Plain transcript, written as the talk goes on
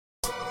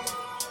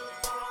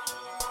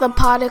The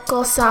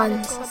Prodigal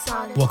Sons.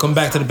 Welcome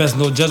back to the best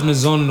no judgment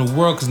zone in the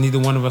world, because neither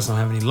one of us don't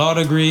have any law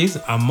degrees.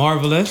 I'm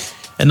Marvelous.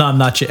 And I'm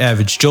not your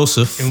average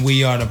Joseph. And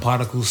we are the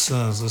Prodigal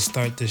Sons. Let's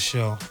start this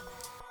show.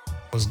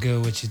 What's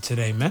good with you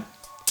today, man?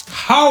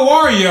 How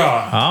are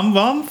ya?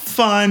 I'm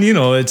fine. You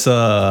know, it's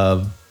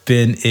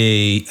been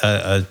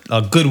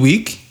a good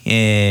week,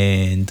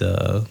 and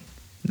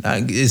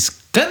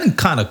it's getting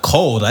kind of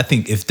cold. I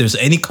think if there's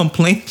any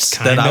complaints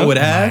that I would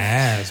have, my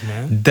ass,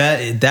 man.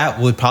 that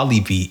would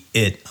probably be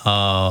it.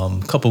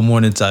 Couple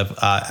mornings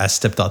I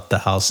stepped out the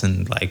house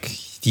and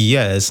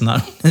it's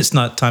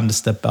not time to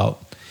step out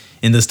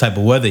in this type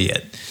of weather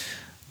yet.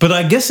 But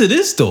I guess it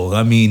is though.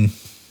 I mean,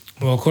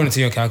 well, according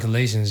to your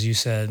calculations, you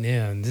said,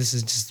 this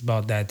is just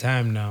about that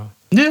time now.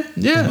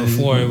 Yeah.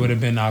 Before it would have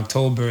been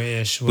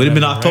October-ish. Would have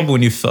been October, right?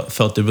 when you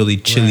felt the really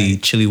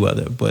chilly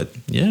weather. But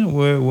yeah,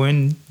 we're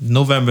in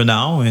November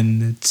now,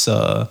 and it's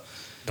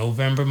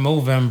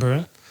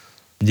Movember.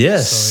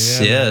 Yes,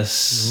 so,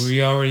 yes.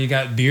 We already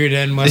got beard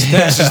and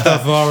mustache and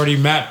stuff already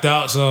mapped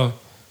out. So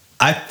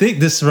I think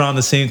this is around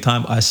the same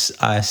time I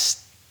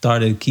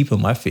started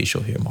keeping my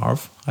facial hair,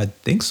 Marv. I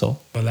think so.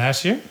 But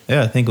last year?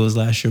 Yeah, I think it was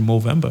last year,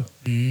 Movember.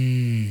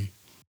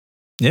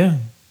 Yeah.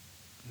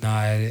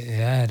 I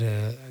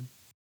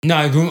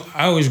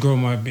always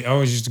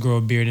used to grow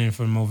a beard in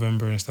for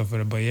Movember and stuff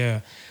like that. But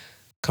yeah,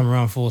 come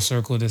around full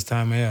circle this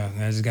time. Yeah,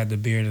 I just got the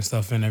beard and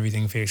stuff and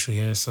everything facial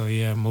hair. So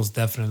yeah, most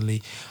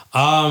definitely.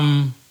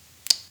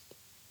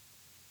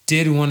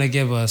 Did want to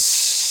give a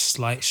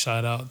slight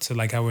shout out to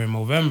how we're in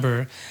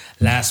Movember.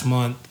 Last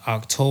month,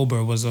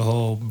 October, was a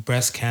whole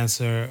breast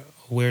cancer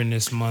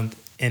awareness month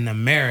in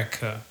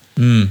America,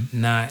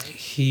 not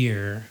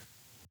here.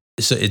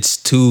 So it's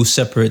two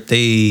separate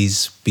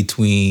days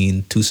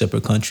between two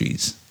separate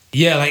countries.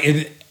 Yeah,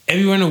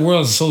 everywhere in the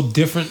world is so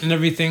different and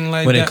everything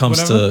like when that. When it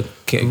comes to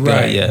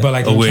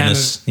but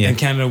awareness, in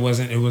Canada it was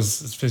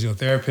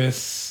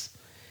physiotherapists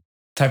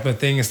type of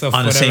thing and stuff.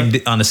 On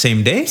the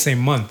same day, same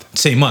month.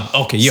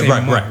 Okay, yeah,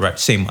 right.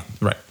 Same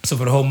month, right. So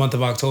for the whole month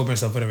of October and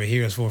stuff, whatever,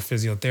 here is for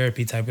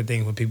physiotherapy type of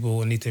thing, where people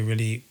will need to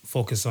really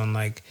focus on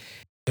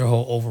their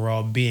whole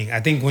overall being. I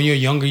think when you're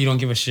younger, you don't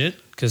give a shit,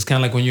 because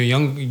kind of when you're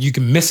young, you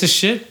can miss a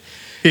shit.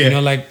 Yeah. You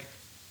know,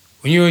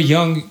 when you were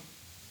young,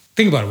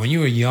 think about it. When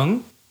you were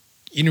young,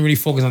 you didn't really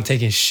focus on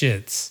taking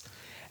shits.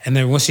 And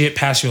then once you hit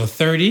past your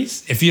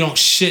 30s, if you don't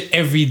shit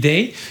every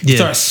day, you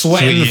start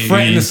sweating and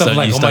fretting and stuff oh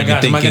my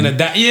God, am I going to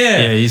die?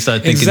 Yeah, you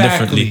start thinking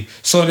differently.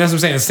 So that's what I'm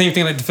saying. The same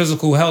thing the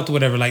physical health or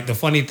whatever. The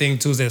funny thing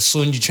too is that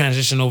soon you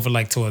transition over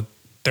to a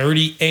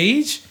 30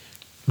 age,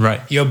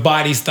 right? Your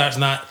body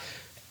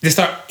they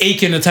start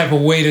aching the type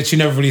of way that you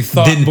never really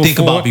didn't think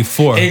about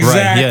before.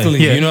 Exactly. Right.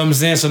 Yeah. You know what I'm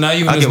saying? So now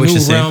you're in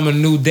this new realm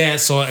and new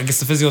dance. So I guess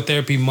the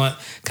physiotherapy month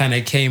kind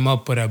of came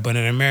up with that. But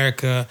in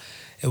America,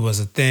 it was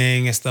a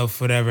thing and stuff,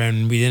 whatever.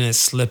 And we didn't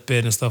slip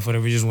it and stuff,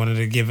 whatever. We just wanted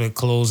to give it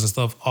clothes and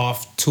stuff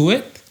off to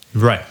it.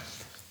 Right.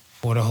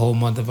 For the whole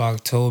month of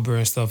October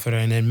and stuff,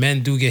 whatever. And then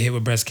men do get hit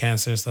with breast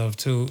cancer and stuff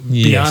too.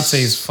 Yes.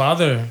 Beyonce's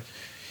father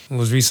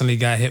recently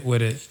got hit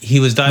with it. He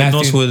was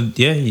diagnosed with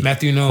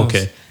Matthew knows.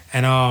 Okay.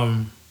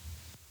 And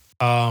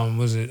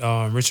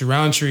Richard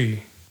Roundtree,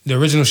 the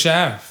original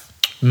Shaft.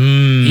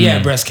 He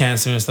had breast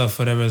cancer and stuff,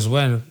 whatever, as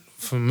well,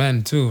 for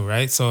men too,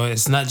 right? So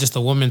it's not just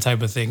a woman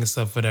type of thing and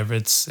stuff, whatever.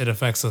 It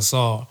affects us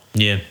all.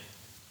 Yeah.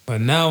 But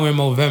now we're in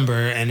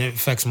Movember, and it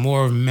affects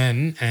more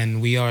men,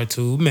 and we are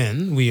two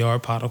men. We are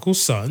Prodigal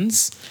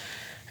Sons.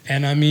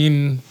 And I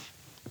mean,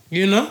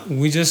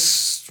 we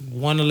just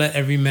want to let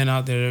every man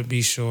out there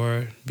be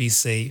sure, be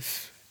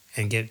safe,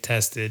 and get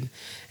tested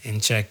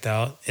and checked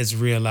out. It's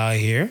real out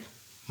here.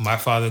 My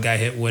father got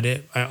hit with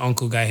it. My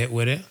uncle got hit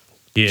with it.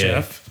 Yeah.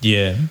 Jeff.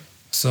 Yeah.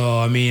 So,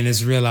 I mean,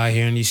 it's real out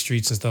here in these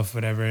streets and stuff,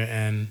 whatever.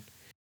 And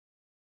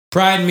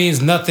pride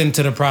means nothing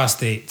to the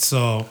prostate.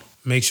 So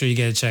make sure you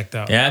get it checked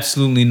out. Yeah,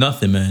 absolutely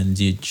nothing, man.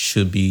 You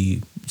should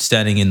be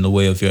standing in the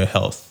way of your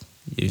health.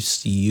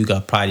 You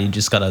got pride. You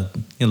just got to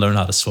learn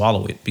how to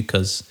swallow it,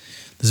 because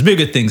there's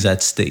bigger things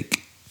at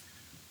stake.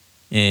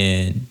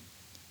 And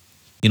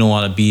you don't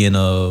want to be in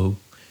a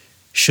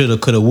shoulda,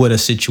 coulda, woulda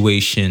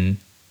situation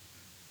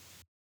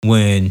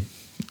when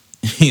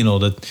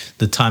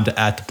the time to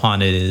act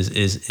upon it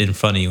is in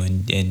front of you,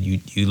 and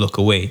you look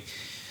away.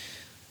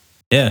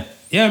 Yeah.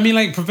 Yeah, I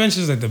mean,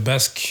 prevention is the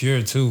best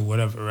cure too,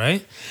 whatever,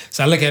 right?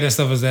 So I look at it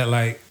stuff as that,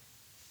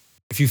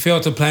 if you fail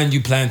to plan,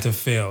 you plan to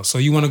fail. So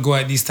you want to go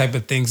at these type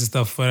of things and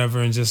stuff,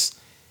 whatever, and just,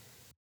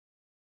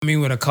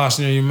 with a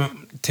cautionary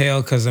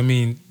tale, because,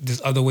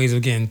 there's other ways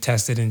of getting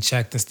tested and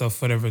checked and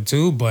stuff, whatever,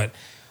 too, but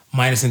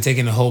minus in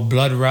taking the whole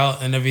blood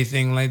route and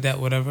everything like that,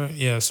 whatever.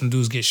 Yeah, some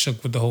dudes get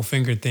shook with the whole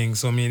finger thing.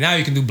 So, now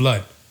you can do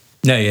blood.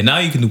 Yeah, now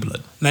you can do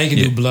blood. Now you can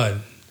do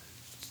blood.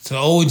 So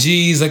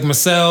OGs like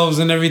myself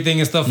and everything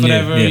and stuff,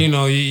 whatever,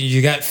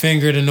 you got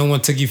fingered and no one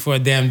took you for a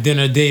damn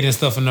dinner date and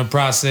stuff in the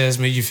process,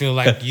 made you feel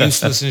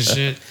useless and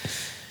shit.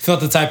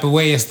 Felt the type of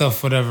way and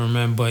stuff, whatever,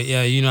 man. But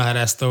yeah, you know how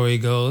that story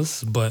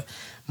goes. But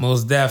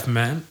most deaf,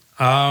 man.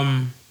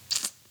 I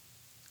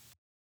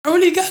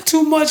really got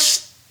too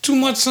much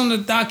on the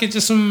docket,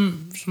 just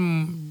some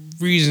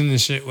reason and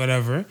shit,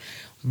 whatever.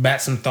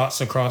 Bat some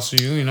thoughts across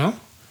you, you know?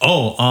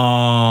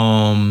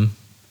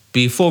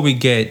 Before we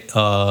get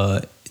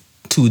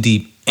too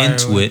deep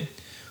into it,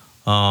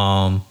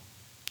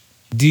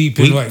 deep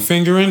in what?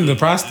 Fingering the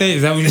prostate?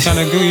 Is that what you're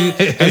trying to do?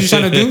 Are you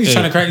trying to do? You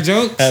trying to crack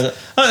jokes?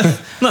 I'm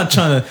not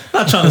trying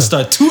to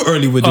start too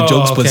early with the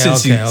jokes, but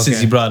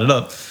since you brought it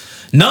up,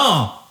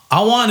 no,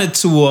 I wanted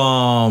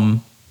to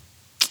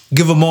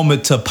give a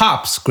moment to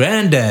Pop's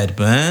granddad,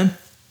 man.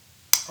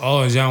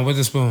 Oh, John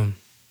Witherspoon.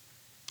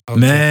 Okay.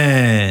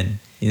 Man,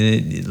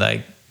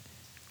 like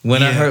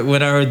when I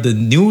heard the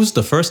news,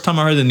 the first time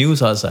I heard the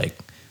news, I was like,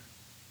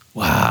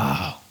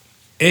 wow.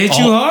 It hit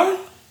you hard?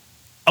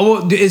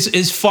 Well,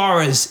 as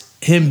far as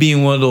him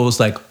being one of those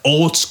like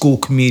old school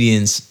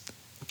comedians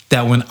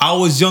that when I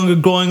was younger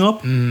growing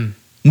up,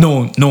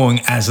 knowing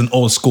as an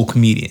old school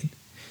comedian,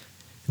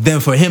 then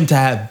for him to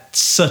have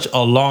such a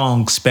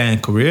long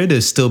span career,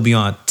 to still be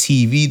on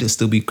TV, to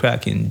still be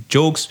cracking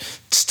jokes,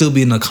 to still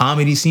be in the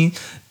comedy scene,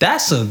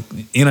 that's a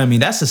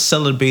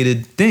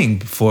celebrated thing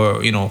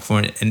for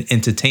an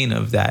entertainer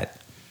of that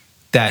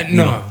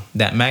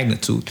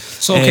magnitude.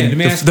 So okay, let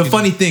me ask the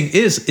funny thing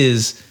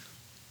is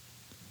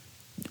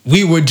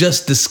we were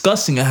just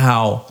discussing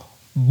how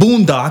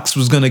Boondocks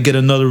was gonna get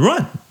another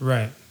run.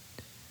 Right.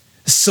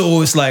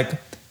 So it's like,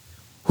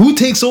 who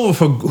takes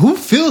over who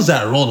fills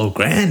that role of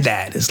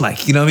granddad? It's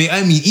like, you know what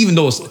I mean? Even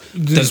though it's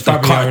the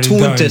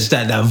cartoon, just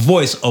that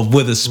voice of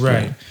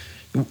Witherspoon,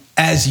 right,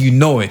 as you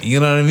know it, you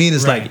know what I mean?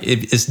 It's right. Like,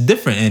 it's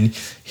different. And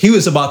he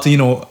was about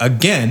to,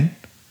 again,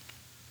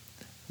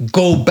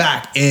 go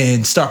back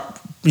and start,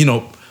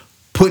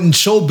 putting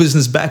show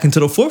business back into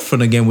the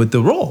forefront again with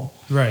the role.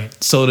 Right.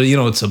 So, and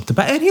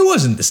he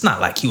wasn't, it's not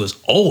like he was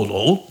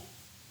old.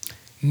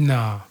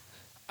 Nah.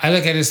 I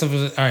look at this stuff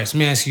as, all right, so let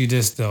me ask you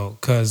this, though,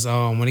 because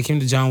when it came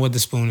to John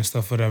Witherspoon and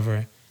stuff,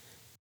 whatever,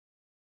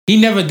 he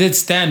never did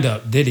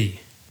stand-up, did he?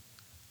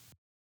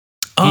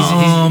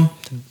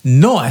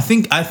 No, I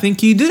think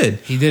he did.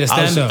 He did a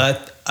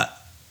stand-up.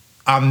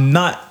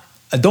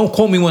 Don't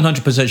quote me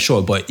 100%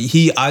 sure, but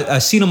I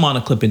seen him on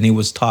a clip and he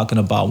was talking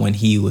about when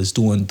he was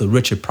doing the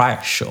Richard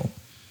Pryor show.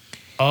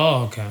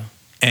 Oh, okay.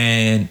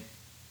 And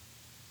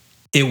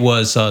it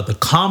was the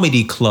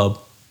comedy club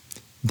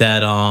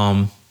that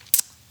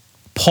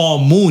Paul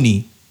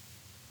Mooney,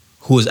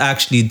 who was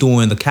actually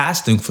doing the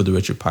casting for the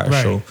Richard Pryor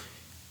show,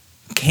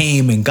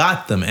 came and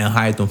got them and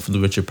hired them for the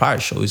Richard Pryor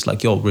show. He's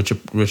like, yo, Richard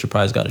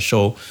Pryor's got a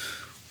show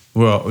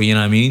where, you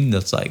know what I mean?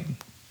 That's like,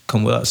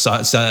 come with us.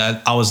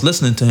 So I was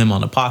listening to him on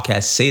the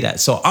podcast say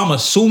that. So I'm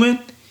assuming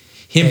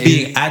him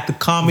being at the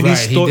comedy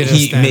store,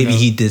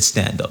 he did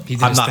stand up.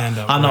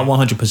 I'm not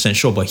 100%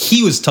 sure, but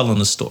he was telling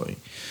the story.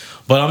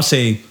 But I'm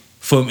saying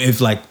from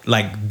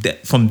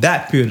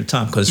that period of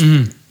time, because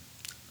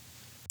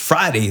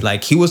Friday,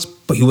 like he was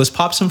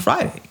Pops on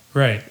Friday.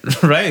 Right.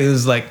 Right? It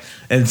was like,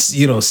 and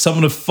some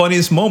of the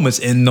funniest moments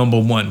in number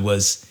one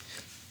was,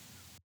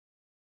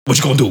 what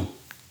you gonna do?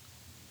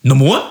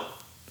 Number one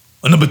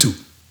or number two?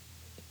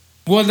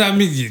 Well, I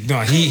mean, no,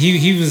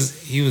 he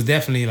was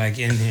definitely like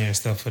in here and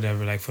stuff,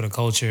 whatever, like for the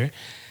culture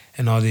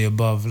and all the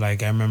above.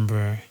 Like I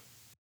remember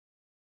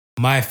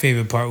my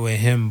favorite part with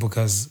him,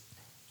 because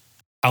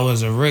I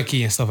was a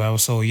rookie and stuff. I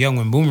was so young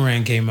when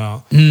Boomerang came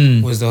out.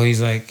 Was though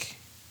he's like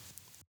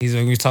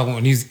we're talking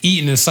when he's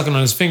eating and sucking on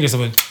his fingers.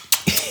 And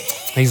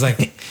he's like,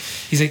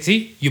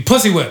 see, you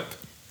pussy whip.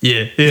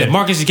 Yeah. Like,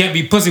 Marcus, you can't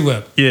be pussy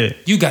whipped. Yeah.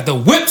 You got the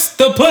whips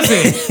the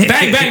pussy.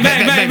 Bang, bang,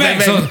 bang, bang,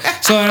 bang.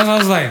 So I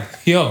was like,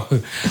 you're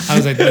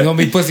gonna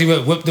be pussy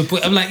whip the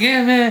pussy. I'm like,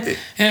 yeah, man.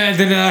 And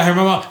then I heard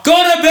my mom, go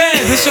to bed.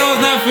 This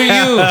show's not for you.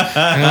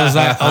 And I was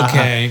like,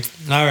 okay,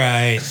 all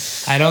right.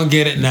 I don't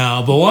get it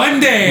now, but one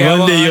day I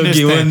will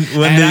understand.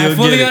 And I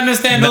fully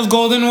understand those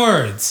golden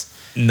words.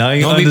 Now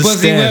you don't understand. Be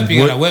pussy whip,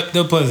 you gotta whip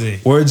the pussy.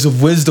 Words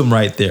of wisdom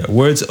right there.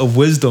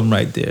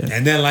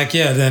 And then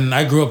then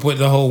I grew up with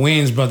the whole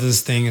Wayans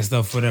Brothers thing and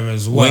stuff, whatever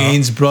as well.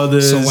 Wayans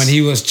Brothers. So when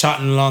he was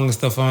trotting along and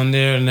stuff on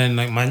there, and then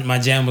like my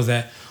jam was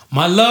that,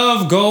 my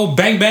love go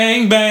bang,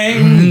 bang,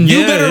 bang.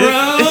 You better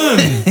run.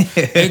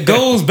 It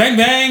goes bang,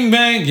 bang,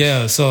 bang.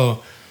 Yeah,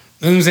 so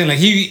you know what I'm saying? Like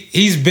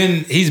he's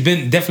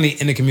been definitely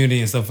in the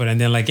community and stuff,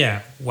 and then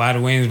why the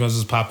Wayans Brothers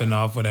was popping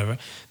off, whatever.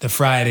 The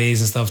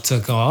Fridays and stuff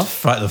took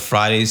off. The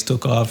Fridays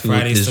took off.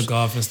 Took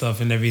off and stuff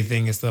and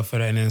everything and stuff for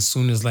that. And then as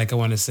soon as I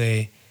want to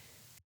say,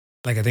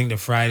 I think the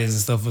Fridays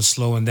and stuff was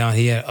slowing down.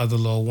 He had other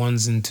little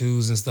ones and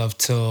twos and stuff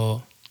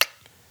till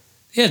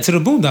the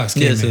Boondocks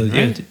came in,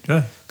 right?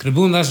 Yeah. Cause the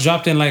Boondocks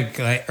dropped in like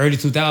early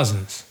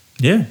 2000s.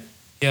 Yeah.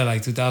 Yeah,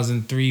 like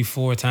 2003,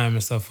 4 time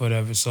and stuff,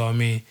 whatever. So I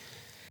mean,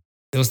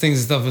 those things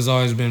and stuff has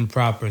always been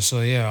proper.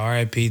 So yeah,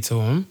 R.I.P. to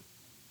him.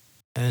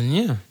 And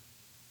yeah.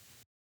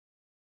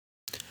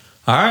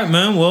 All right,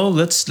 man. Well,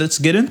 let's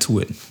get into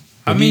it.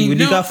 What do you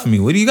got for me?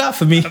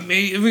 I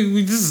mean,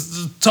 we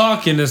just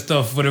talking and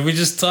stuff, but we're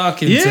just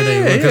talking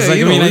today. Because we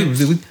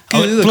get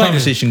the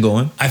conversation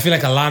going. I feel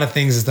like a lot of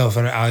things and stuff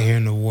are out here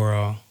in the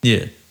world.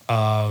 Yeah.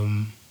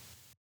 I'm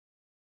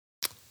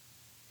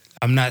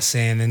not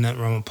saying there's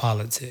nothing wrong with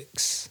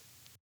politics,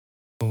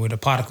 We're the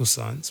particle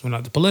sons. We're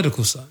not the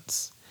political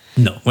sons.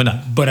 No, we're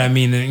not. But I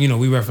mean,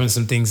 we reference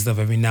some things, stuff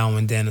every now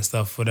and then and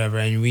stuff, whatever.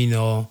 And we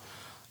know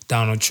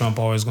Donald Trump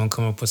always gonna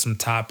come up with some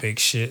topic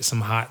shit, some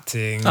hot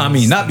things. I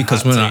mean, not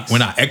because we're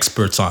not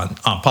experts on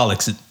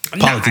politics.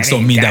 Politics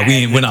don't mean that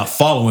we're not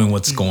following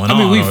what's going on. I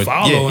mean, we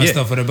follow and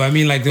stuff with it, but I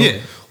mean, like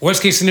the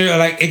worst case scenario,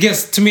 like it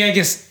gets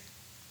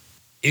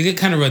it get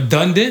kind of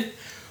redundant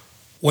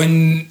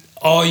when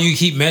all you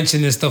keep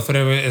mentioning and stuff,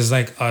 whatever, is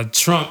like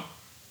Trump,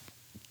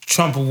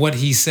 what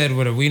he said,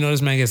 whatever. We know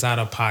this man gets out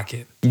of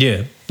pocket.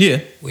 Yeah.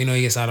 We know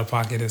he gets out of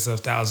pocket and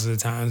stuff thousands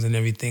of times and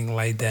everything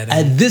like that.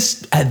 At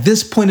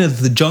this point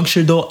of the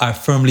juncture, though, I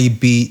firmly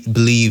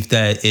believe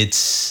that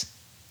it's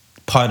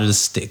part of the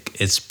stick.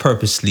 It's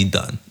purposely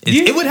done.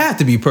 It would have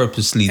to be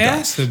purposely done.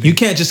 Has to be. You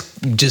can't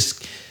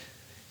just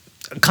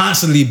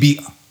constantly be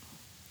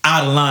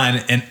out of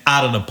line and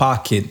out of the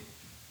pocket,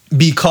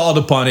 be called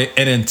upon it,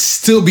 and then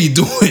still be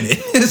doing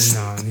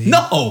it.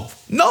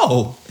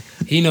 No.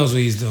 He knows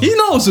what he's doing. He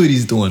knows what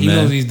he's doing, man. He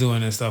knows what he's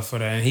doing and stuff for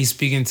that. And he's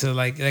speaking to,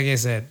 like I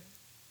said,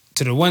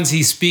 to the ones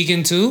he's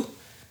speaking to,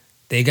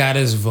 they got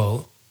his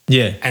vote.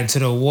 Yeah. And to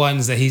the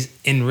ones that he's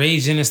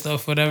enraging and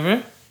stuff,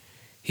 whatever,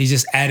 he's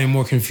just adding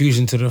more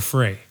confusion to the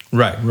fray.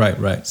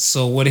 Right.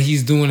 So what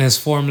he's doing, his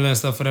formula and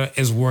stuff, whatever,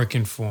 is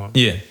working for him.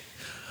 Yeah.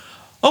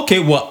 Okay,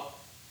 well,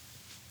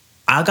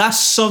 I got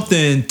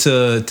something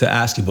to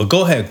ask you, but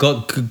go ahead.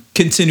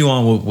 Continue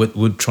on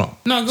with Trump.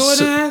 No, go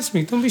ahead and ask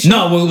me. Don't be shy.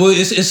 No, well,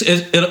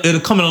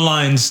 it'll come in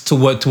lines to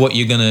what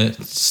you're gonna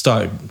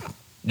start,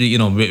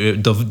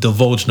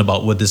 divulging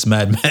about what this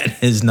madman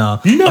is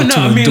now. No.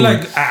 I mean,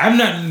 like, I'm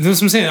not.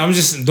 That's what I'm saying. I'm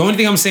just the only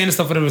thing I'm saying and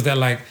stuff, whatever, is that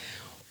like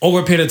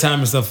over a period of time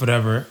and stuff,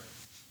 whatever.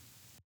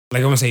 Like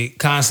I'm gonna say,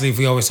 constantly, if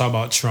we always talk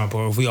about Trump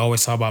or if we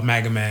always talk about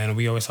MAGA Man or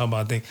we always talk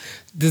about things,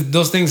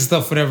 those things and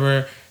stuff,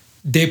 whatever.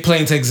 They play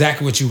into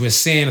exactly what you were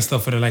saying and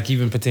stuff, like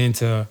even pertaining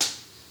to,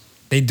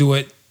 they do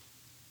it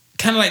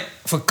kind of like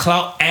for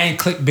clout and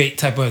clickbait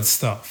type of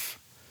stuff.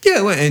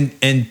 Yeah, well,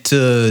 and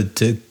to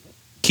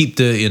keep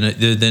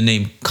the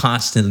name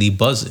constantly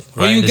buzzing,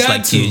 right? Well, you it's got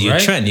like to, your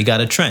right? trend. You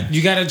got a trend.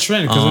 You got a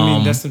trend because I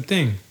mean that's the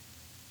thing.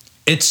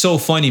 It's so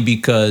funny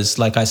because,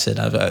 like I said,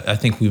 I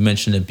think we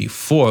mentioned it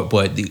before,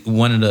 but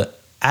one of the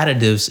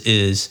additives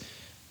is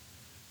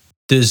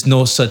there's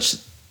no such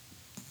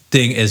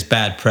thing as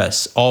bad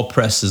press. All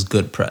press is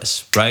good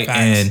press, right? Facts.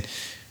 And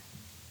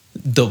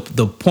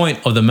the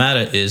point of the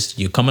matter is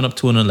you're coming up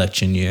to an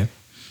election year.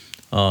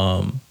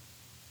 Your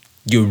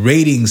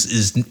ratings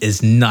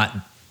is not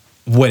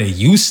what it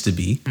used to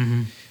be.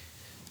 Mm-hmm.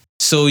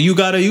 So you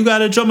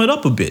gotta drum it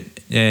up a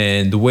bit.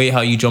 And the way how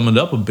you drum it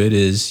up a bit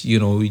is, you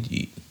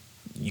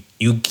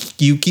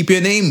keep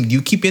your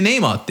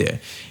name out there.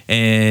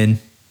 And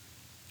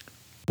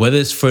whether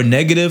it's for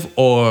negative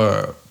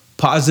or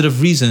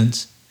positive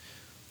reasons,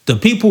 the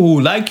people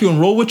who like you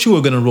and roll with you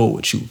are going to roll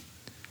with you.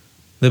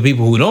 The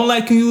people who don't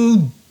like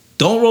you,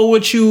 don't roll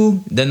with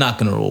you, they're not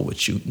going to roll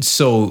with you.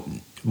 So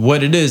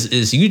what it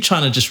is you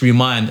trying to just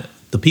remind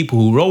the people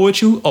who roll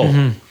with you,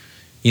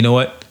 you know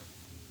what?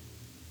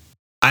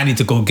 I need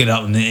to go get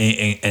out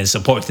and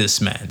support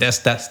this man.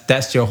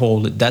 That's your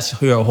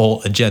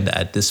whole agenda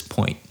at this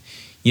point.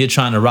 You're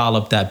trying to rile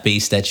up that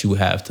base that you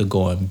have to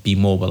go and be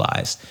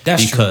mobilized.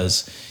 That's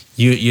because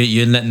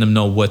you're letting them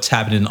know what's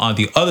happening on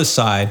the other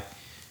side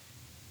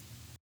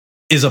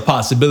is a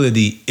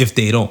possibility if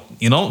they don't,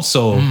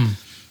 So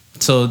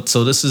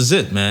this is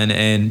it, man.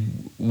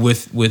 And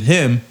with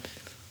him,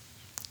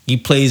 he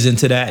plays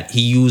into that.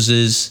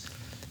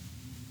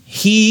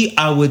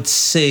 I would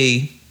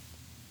say,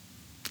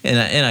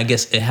 and I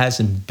guess it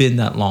hasn't been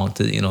that long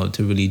to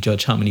really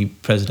judge how many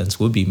presidents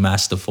would be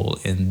masterful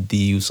in the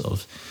use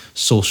of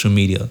social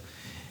media.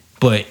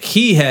 But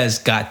he has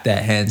got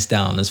that hands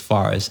down as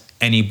far as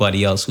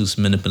anybody else who's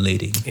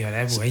manipulating. Yeah,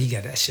 that way he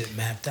got that shit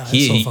mapped out.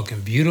 It's so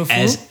fucking beautiful.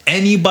 As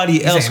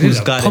anybody else who's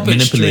got it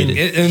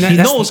manipulated. He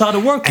knows how to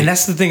work it. And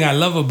that's the thing I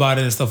love about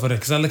it and stuff like that.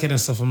 Because I look at it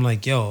and stuff, I'm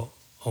like, yo,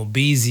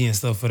 Obeezy and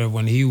stuff, whatever,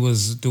 when he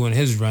was doing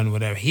his run,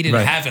 whatever, he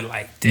didn't have it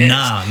like this.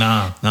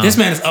 Nah. This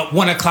man is up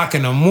 1 o'clock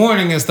in the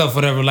morning and stuff,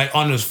 whatever, like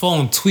on his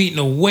phone, tweeting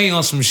away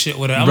on some shit,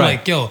 whatever. I'm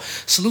like, yo,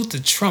 salute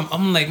to Trump.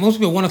 I'm like, most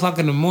people at 1 o'clock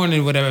in the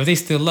morning, whatever, if they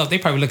still up, they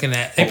probably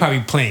probably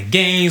playing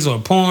games or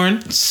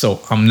porn. So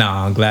I'm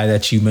glad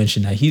that you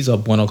mentioned that. He's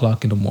up 1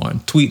 o'clock in the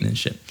morning, tweeting and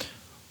shit.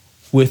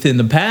 Within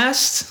the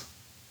past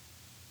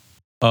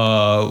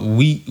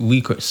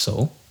week or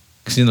so,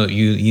 because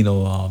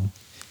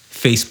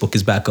Facebook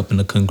is back up in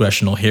the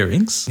congressional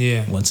hearings.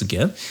 Yeah. Once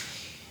again.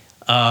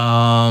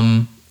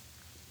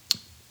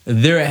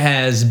 There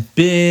has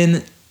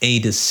been a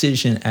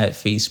decision at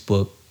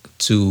Facebook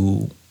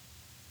to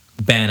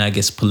ban, I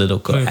guess,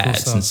 political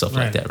ads and stuff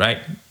like that, right?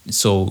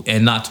 So,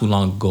 and not too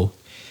long ago,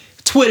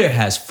 Twitter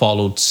has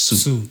followed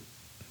suit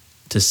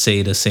to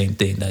say the same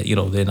thing, that,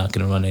 they're not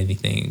going to run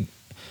anything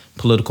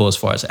political as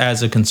far as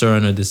ads are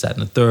concerned, or this, that,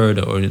 and the third,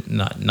 or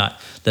not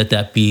let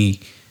that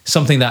be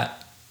something that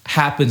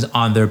happens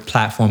on their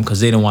platform because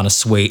they don't want to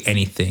sway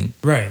anything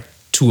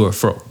to or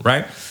fro,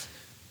 right?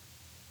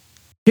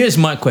 Here's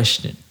my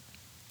question.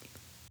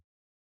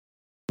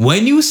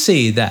 when you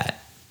say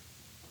that,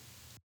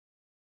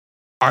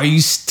 are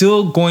you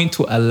still going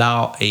to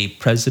allow a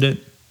president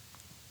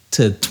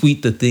to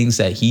tweet the things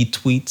that he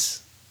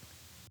tweets?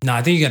 No,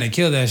 I think you gotta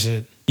kill that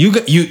shit. You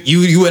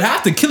would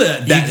have to kill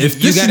it. That if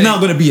this is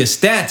not going to be a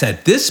stance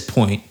at this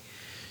point,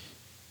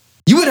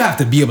 you would have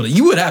to be able to.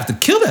 You would have to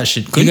kill that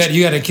shit.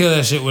 You got to kill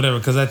that shit, whatever.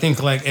 Because I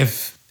think like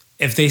if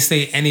they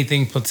say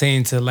anything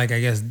pertaining to like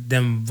I guess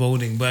them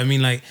voting, but I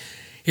mean like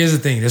here's the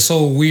thing. They're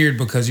so weird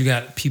because you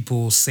got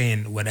people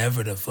saying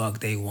whatever the fuck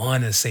they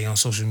want to say on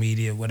social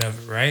media,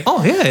 whatever, right?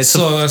 Oh yeah.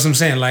 So that's what I'm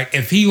saying. Like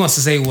if he wants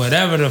to say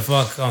whatever the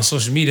fuck on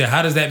social media,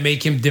 how does that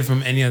make him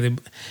different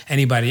from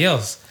anybody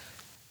else?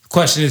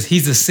 Question is,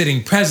 he's a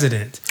sitting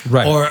president,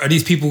 right? Or are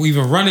these people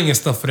even running and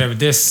stuff, whatever?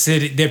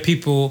 They're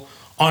people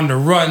on the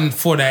run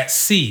for that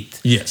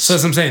seat. Yes. So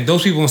that's what I'm saying.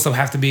 Those people and stuff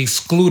have to be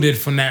excluded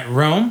from that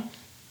realm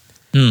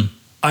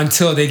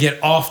until they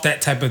get off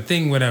that type of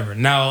thing, whatever.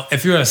 Now,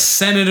 if you're a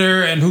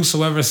senator and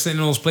whosoever sitting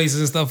in those places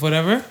and stuff,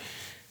 whatever,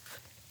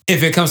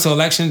 if it comes to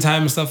election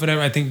time and stuff,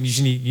 whatever, I think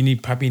you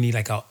probably need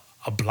like a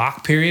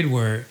block period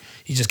where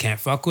you just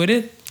can't fuck with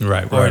it.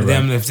 Right. Or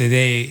them if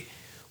they.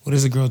 What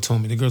does the girl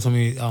told me? The girl told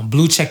me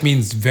blue check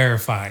means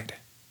verified.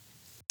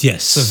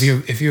 Yes. So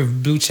if you're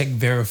blue check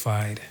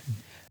verified,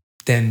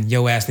 then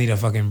your ass need a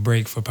fucking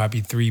break for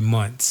probably 3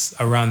 months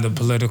around the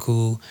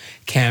political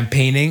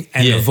campaigning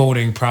and the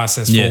voting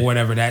process for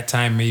whatever that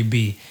time may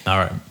be. All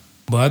right.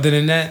 But other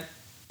than that,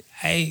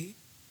 I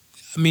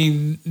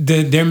mean,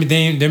 their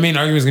main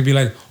argument is gonna be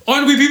like,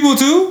 aren't we people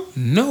too?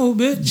 No,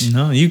 bitch.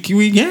 No, we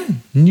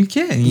can. You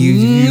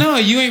can. No,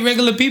 you ain't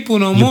regular people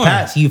no more.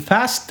 You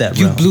passed that.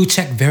 You blue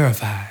check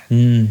verified.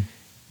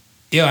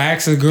 Yo, I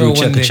asked a girl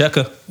one day.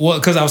 Checker. Well,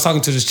 because I was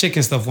talking to this chick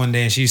and stuff one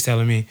day, and she's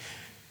telling me,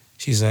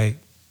 she's like,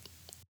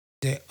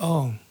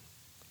 oh,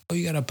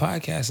 you got a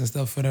podcast and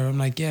stuff, whatever. I'm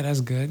like, yeah,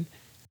 that's good.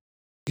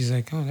 She's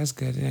like, oh, that's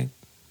good. Like,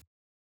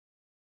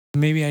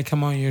 maybe I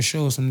come on your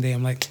show someday.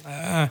 I'm like,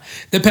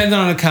 depending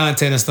on the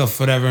content and stuff,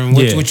 whatever, and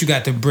what you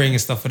got to bring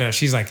and stuff, whatever.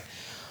 She's like,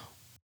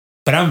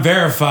 but I'm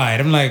verified.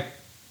 I'm like,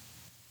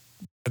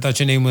 I thought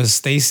your name was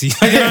Stacy.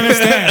 I don't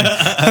understand.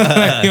 I'm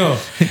like, yo.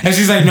 And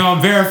she's like, no,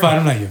 I'm verified.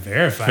 I'm like, you're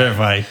verified.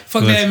 Verified.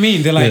 Fuck that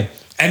mean? They're like,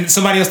 and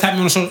somebody else tapped me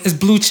on the shoulder. It's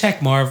blue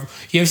check,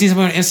 Marv. You ever seen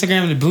somebody on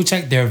Instagram and the blue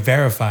check? They're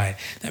verified.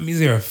 That means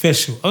they're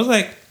official. I was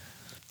like,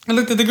 I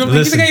looked at the girl. Like,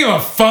 you think I give a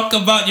fuck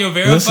about your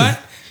verified?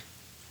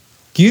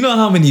 Do you know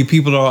how many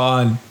people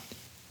are on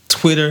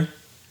Twitter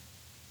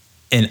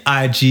and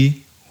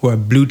IG who are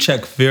blue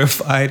check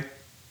verified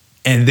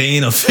and they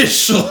ain't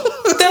official?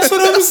 That's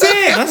what I'm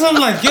saying. That's what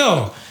I'm like,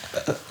 yo.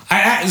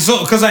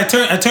 Because I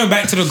turned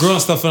back to the girl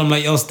and stuff and I'm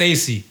like, yo,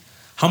 Stacy,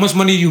 how much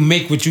money do you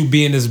make with you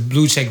being this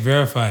blue check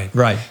verified?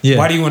 Right. Yeah.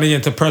 Why do you want to get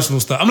into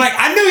personal stuff? I'm like,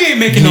 I know you ain't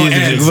making no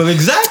ends. Well,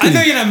 exactly. I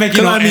know you're not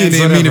making no ends.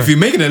 I mean, if you're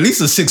making at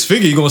least a 6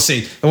 figure, you're gonna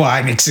say, "Well,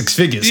 I make 6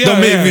 figures." Yeah, Don't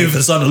make me if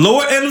it's on the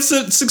lower end of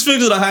 6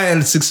 figures or the higher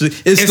end of 6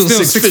 figures. It's still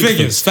 6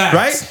 figures. Facts.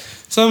 Right?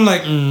 So I'm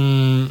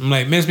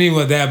like, miss me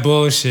with that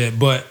bullshit.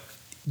 But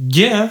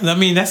yeah, I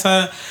mean, that's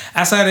how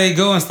they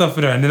go and stuff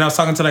for that. And then I was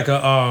talking to like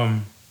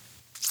a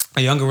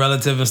younger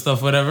relative and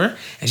stuff, whatever,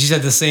 and she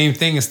said the same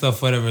thing and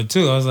stuff, whatever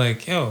too. I was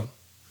like, yo.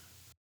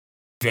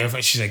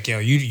 Verified. She's like, yo,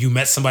 you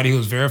met somebody who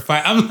was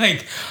verified? I'm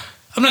like,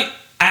 I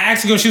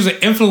asked her if she was an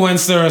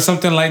influencer or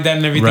something like that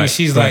and everything. Right,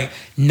 She's like,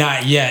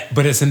 not yet,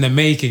 but it's in the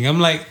making. I'm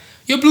like,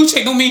 your blue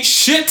check don't mean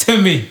shit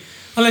to me.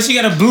 Unless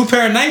you got a blue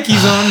pair of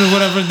Nikes on or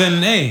whatever,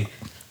 then hey.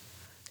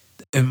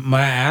 Am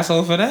I an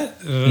asshole for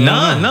that?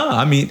 No.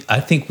 I mean, I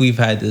think we've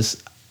had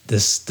this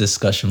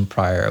discussion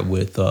prior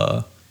with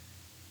the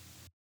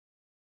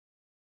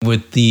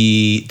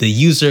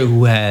user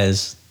who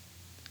has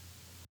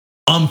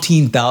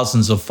umpteen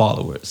thousands of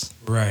followers.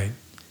 Right.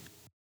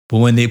 But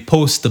when they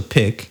post the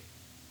pic,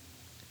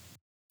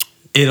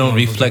 it don't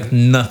reflect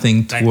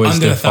nothing towards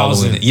their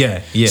following.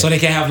 Yeah. So they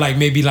can have like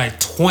maybe like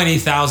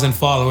 20,000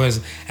 followers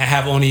and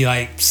have only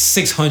like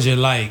 600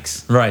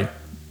 likes. Right.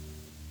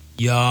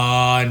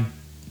 Yeah,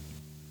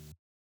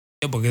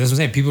 because that's what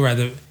I'm saying.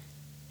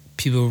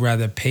 People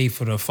rather pay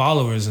for the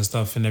followers and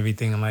stuff and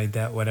everything and like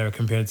that, whatever,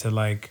 compared to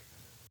like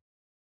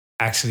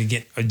actually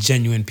get a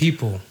genuine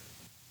people.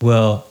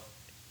 Well,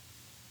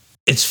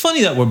 it's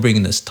funny that we're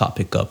bringing this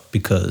topic up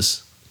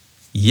because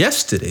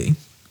yesterday,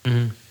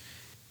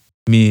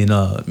 me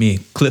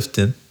and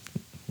Clifton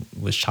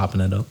was chopping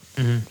it up,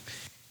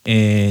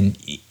 and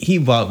we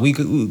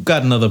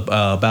got another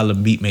Battle of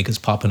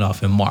Beatmakers popping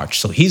off in March,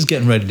 so he's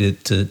getting ready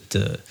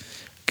to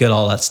get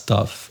all that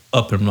stuff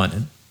up and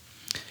running,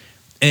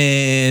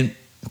 and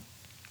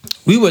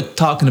we were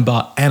talking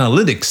about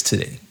analytics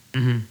today,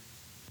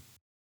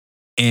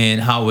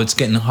 and how it's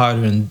getting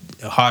harder and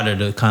harder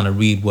to kind of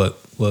read what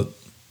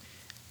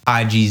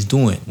IG's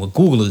doing, what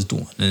Google is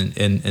doing,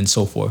 and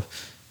so forth.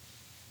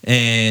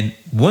 And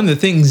one of the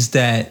things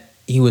that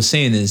he was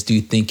saying is, do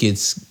you think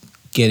it's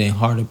getting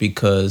harder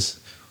because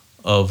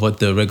of what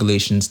the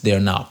regulations they're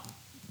now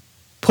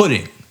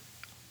putting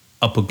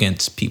up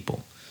against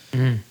people?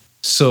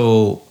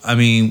 So, I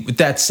mean, with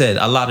that said,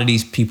 a lot of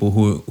these people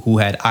who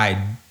had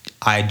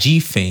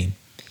IG fame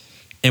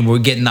and were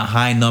getting the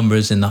high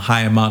numbers and the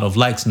high amount of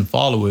likes and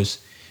followers,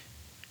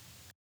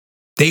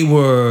 they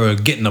were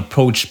getting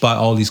approached by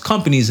all these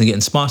companies and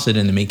getting sponsored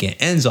and making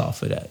ends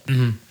off of that.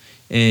 Mm-hmm.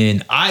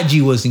 And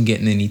IG wasn't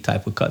getting any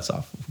type of cuts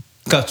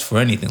for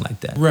anything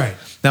like that. Right.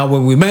 Now,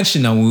 when we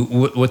mentioned,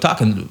 we're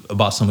talking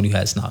about somebody who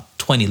has now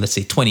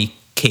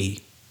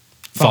 20K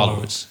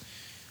followers.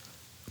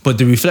 But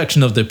the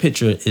reflection of their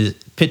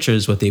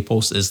pictures, what they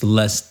post, is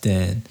less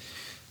than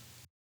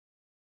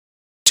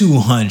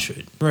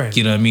 200. Right.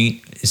 You know what I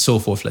mean? And so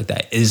forth like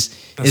that. Is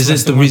That's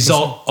this the 1%.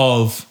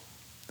 result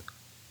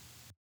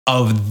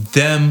of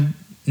them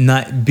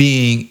not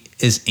being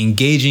as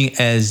engaging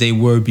as they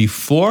were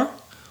before?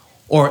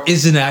 Or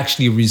is it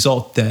actually a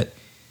result that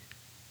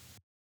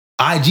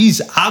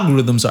IG's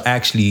algorithms are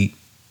actually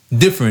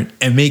different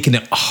and making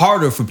it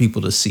harder for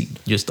people to see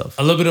your stuff?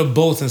 A little bit of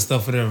both and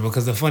stuff, whatever.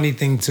 Because the funny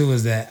thing too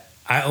is that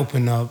I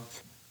opened up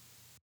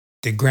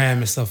the gram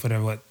and stuff,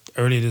 whatever,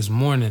 earlier this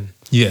morning.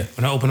 Yeah.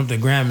 When I opened up the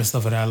gram and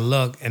stuff, I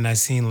look and I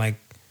seen like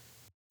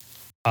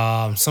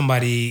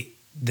somebody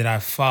that I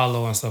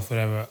follow and stuff,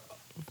 whatever,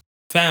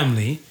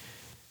 family,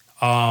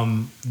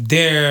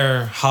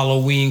 their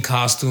Halloween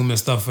costume and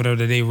stuff, whatever,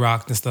 that they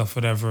rocked and stuff,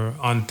 whatever,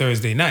 on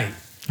Thursday night.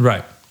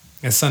 Right.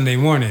 And Sunday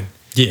morning.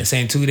 Yeah.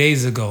 Saying 2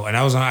 days ago. And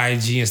I was on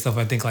IG and stuff,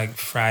 I think like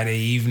Friday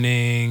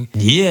evening.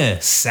 Yeah.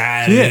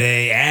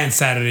 Saturday and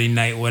Saturday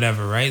night,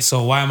 whatever, right?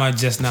 So why am I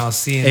just now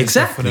seeing this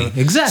Exactly. stuff?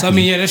 Exactly. So I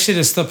mean, yeah, that shit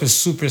and stuff is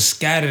super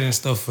scattered and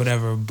stuff,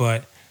 whatever,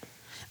 but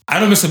I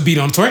don't miss a beat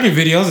on twerking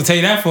videos, I'll tell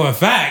you that for a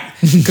fact.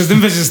 Because them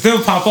bitches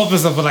still pop up and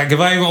stuff, but like if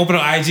I even open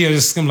up IG, I'll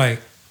just I'm like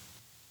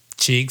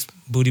cheeks,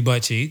 booty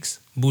butt cheeks,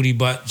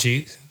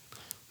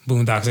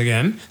 boondocks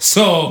again.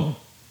 So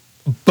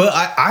but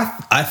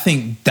I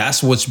think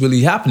that's what's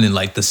really happening.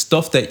 Like the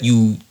stuff that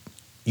you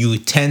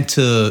tend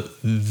to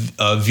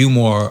view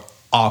more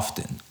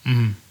often,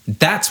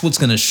 that's what's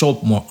gonna show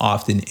up more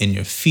often in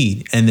your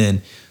feed. And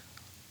then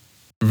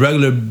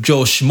regular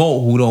Joe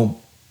Schmo who don't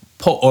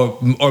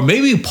or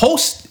maybe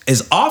post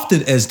as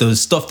often as the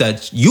stuff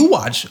that you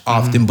watch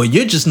often, but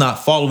you're just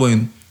not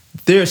following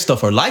their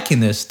stuff or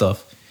liking their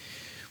stuff.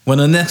 When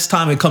the next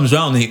time it comes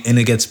around and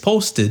it gets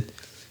posted,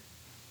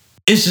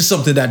 it's just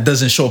something that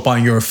doesn't show up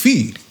on your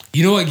feed.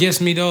 you know what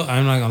gets me though?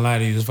 I'm not gonna lie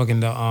to you. It's fucking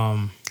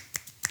the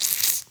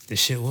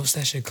shit. What's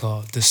that shit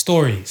called? The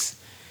stories.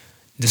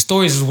 The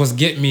stories is what's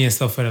getting me and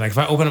stuff like that. Like if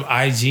I open up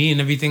IG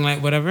and everything,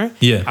 like whatever,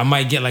 Yeah. I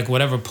might get like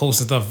whatever post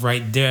and stuff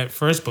right there at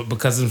first, but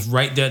because it's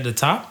right there at the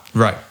top,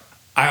 Right.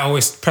 I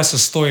always press a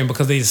story, and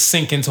because they just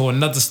sink into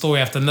another story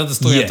after another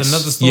story after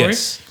another story,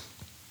 Yes.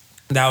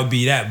 that would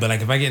be that. But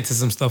like if I get into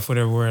some stuff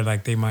whatever where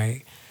like they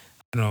might,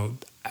 you know,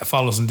 I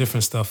follow some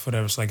different stuff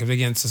whatever. So like if they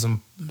get into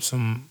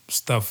some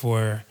stuff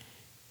where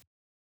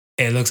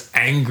it looks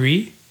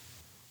angry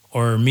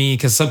or mean,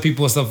 because some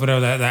people and stuff whatever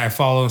that I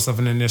follow and stuff,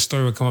 and then their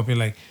story would come up and be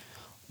like,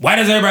 why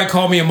does everybody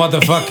call me a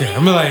motherfucker?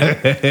 I'm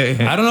like,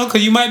 I don't know,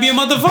 because you might be a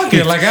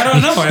motherfucker. Like, I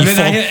don't know. And then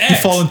I hit X.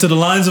 You fall into the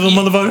lines of a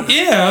motherfucker?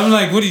 Yeah, I'm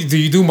like, what do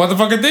you do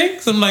motherfucker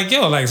things? I'm like,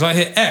 yo, like, so I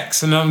hit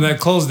X, and I'm like,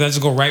 close that,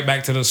 just go right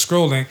back to the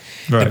scrolling.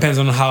 Right. Depends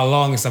on how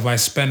long and stuff I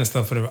spend and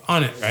stuff whatever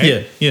on it, right?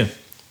 Yeah, yeah.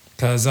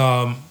 Because,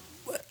 I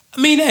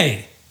mean,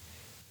 hey,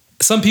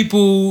 some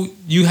people,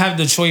 you have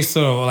the choice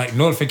to, like,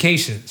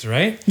 notifications,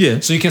 right? Yeah.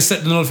 So you can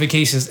set the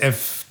notifications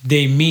if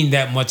they mean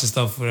that much and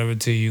stuff, whatever,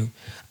 to you.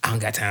 I don't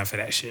got time for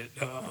that shit.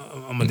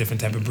 I'm a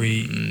different type of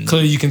breed.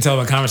 Clearly, you can tell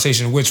by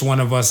conversation which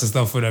one of us and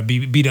stuff would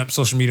beat up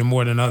social media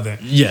more than other.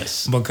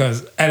 Yes.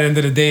 Because at the end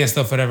of the day and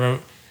stuff, whatever,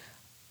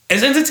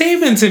 it's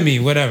entertainment to me,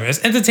 whatever. It's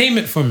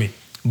entertainment for me.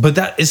 But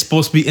that is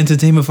supposed to be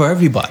entertainment for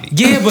everybody.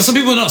 Yeah, but some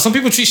people don't. Some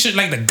people treat shit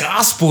like the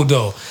gospel,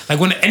 though.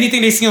 Like when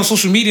anything they see on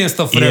social media and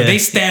stuff, whatever, Yeah. they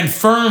stand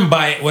firm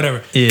by it,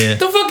 whatever. Yeah.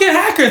 The fucking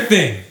hacker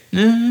thing.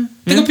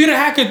 The computer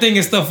hacker thing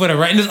and stuff,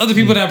 whatever, right? And there's other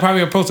people that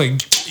probably approach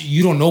like,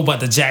 you don't know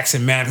about the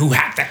Jackson man who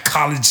hacked that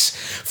college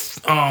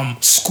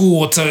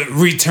school to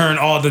return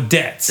all the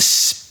debts.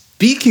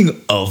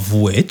 Speaking of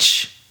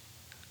which,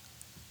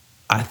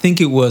 I think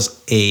it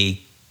was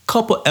a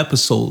couple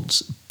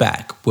episodes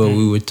back where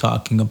we were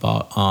talking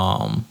about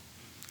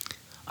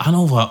I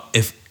don't know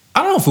if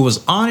it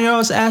was on air I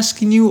was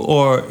asking you,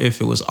 or if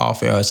it was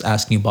off air I was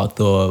asking you about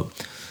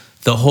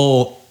the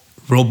whole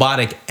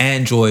robotic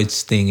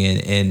androids thing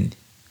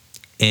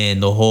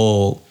and the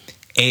whole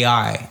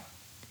AI.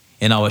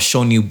 And I was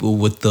showing you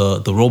with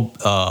the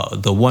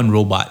one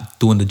robot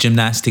doing the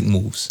gymnastic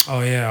moves.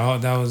 Oh yeah,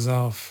 that was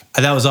off.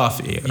 That was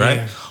off air, right?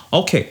 Yeah.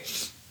 Okay.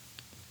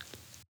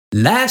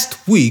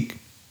 Last week,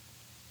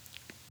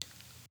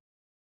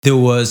 there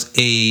was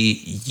a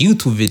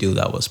YouTube video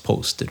that was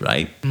posted,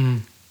 right?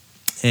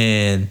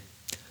 And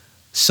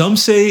some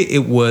say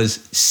it was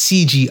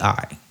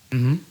CGI,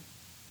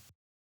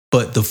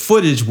 but the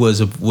footage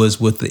was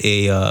with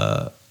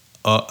a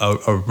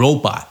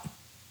robot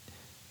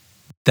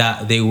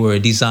that they were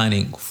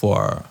designing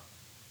for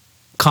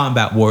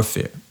combat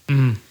warfare.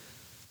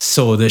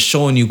 So they're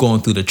showing you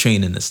going through the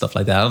training and stuff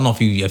like that. I don't know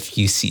if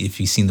you've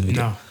seen the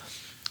video. No.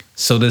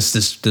 So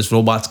this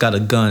robot's got a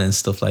gun and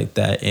stuff like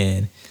that,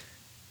 and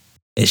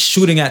it's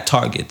shooting at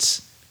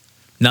targets.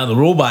 Now the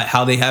robot,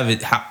 how they have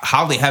it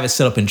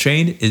set up and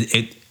trained,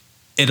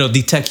 it'll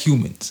detect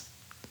humans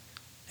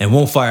and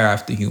won't fire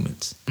after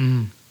humans.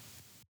 Mm.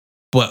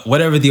 But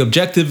whatever the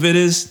objective it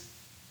is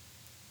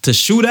to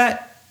shoot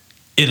at,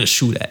 it'll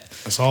shoot at.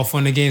 It's all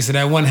fun and games to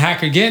that one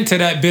hacker getting to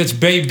that bitch,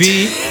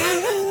 baby.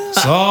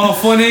 It's all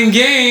fun and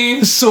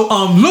games. So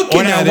I'm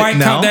looking at it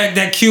now. Or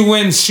that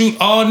QN shoot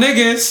all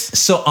niggas.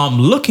 So I'm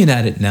looking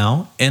at it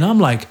now, and I'm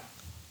like,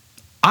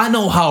 I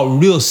know how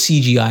real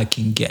CGI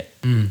can get,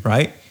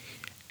 right?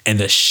 And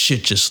the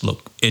shit just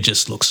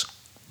looks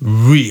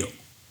real.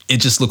 It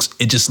just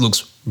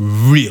looks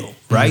real,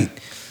 right?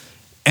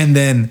 And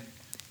then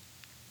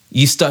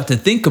you start to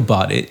think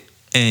about it,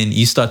 and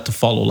you start to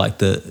follow like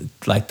the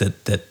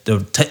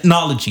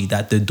technology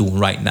that they're doing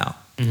right now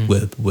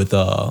with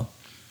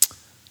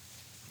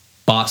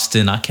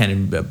Boston. I can't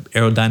remember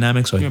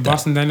aerodynamics or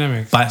Boston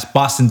Dynamics.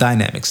 Boston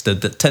Dynamics, the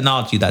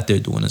technology that they're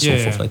doing and so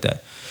forth like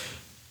that.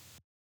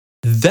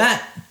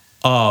 That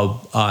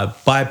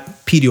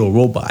bipedal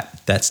robot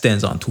that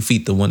stands on 2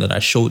 feet, the one that I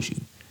showed you,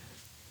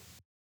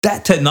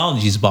 that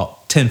technology is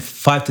about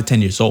 5 to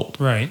 10 years old.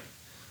 Right.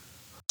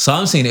 So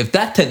I'm saying if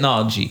that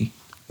technology,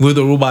 where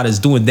the robot is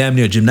doing damn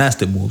near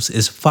gymnastic moves,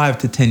 is 5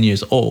 to 10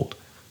 years old,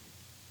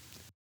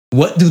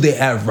 what do they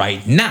have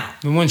right now?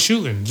 The one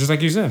shooting, just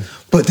like you said.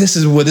 But this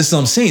is what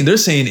I'm saying. They're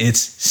saying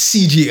it's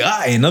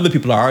CGI, and other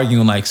people are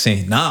arguing like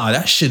saying, nah,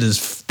 that shit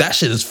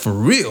is for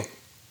real.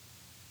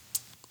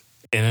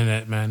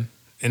 Internet, man.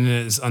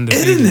 Internet is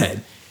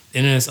undefeated.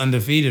 Internet's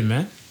undefeated,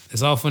 man.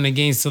 It's all fun and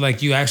games till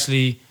like you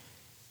actually,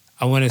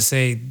 I want to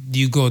say,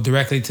 you go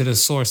directly to the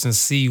source and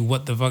see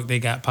what the fuck they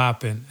got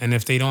popping. And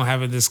if they don't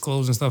have it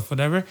disclosed and stuff,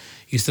 whatever,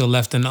 you still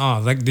left in awe.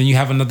 Like then you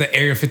have another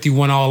Area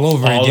 51 all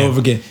over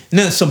again. And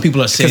then some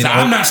people are saying, because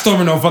I'm not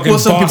storming no fucking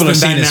some Boston people are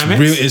saying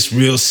Dynamics. it's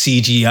real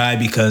CGI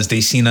because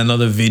they seen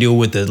another video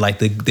with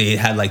they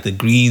had like the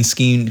green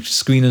screen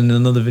in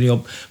another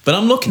video. But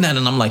I'm looking at it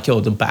and I'm like, yo,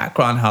 the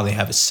background, how they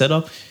have it set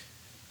up.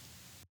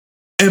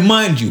 And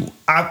mind you,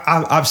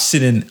 I've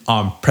sit in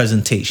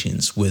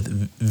presentations with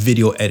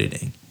video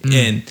editing,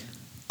 and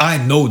I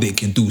know they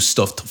can do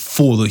stuff to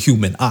fool the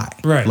human eye.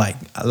 Right. Like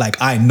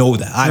I know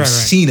that. I've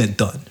seen it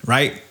done,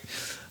 right?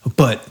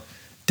 But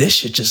this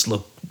shit just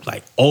look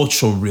like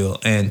ultra real.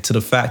 And to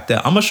the fact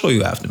that, I'm gonna show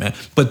you after, man.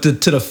 But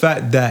to the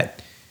fact that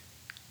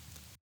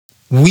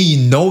we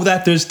know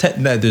that there's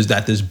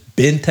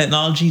been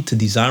technology to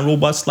design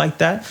robots like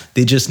that.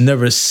 They're just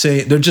never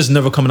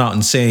coming out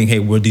and saying, hey,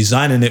 we're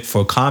designing it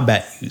for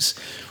combat use.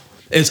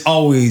 It's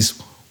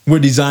always, we're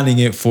designing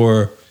it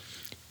for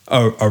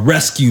a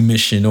rescue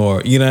mission,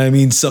 or, you know what I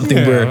mean?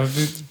 Something where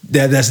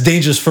that's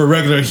dangerous for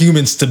regular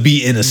humans to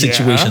be in a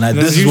situation.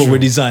 This is what we're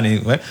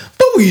designing, right?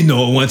 But we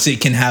know once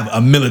it can have a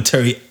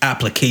military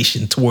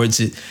application towards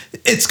it,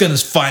 it's going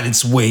to find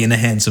its way in the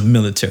hands of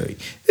military.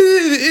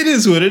 It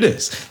is what it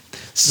is.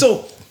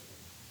 So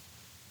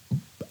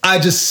I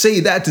just say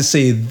that to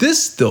say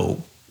this,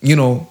 though, you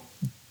know,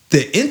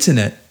 the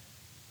internet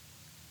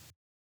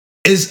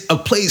is a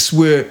place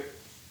where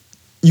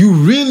you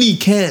really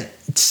can't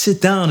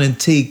sit down and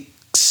take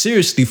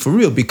seriously for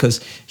real, because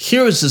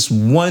here is this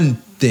one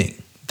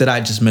thing that I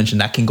just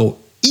mentioned that can go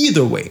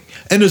either way.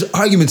 And there's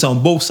arguments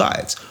on both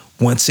sides.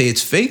 One say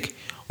it's fake,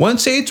 one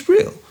say it's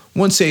real.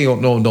 One say, oh,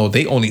 no,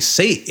 they only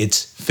say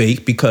it's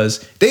fake because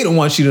they don't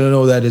want you to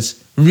know that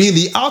it's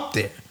really out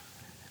there.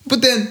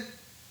 But then,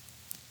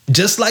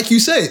 just like you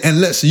say,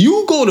 unless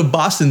you go to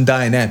Boston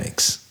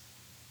Dynamics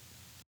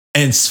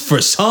and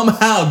for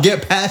somehow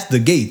get past the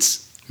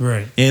gates,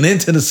 right, and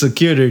into the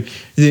secured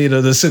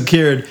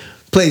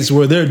place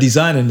where they're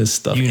designing this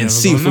stuff and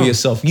see for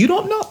yourself, you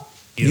don't know.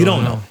 You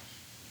don't know.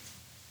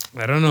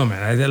 I don't know,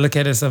 man. I look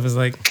at it stuff as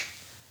like,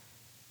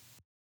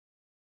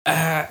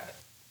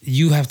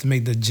 you have to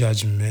make the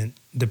judgment.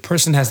 The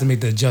person has to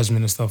make the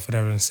judgment and stuff,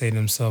 whatever, and say to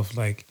themselves,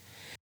 like,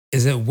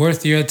 is it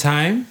worth your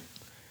time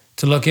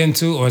to look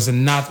into, or is it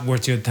not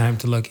worth your time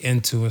to look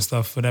into and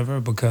stuff,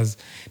 whatever? Because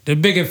the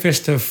bigger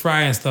fish to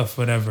fry and stuff,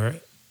 whatever.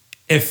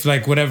 If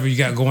like whatever you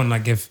got going,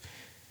 like if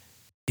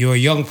you're a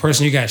young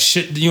person, you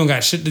don't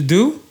got shit to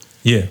do.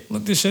 Yeah,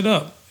 look this shit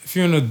up. If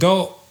you're an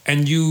adult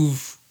and you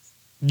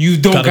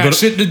don't got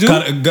shit to do,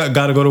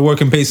 gotta go to work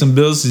and pay some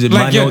bills.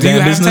 Mind your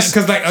damn business.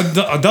 Because like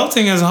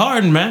adulting is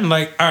hard, man.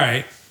 Like, all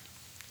right,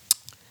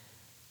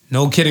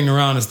 no kidding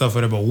around and stuff,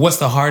 whatever. But what's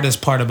the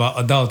hardest part about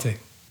adulting?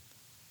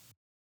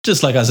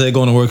 Just like I said,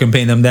 going to work and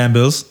paying them damn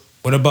bills.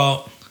 What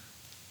about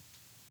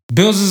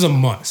bills is a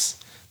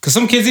must? Because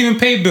some kids even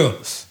pay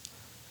bills.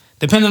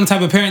 Depending on the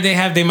type of parent they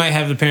have, they might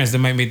have the parents that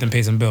might make them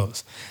pay some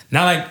bills.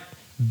 Not like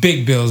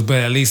big bills,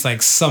 but at least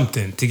like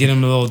something to get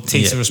them a little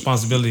taste of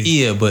responsibility.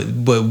 Yeah, but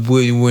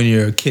when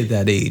you're a kid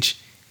that age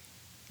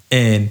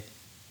and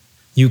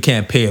you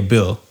can't pay a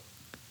bill,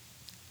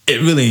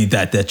 it really ain't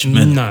that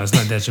detrimental. No, it's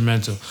not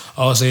detrimental.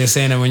 Oh, so you're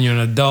saying that when you're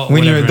an adult...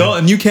 When you're an adult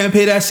and you can't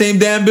pay that same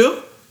damn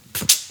bill,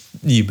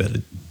 you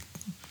better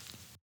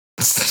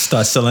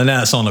start selling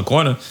ass on the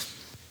corner.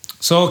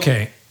 So,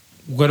 okay.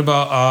 What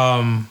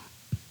about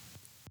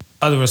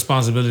other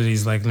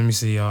responsibilities? Like, let me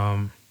see.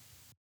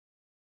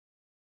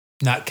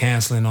 not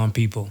canceling on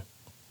people.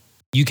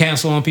 You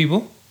cancel on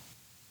people?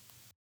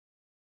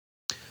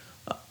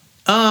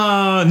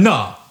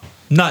 No,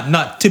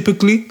 not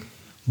typically,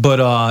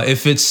 but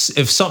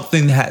if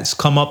something has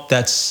come up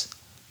that's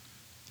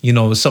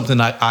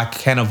something I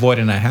can't avoid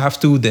and I have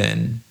to,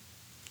 then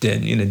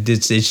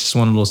it's just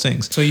one of those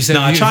things. So you said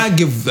I try and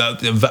give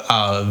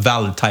a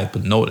valid type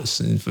of notice.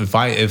 And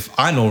if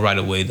I know right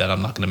away that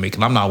I'm not going to make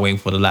it, I'm not waiting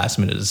for the last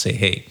minute to say,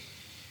 hey,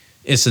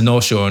 it's a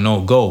no show or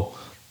no go.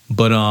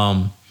 But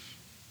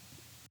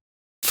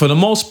for the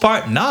most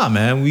part, nah,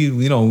 man.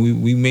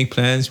 We make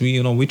plans.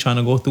 We trying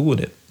to go through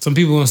with it. Some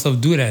people and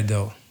stuff do that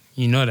though.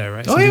 You know that,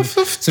 right?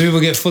 Some people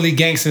get fully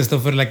gangster and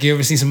stuff. Like you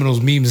ever seen some of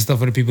those memes and stuff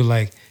where the people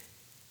like,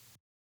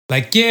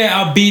 yeah,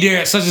 I'll be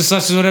there at such and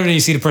such or whatever. And you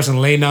see the person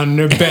laying down in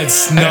their bed,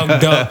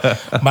 snugged up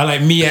by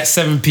like me at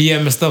 7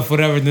 p.m. and stuff,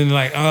 whatever. Then they're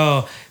like,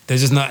 oh,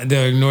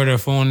 they'll ignore their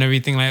phone and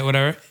everything, like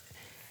whatever.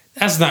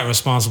 That's not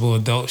responsible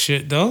adult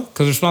shit though.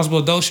 Because responsible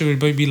adult shit would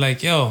be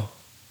like, yo,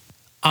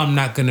 I'm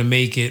not going to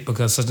make it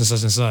because such and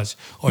such and such.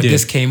 Or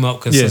this came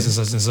up because such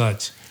and such and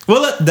such.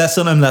 Well, that's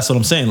what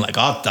I'm saying. Like,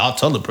 I'll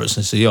tell the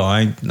person, say, yo,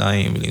 I ain't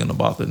really going to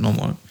bother no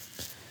more.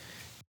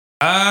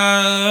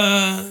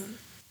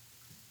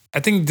 I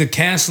think the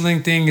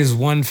canceling thing is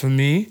one for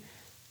me.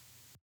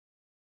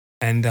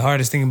 And the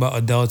hardest thing about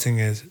adulting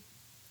is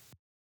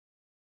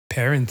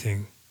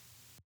parenting.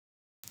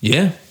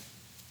 Yeah.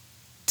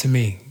 To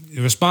me.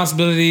 The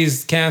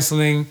responsibilities,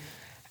 canceling,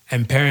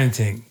 and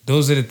parenting.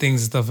 Those are the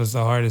things and stuff that's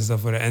the hardest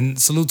stuff. Whatever. And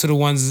salute to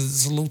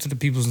the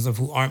people and stuff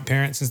who aren't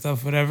parents and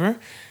stuff, whatever.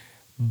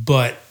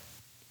 But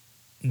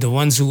the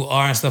ones who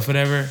are and stuff,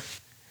 whatever,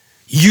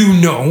 you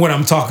know what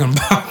I'm talking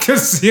about.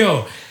 Because,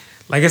 yo,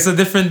 like it's a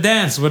different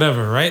dance,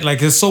 whatever, right? Like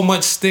there's so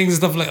much things and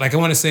stuff like I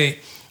want to say,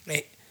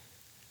 like,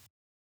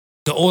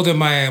 the older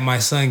my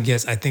son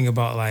gets, I think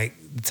about like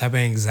the type of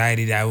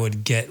anxiety that I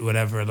would get,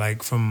 whatever,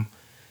 like from,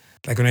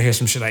 like when I hear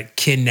some shit like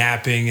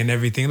kidnapping and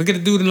everything. Look at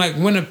the dude in like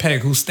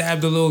Winnipeg who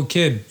stabbed a little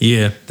kid.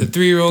 Yeah. The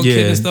 3-year-old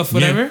kid and stuff,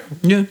 whatever.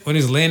 Yeah. When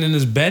he's laying in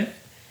his bed.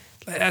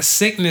 Like that's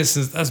sickness,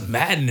 that's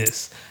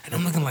madness. And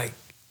I'm looking like,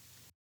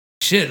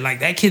 shit, like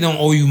that kid don't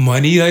owe you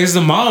money. Like it's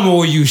the mom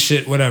owe you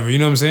shit, whatever. You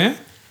know what I'm saying?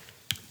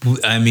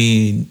 I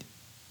mean,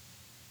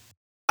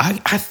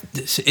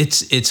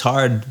 it's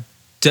hard,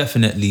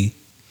 definitely,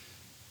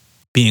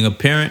 being a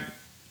parent.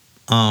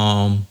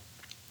 But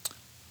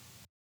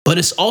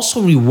it's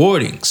also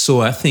rewarding.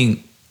 So I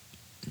think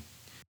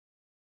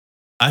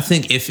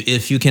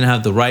if you can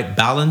have the right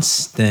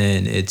balance,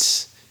 then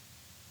it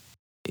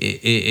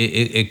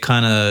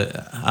kind of,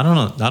 I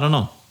don't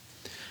know.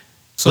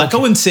 So like, I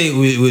wouldn't say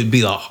it would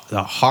be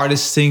the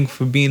hardest thing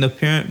for being a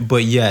parent,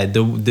 but yeah,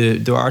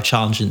 there are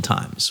challenging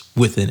times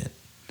within it.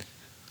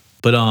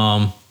 But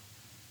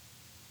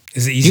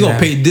is it easy? You gonna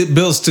pay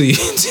bills till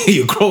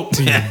you croak,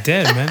 till you're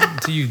dead, man.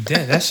 Till you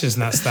dead. That shit's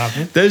not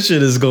stopping. That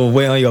shit is gonna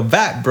weigh on your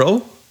back,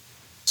 bro.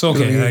 So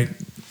okay, like,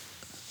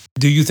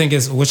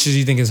 what should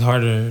you think is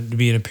harder, to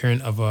be a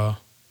parent of a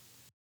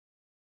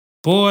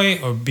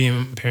boy or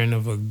being a parent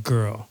of a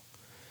girl?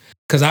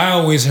 Because I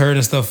always heard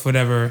and stuff,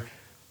 whatever.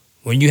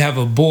 When you have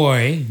a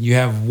boy, you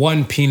have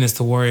one penis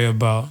to worry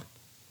about.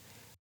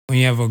 When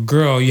you have a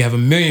girl, you have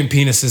 1 million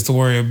penises to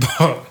worry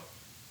about.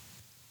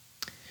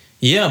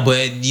 Yeah, but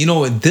at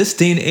this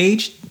day and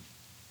age,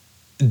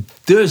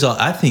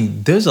 I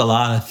think there's a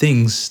lot of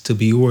things to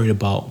be worried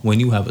about when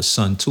you have a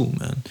son too,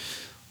 man.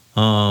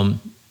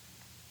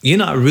 You're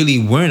not really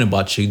worrying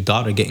about your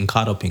daughter getting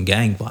caught up in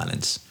gang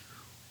violence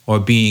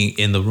or being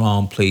in the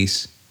wrong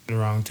place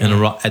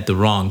at the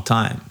wrong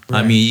time. Right.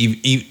 I mean,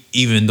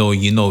 even though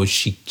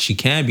she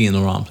can be in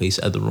the wrong place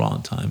at the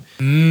wrong time,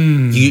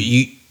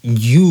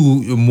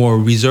 you are more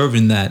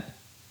reserving that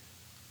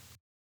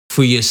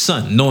for your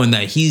son, knowing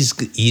that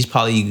he's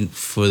probably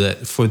for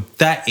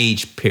that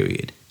age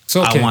period.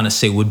 So okay. I want to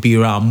say would be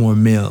around more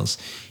males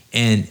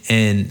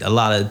and a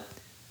lot of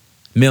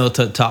male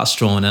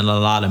testosterone and a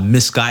lot of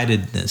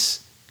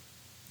misguidedness.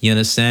 You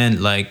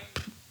understand? Like,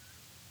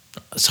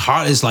 it's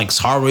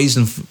hard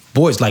raising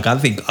boys. Like, I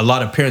think a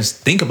lot of parents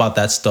think about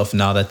that stuff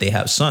now that they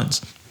have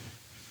sons.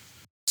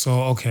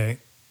 So, okay.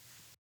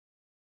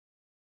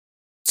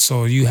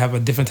 So you have a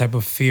different type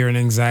of fear and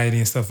anxiety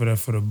and stuff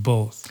for the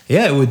both.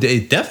 Yeah,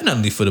 it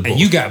definitely for the both. And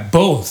you got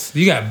both.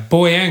 You got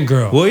boy and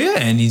girl. Well, yeah,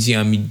 and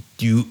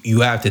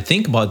you have to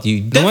think about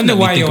you. No wonder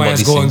why your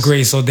ass going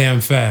great so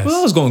damn fast. Well,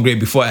 I was going great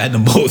before I had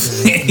them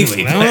both.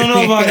 Anyway, I don't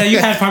know about that. You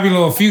had probably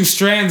a few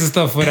strands and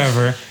stuff,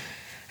 whatever.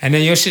 And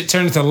then your shit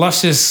turned into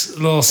luscious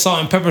little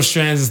salt and pepper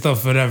strands and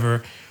stuff,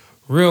 whatever,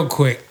 real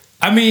quick.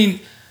 I mean,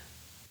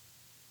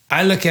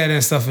 I look at it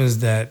and stuff as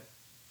that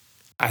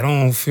I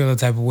don't feel the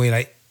type of way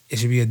like it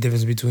should be a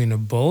difference between the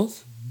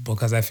both,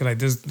 because I feel like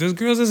there's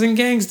girls that's in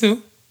gangs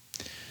too.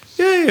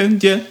 Yeah.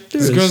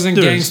 There's girls in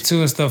gangs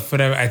too and stuff,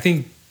 whatever. I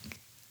think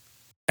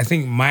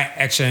my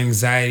extra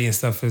anxiety and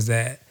stuff is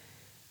that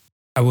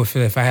I would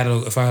feel if I had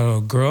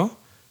a girl,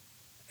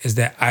 is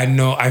that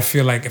I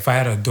feel like if I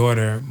had a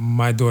daughter,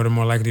 my daughter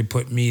more likely to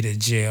put me to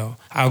jail.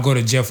 I'll go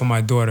to jail for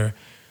my daughter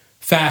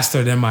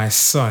faster than my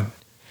son.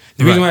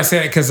 The reason why I say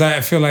that because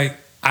I feel like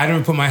I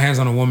never put my hands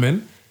on a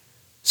woman,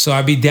 so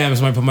I'd be damned if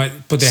somebody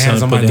put their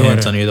hands on my daughter.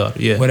 Hands on your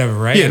daughter, yeah, whatever,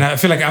 right? Yeah. And I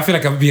feel like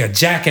I'd be a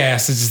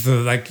jackass to just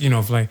like, you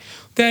know, like,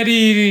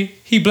 Daddy,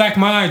 he blacked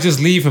my eye, just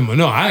leave him.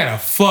 No, I gotta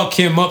fuck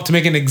him up to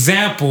make an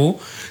example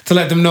to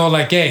let them know,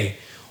 like, hey,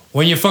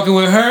 when you're fucking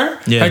with her,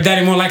 her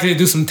daddy more likely to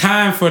do some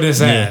time for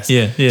this ass.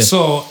 Yeah.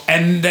 So,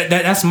 and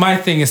that's my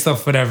thing and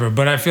stuff, whatever.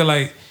 But I feel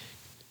like,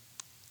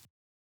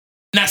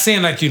 not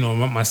saying like, you know,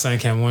 my son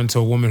can't run to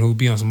a woman who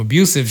be on some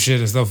abusive shit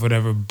and stuff,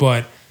 whatever.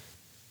 But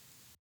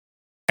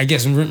I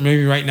guess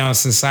maybe right now in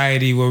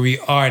society where we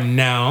are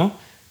now,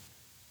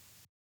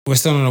 we're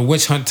still on a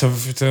witch hunt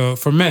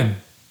for men.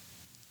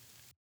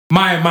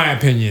 My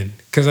opinion,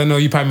 because I know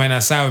you probably might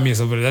not side with me or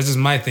something, but that's just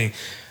my thing.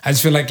 I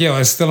just feel like,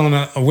 it's still on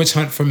a witch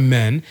hunt for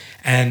men,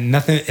 and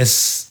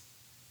it's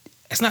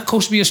not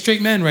kosher to be a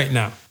straight man right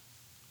now.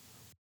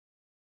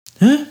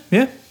 Huh?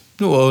 Yeah.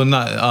 Well,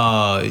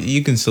 not.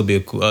 You can still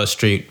be a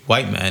straight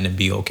white man and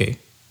be okay.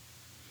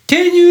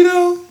 Can you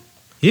though?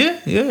 Yeah.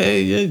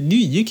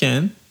 You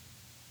can.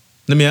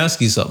 Let me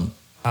ask you something.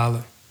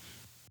 Holla.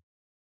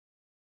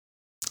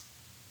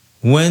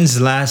 When's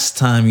the last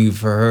time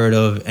you've heard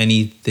of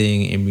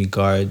anything in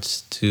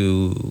regards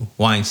to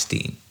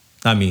Weinstein?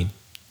 There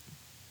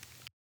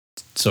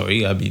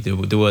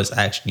was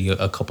actually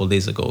a couple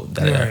days ago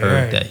that I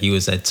heard that he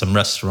was at some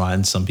restaurant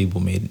and some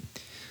people made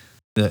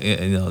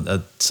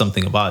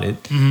something about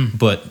it. Mm-hmm.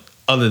 But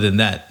other than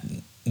that,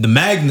 the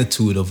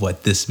magnitude of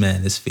what this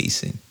man is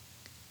facing.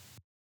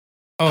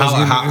 Oh,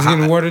 it's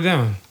getting watered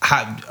down.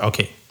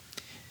 Okay.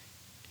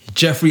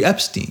 Jeffrey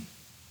Epstein.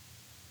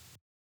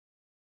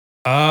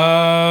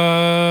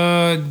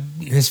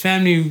 His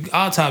family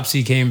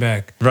autopsy came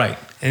back. Right.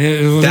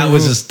 And that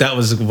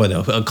was what,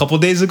 a couple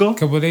days ago?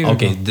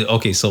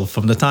 Okay, so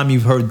from the time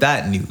you've heard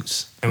that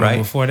news, and right?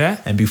 Before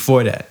that? And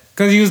before that.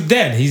 Because he was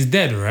dead. He's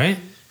dead, right?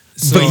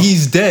 So, but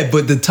he's dead,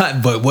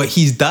 but what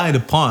he's died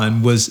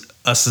upon was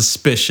a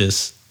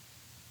suspicious,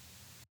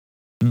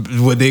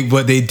 what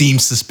they deem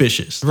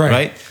suspicious,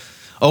 right?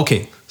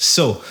 Okay,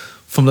 so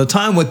from the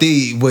time what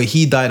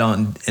he died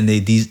on and they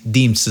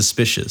deemed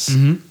suspicious,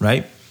 mm-hmm.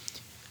 right?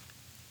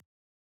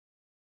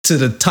 To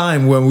the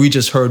time when we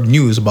just heard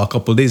news about a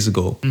couple of days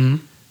ago, mm-hmm.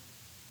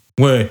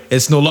 where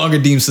it's no longer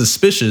deemed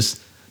suspicious,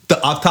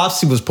 the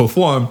autopsy was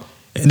performed,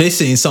 and they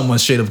saying someone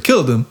straight up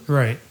killed him.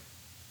 Right.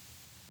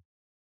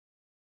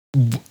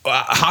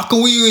 How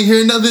can we even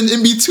hear nothing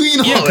in between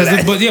all of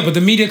that? But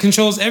the media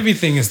controls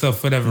everything and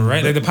stuff, whatever,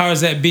 right? Like the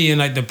powers that be and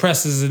like the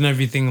presses and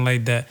everything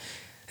like that.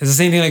 It's the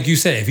same thing like you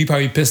said. If he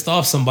probably pissed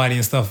off somebody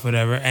and stuff,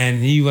 whatever,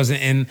 and he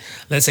wasn't in,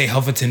 let's say,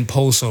 Huffington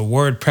Post or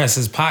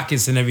WordPress's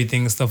pockets and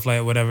everything and stuff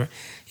like whatever,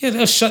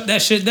 they'll shut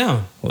that shit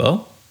down.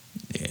 Well,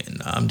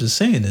 I'm just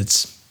saying,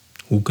 it's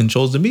who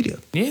controls the media.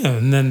 Yeah,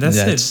 and then that's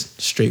it.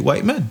 Straight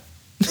white men.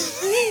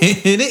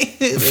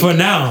 For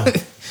now.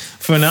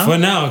 For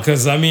now,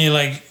 because I mean,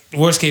 like,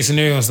 worst case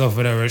scenario and stuff,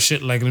 whatever,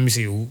 shit, like, let me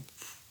see,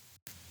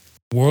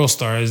 World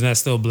Star, isn't that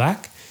still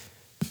black?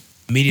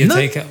 Media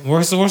take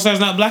World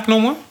Star's not black no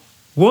more?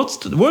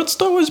 World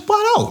Star was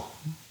bought out.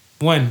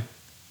 When?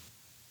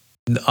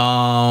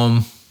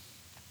 I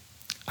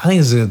think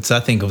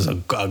it was a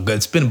good.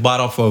 It's been bought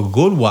out for a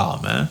good while,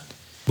 man.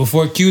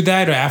 Before Q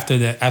died or after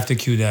that? After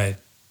Q died?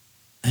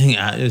 I think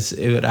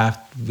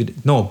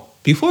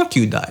before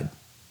Q died.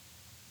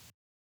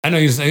 I know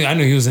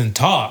he was in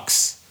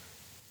talks,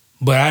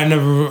 but I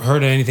never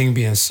heard of anything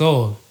being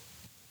sold.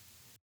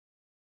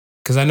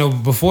 Because I know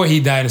before he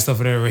died and stuff,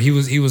 whatever, he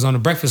was on the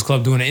Breakfast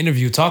Club doing an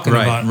interview talking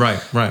about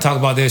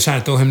they were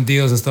trying to throw him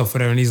deals and stuff,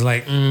 whatever, and he's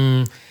like,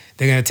 they're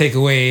gonna take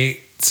away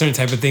certain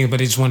type of things, but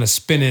they just want to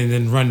spin it and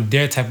then run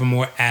their type of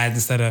more ads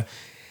instead of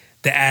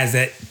the ads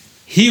that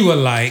he would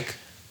like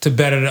to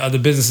better the other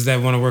businesses that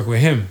want to work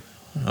with him.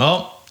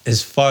 Well,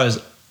 as far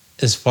as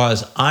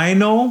I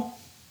know,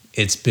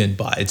 it's been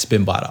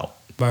bought out.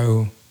 By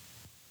who?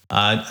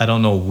 I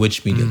don't know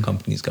which media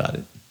companies got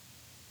it.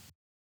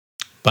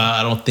 But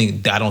I don't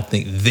think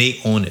they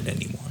own it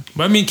anymore.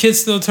 But I mean, kids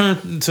still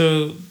turn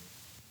to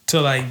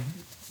like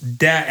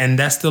that, and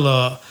that's still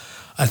a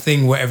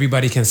thing where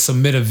everybody can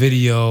submit a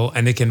video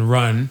and they can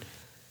run.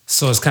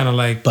 So it's kind of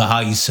like. But how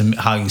you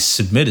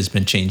submit has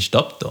been changed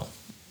up though.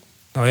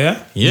 Oh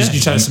yeah. Yeah. You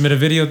try to submit a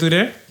video through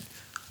there?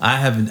 I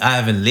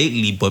haven't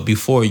lately, but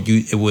before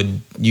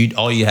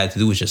all you had to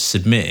do was just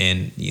submit,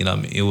 and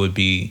it would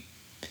be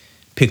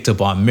picked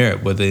up on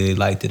merit, whether they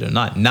liked it or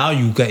not. Now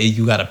you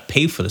got to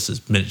pay for the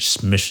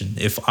submission,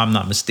 if I'm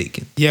not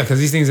mistaken. Yeah, because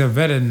these things are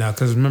vetted now.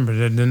 Because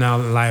remember, they're now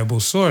a liable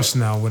source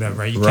now,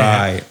 whatever.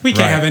 Right? We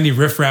can't have any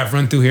riffraff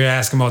run through here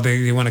asking about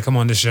they want to come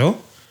on the show.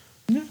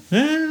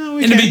 No,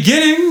 in the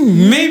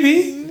beginning,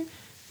 maybe.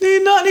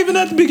 Not even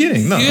at the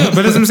beginning. No. Yeah,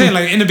 but that's what I'm saying.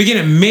 Like in the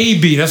beginning,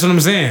 maybe. That's what I'm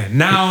saying.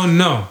 Now,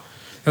 no.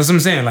 That's what I'm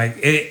saying.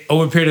 Like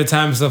over a period of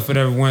time and stuff,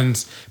 whatever.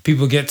 Once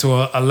people get to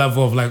a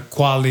level of like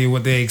quality,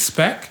 what they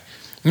expect.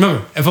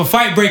 Remember, if a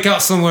fight break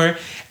out somewhere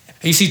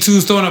and you see two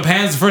throwing up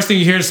hands, the first thing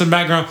you hear is in the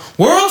background,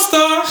 World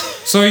Star!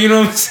 So you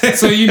know what I'm saying?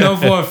 So you know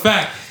for a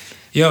fact,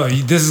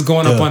 this is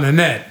going up on the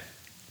net.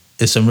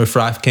 if some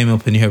riffraff came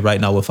up in here right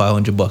now with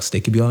 $500, they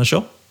could be on the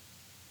show.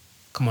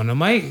 Come on, the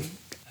mic.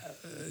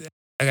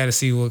 I got to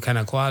see what kind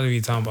of quality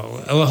you're talking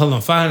about. Oh, hold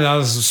on,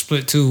 $500 is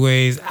split 2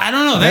 ways. I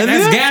don't know.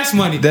 That's gas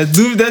money. That's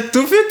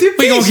 $250.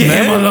 We gonna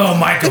get him a little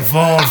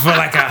microphone for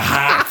like a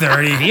hot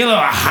 30. He a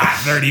little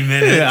hot 30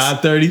 minutes. Yeah,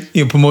 hot 30. He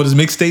can promote his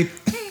mixtape.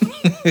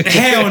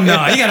 Hell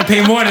no. You gotta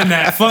pay more than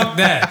that. Fuck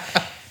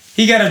that.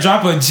 He gotta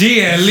drop a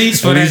G at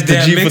least for that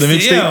damn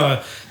mixtape.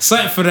 Yeah,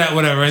 something for that,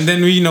 whatever. And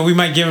then we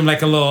might give him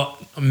like a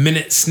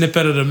minute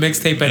snippet of the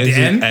mixtape at the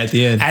end. At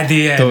the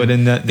end. Throw it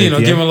in that. Give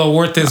him a little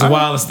worth his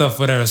while and stuff,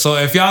 whatever. So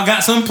if y'all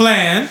got some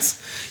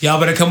plans, y'all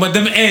better come with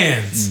them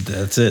ends.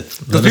 That's it.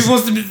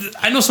 Because people,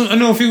 I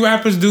know a few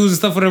rappers, dudes and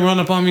stuff, whatever, run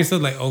up on me and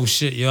stuff like, oh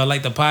shit, yo, I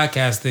like the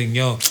podcast thing,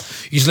 yo.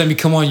 You just let me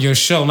come on your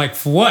show. I'm like,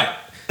 for what?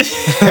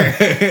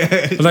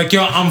 Like,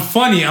 yo, I'm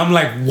funny. I'm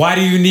like, why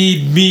do you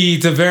need me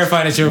to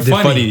verify that you're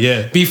funny?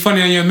 Yeah. Be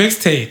funny on your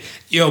mixtape.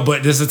 Yo,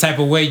 but this is the type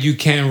of way you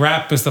can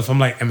rap and stuff. I'm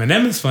like,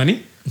 Eminem is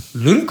funny.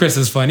 Ludacris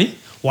is funny.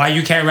 Why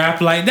you can't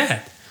rap like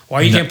that?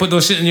 Why you can't put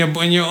those shit in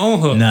your own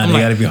hook? Nah, they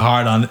gotta be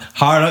hard on.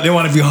 They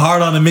want to be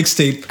hard on the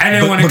mixtape,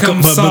 and they want to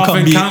come soft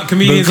and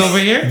comedians over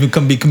here.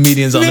 Be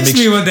comedians on the mixtape. Mix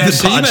me with that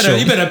shit.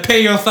 You better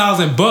pay your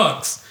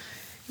 $1,000.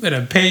 You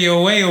better pay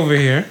your way over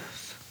here.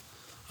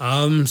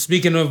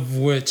 Speaking of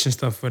which and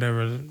stuff,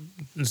 whatever.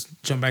 Let's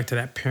jump back to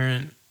that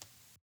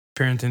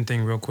parenting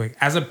thing real quick.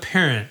 As a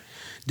parent,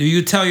 do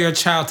you tell your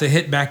child to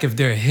hit back if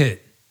they're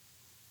hit?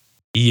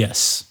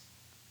 Yes.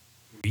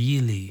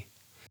 Really?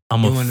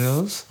 I'm one of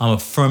those? I'm a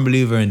firm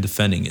believer in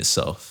defending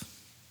yourself.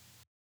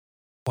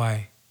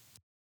 Why?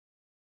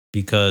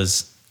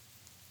 Because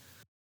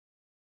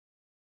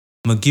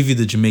I'm gonna give you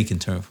the Jamaican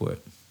term for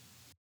it.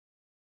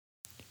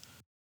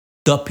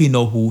 Duppy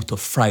know who to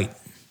fright.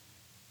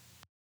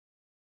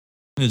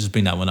 Let me just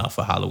bring that one out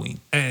for Halloween.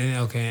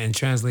 And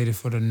translate it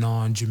for the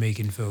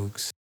non-Jamaican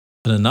folks.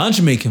 For the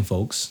non-Jamaican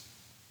folks,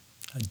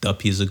 a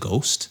Duppy is a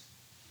ghost.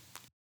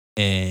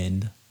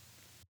 And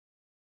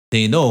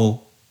they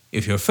know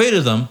if you're afraid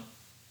of them,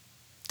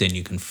 then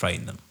you can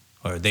frighten them.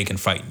 Or they can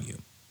frighten you.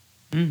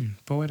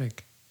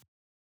 Poetic.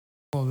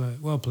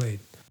 Well played.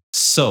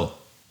 So,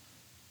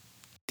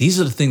 these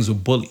are the things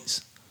with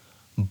bullies.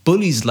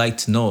 Bullies like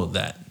to know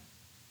that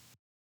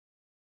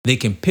they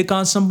can pick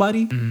on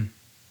somebody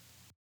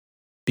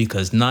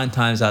because 9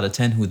 times out of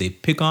 10 who they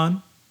pick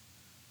on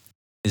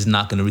is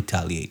not going to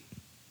retaliate.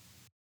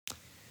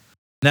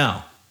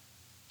 Now,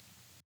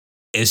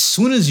 as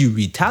soon as you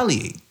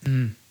retaliate,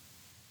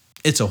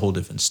 it's a whole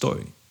different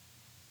story.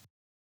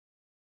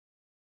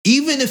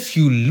 Even if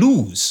you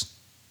lose,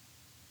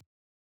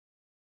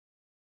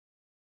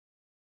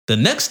 the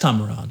next time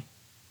around,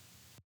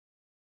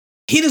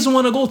 he doesn't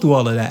want to go through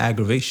all of that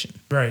aggravation.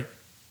 Right.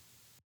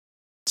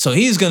 So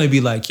he's going to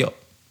be like, yo,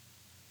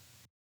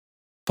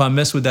 if I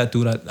mess with that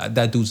dude,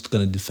 that dude's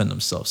going to defend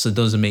himself. So it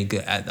doesn't make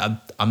it.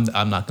 I'm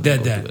not going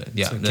to go through it.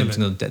 Yeah, I'm going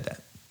to dead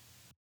that.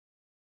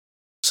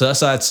 So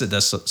that's why I said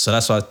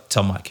that's why I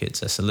tell my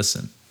kids. I said,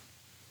 listen,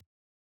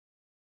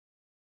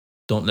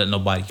 don't let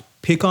nobody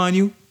pick on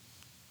you.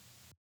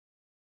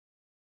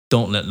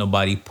 Don't let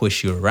nobody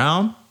push you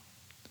around.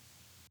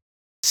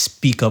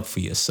 Speak up for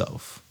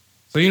yourself.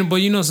 So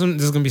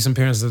there's gonna be some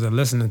parents that are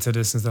listening to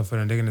this and stuff,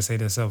 and they're gonna say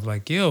to themselves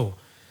like, "Yo,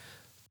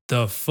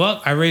 the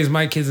fuck! I raised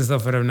my kids and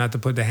stuff for them not to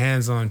put their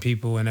hands on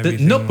people and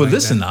everything." No, but like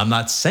listen, that. I'm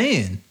not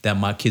saying that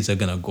my kids are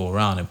gonna go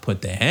around and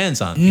put their hands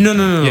on people.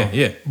 No.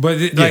 Yeah. But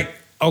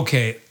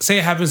okay, say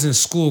it happens in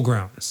school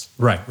grounds.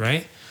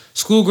 Right.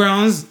 School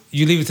grounds,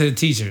 you leave it to the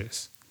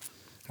teachers.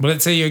 But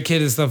let's say your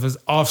kid and stuff is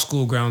off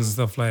school grounds and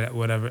stuff like that,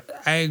 whatever.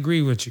 I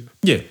agree with you.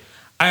 Yeah.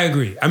 I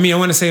agree. I mean, I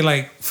want to say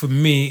like for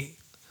me.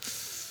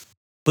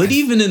 But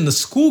even in the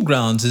school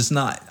grounds, it's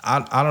not.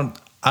 I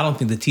don't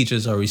think the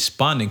teachers are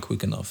responding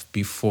quick enough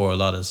before a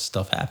lot of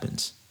stuff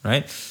happens.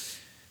 Right.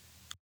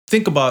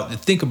 Think about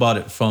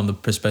it from the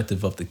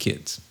perspective of the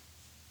kids.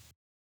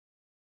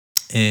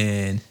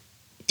 And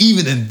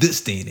even in this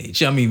day and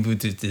age, I mean,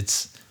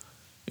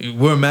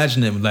 we're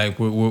imagining like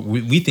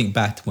we think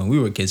back to when we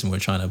were kids and we're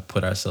trying to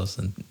put ourselves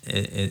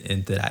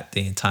into that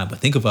day and time. But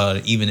think about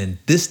it, even in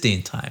this day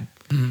and time,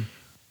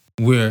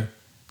 where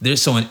they're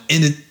so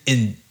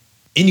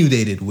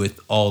inundated with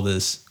all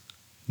this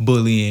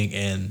bullying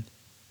and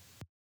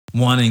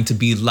wanting to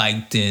be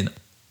liked and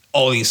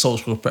all these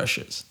social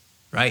pressures,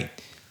 right?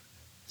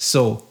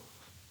 So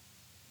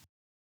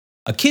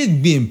a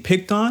kid being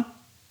picked on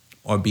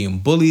or being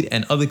bullied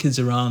and other kids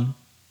around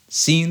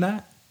seeing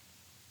that,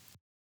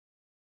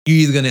 you're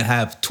either gonna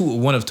have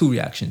one of two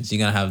reactions. You're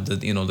gonna have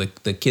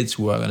the kids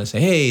who are gonna say,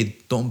 "Hey,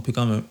 don't pick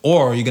on me,"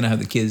 or you're gonna have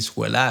the kids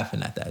who are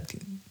laughing at that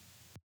kid.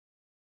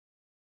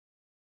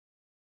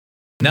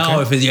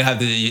 Now, if you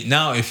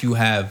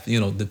have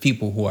the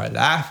people who are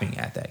laughing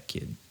at that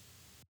kid,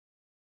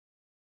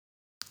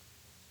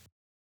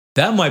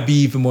 that might be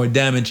even more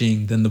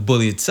damaging than the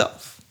bully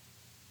itself.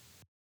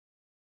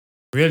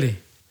 Really?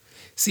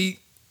 See.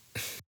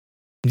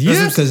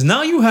 Yes, because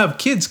now you have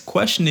kids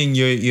questioning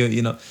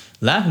your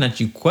laughing at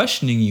you,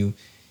 questioning you,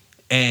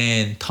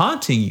 and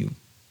taunting you.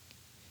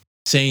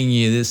 saying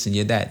you're this and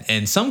you're that.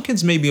 And some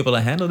kids may be able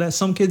to handle that.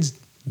 Some kids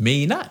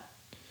may not.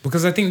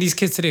 Because I think these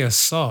kids today are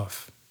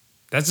soft.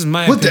 That's just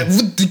my What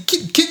opinion.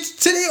 the kids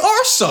today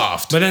are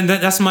soft. But then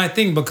that's my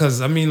thing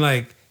because, I mean,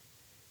 like,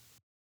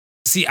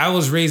 see, I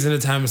was raised in a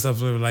time and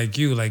stuff like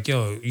you, like,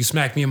 yo, you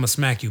smack me, I'm going to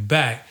smack you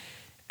back.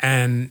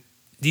 And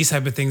these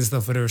type of things and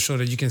stuff whatever show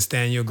that you can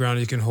stand your ground,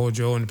 you can hold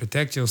your own and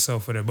protect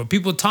yourself, whatever. But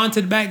people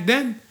taunted back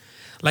then.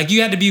 Like,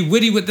 you had to be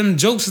witty with them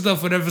jokes and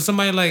stuff, whatever.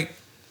 Somebody like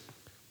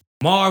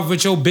Marv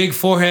with your big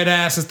forehead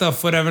ass and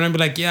stuff, whatever. And I'd be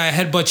like, yeah, I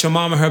headbutt your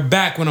mom in her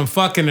back when I'm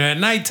fucking her at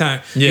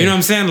nighttime. Yeah. You know what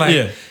I'm saying?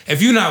 Like,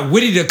 if you're not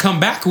witty to come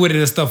back with it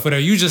and stuff, whatever,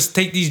 you just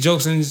take these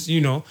jokes and, you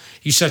know,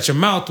 you shut your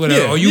mouth,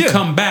 whatever. Or you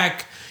come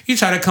back, you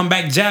try to come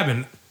back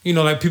jabbing. You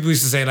know, like people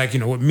used to say, like, you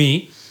know, with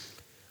me,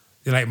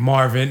 they're like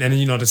Marvin, and then,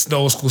 you know, the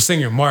old school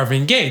singer,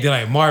 Marvin Gaye. They're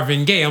like,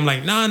 Marvin Gaye. I'm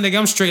like, nah, nigga,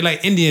 I'm straight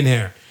like Indian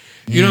hair.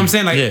 You know what I'm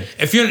saying? Like,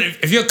 if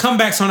your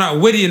comebacks are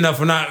not witty enough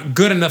or not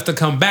good enough to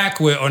come back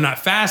with or not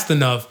fast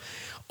enough,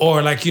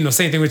 or like, you know,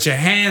 same thing with your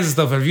hands and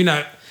stuff. If you're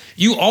not,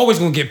 you always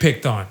gonna get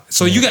picked on.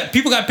 So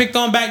people got picked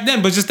on back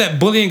then, but just that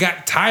bullying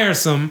got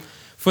tiresome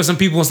for some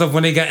people and stuff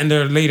when they got in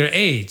their later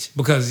age.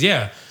 Because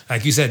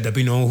like you said, they'll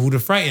be knowing who to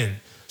frighten.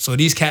 So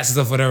these cats and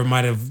stuff, whatever,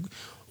 might have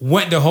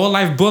went their whole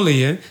life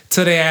bullying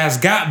till their ass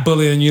got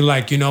bullied, and you're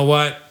like, you know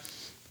what?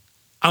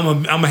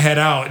 I'm a head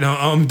out. No,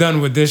 I'm done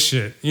with this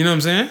shit. You know what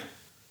I'm saying?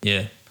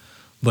 Yeah,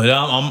 but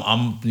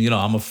I'm you know,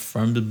 I'm a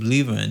firm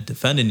believer in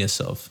defending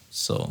yourself.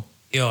 So.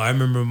 Yo, I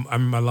remember I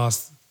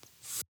lost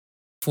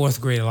 4th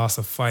grade. I lost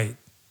a fight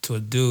to a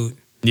dude.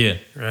 Yeah.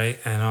 Right?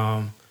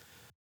 And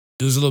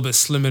dude was a little bit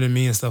slimmer than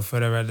me and stuff,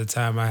 whatever. At the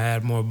time, I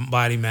had more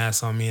body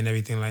mass on me and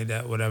everything like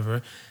that,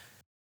 whatever.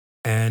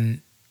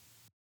 And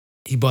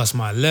he bust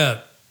my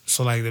lip.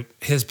 So, like,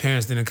 his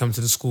parents didn't come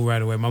to the school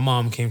right away. My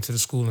mom came to the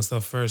school and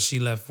stuff first. She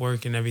left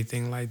work and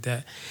everything like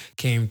that.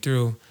 Came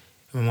through.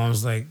 And my mom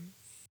was like,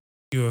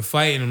 you were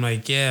fighting? I'm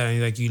like, yeah. And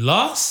he's like, you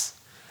lost?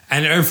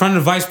 And in front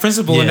of the vice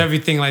principal and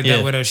everything like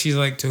that, whatever. She's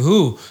like, to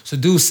who? So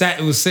dude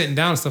was sitting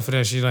down and stuff for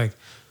that. She's like,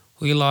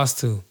 who you lost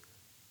to?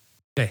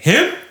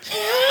 Him?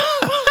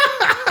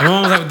 And my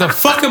mom was like, what the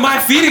fuck am I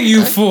feeding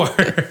you for?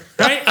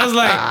 Right? I was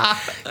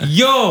like,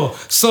 yo.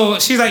 So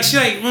she's like,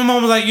 my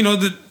mom was like, you know,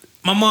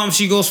 my mom,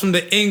 she goes from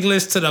the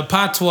English to the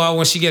patois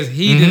when she gets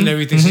heated and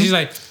everything. So she's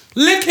like,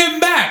 lick him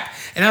back.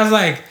 And I was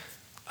like,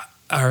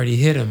 I already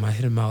hit him. I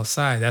hit him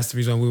outside. That's the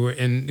reason we were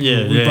in.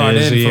 We brought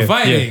in for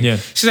fighting.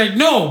 She's like,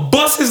 no,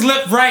 bust his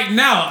lip right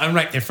now. I'm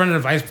like, in front of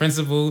the vice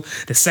principal,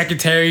 the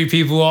secretary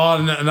people, all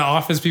in the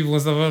office people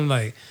and stuff. I'm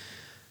like,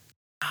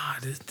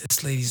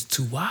 this lady's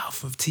too wild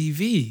for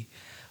TV.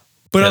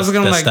 But I was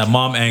gonna like that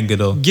mom anger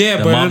though. Yeah,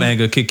 that mom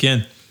anger kick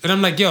in. And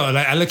I'm like, yo,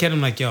 like I look at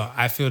him like, yo,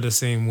 I feel the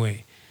same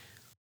way.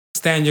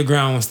 Stand your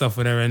ground and stuff,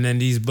 whatever. And then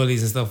these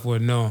bullies and stuff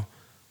would know.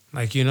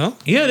 Like, you know?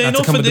 Yeah, they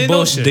know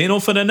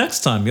for the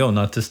next time, yo,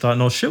 not to start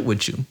no shit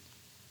with you.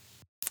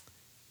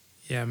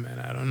 Yeah, man,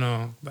 I don't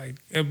know. Like,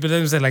 but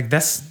then say like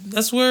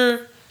that's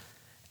where,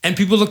 and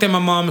people looked at my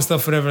mom and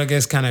stuff, whatever, I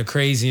guess kind of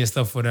crazy and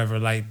stuff, whatever,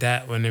 like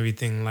that, and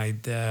everything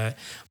like that.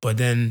 But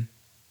then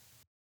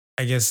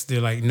I guess they're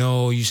like,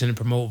 no, you shouldn't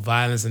promote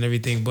violence and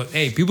everything. But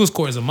hey, People's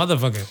Court is a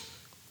motherfucker.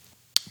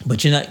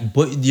 But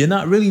you're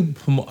not really,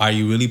 are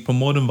you really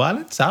promoting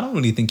violence? I don't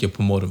really think you're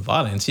promoting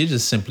violence. You're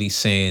just simply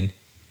saying,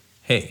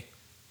 hey,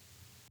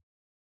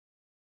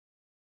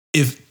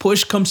 if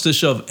push comes to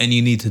shove and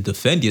you need to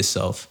defend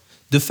yourself,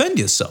 defend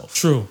yourself.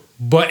 True.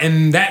 But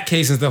in that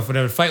case and stuff,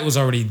 whatever, the fight was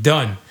already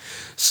done.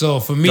 So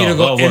for me to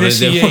go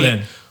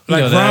initiate,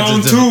 like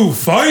round 2,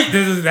 fight,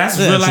 that's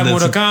real life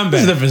Mortal Kombat.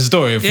 It's a different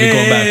story if we go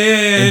back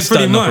and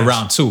starting up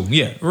around 2.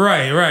 Yeah.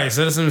 Right.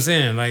 So that's what I'm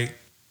saying. Like,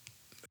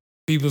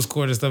 People's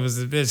Court and stuff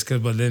is a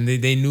bitch, but then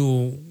they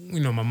knew, you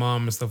know, my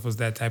mom and stuff was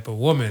that type of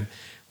woman,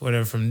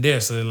 whatever from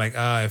there. So they're like,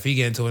 if he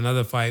get into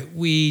another fight,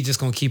 we just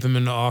gonna keep him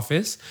in the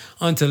office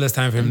until it's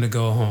time for him to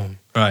go home.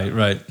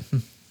 Right.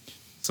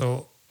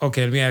 So,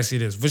 okay, let me ask you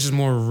this. Which is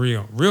more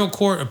real? Real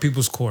court or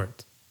People's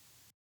Court?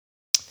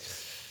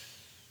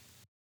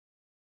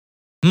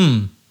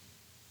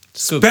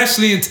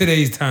 Especially in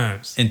today's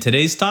times. In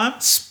today's time?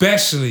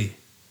 Especially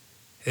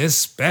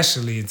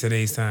in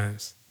today's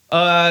times.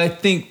 I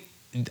think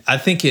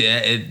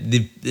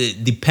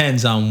it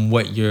depends on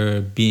what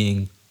you're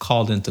being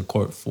called into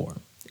court for.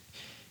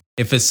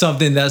 If it's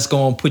something that's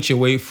going to put you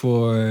away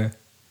for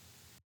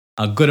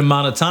a good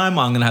amount of time,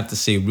 I'm going to have to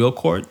say real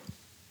court.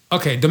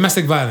 Okay,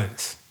 domestic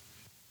violence.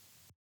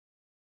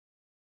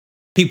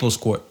 People's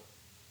Court.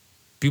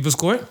 People's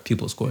Court?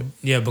 People's Court.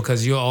 Yeah,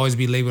 because you'll always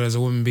be labeled as a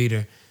woman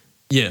beater.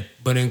 Yeah.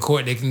 But in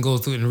court, they can go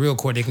through, in real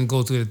court, they can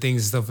go through the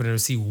things and stuff and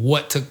see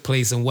what took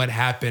place and what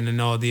happened and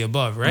all the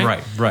above,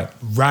 right?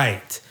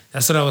 Right.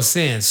 That's what I was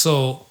saying.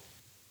 So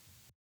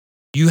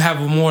you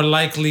have a more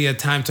likely a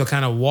time to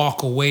kind of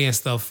walk away and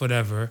stuff,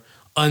 whatever,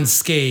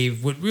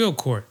 unscathed with real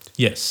court.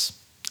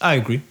 Yes, I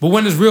agree. But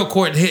when does real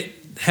court hit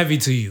heavy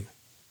to you?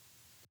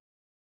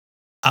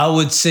 I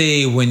would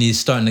say when you're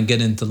starting to get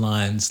into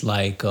lines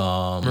like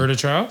murder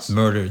trials,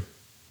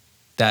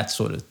 that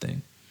sort of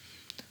thing.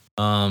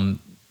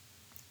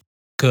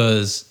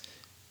 because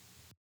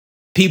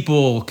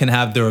people can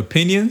have their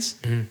opinions,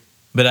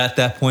 but at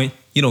that point,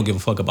 you don't give a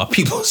fuck about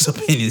people's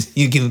opinions.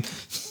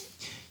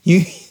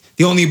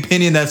 The only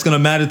opinion that's gonna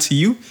matter to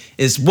you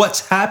is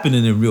what's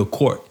happening in real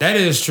court. That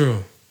is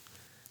true.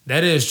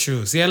 That is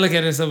true. See, I look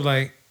at it and stuff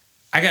like,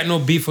 I got no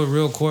beef with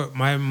real court.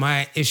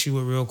 My issue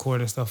with real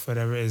court and stuff,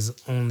 whatever, is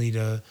only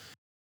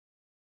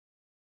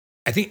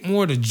I think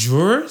more the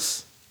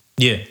jurors.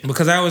 Yeah.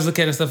 Because I always look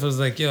at it and stuff as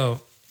like, yo,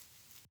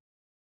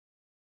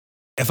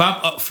 if I'm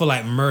up for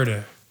like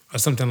murder or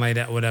something like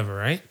that, whatever,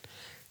 right?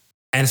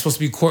 And it's supposed to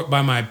be court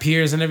by my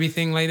peers and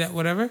everything like that,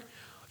 whatever.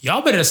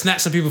 Y'all better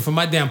snatch some people from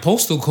my damn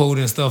postal code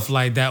and stuff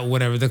like that,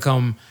 whatever, to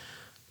come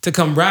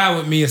ride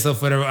with me and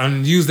stuff, whatever,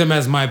 and use them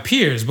as my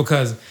peers.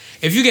 Because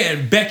if you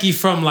get Becky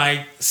from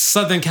like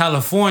Southern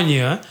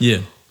California,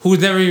 who's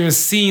never even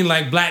seen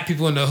like black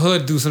people in the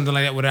hood do something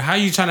like that, whatever, how are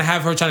you trying to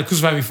have her trying to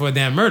crucify me for a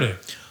damn murder?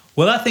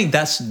 Well, I think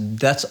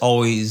that's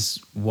always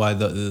why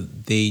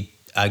they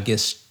I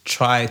guess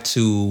try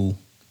to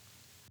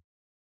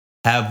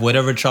have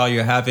whatever trial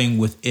you're having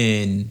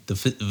within the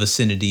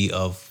vicinity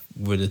of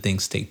where the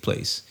things take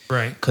place,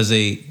 right? Because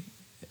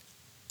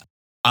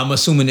I'm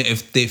assuming that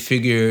if they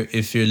figure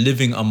if you're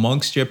living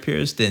amongst your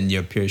peers, then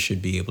your peers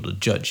should be able to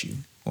judge you,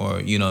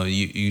 or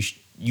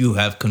you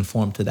have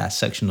conformed to that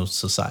section of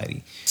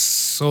society.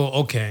 So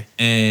okay,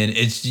 and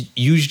it's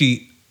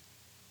usually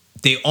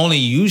they only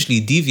usually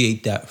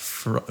deviate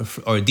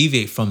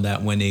from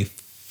that when they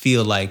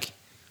feel like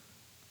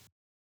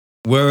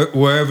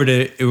wherever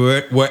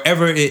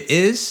it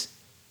is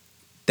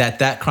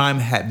that crime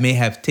may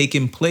have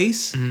taken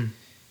place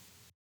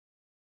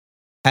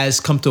has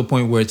come to a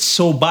point where it's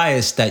so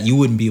biased that you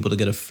wouldn't be able to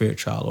get a fair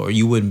trial, or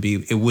it wouldn't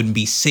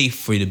be safe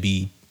for you to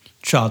be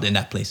trialed in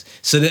that place.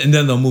 And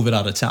then they'll move it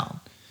out of town.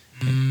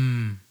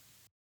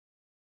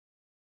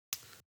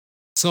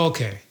 So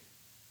okay,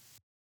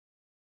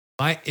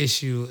 my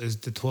issue is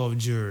the 12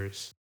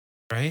 jurors,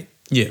 right?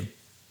 Yeah.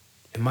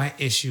 And my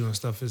issue and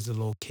stuff is the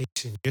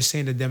location. You're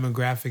saying the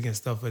demographic and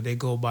stuff, but they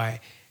go by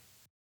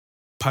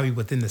probably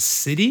within the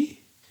city?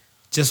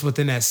 Just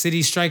within that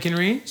city striking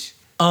range?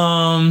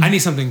 I need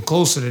something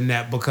closer than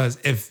that, because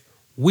if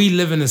we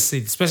live in a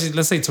city, especially,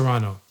 let's say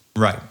Toronto.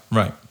 Right.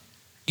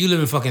 You live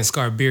in fucking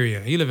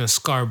Scarborough. You live in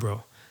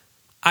Scarborough.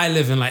 I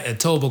live in like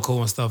Etobicoke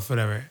and stuff,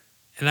 whatever.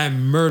 And I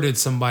murdered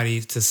somebody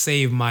to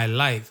save my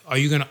life. Are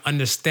you going to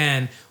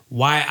understand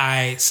why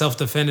I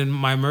self-defended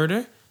my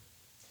murder?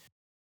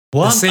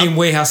 Well, the same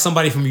way how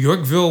somebody from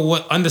Yorkville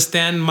would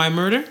understand my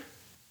murder?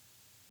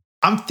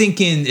 I'm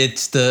thinking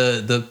it's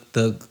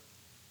the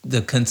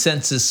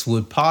consensus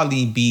would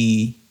probably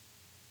be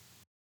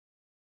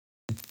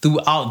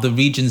throughout the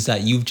regions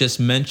that you've just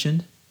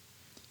mentioned.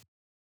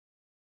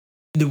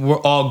 We're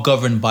all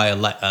governed by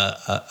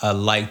a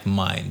like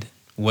mind,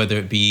 whether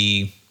it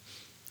be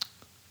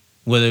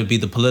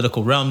the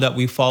political realm that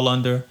we fall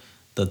under,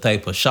 the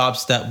type of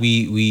shops that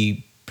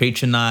we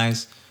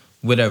patronize,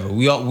 whatever.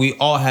 We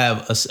all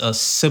have a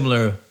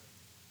similar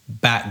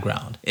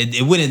background.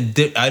 It wouldn't.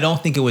 I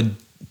don't think it would.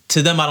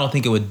 To them, I don't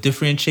think it would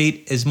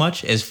differentiate as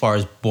much as far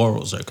as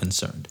borrows are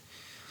concerned.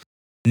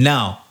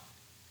 Now,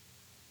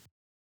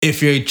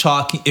 if you're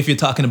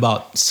talking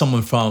about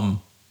someone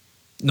from,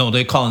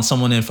 they're calling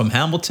someone in from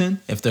Hamilton.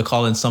 If they're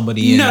calling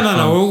somebody in,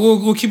 no,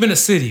 we're keeping the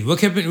city. We're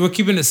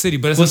keeping the city.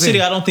 But it's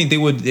city, I don't think they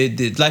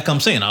would. Like I'm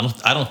saying,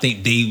 I don't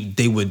think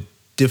they would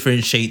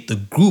differentiate the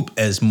group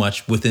as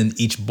much within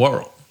each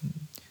borough.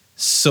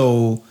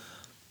 So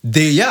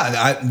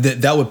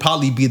that would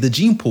probably be the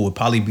gene pool. Would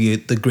probably be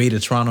the Greater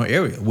Toronto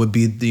area. Would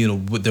be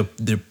what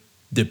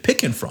they're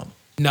picking from.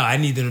 No, I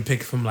need them to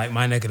pick from like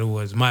my neck of the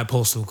woods, my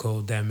postal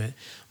code. Damn it!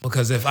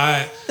 Because if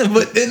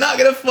but they're not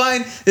gonna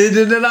find.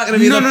 They're not gonna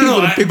be enough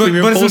people to pick from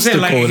your postal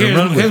code.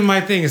 Like, here's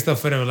my thing and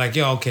stuff, whatever. Like,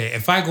 yo, okay,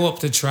 if I go up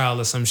to trial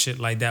or some shit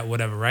like that,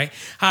 whatever, right?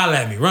 Holla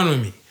at me, run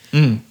with me.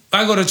 If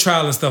I go to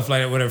trial and stuff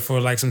like that, whatever, for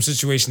like some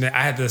situation that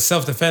I had to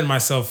self-defend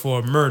myself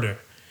for murder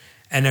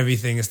and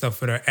everything and stuff,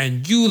 whatever,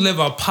 and you live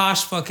a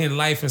posh fucking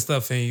life and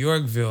stuff in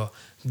Yorkville,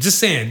 just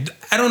saying,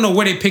 I don't know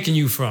where they picking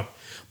you from.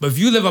 But if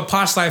you live a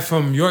posh life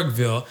from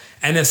Yorkville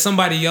and then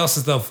somebody else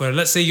and stuff, whatever,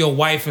 let's say your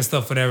wife and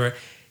stuff, whatever,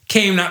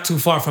 came not too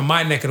far from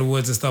my neck of the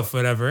woods and stuff,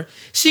 whatever,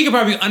 she could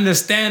probably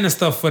understand and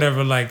stuff,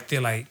 whatever, like,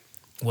 they're like,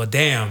 well,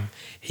 damn,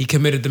 he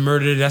committed the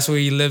murder, that's where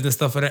he lived and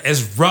stuff, whatever.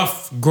 It's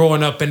rough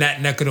growing up in that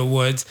neck of the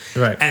woods.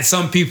 Right. And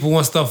some people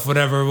want stuff,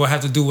 whatever, will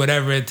have to do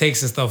whatever it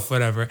takes and stuff,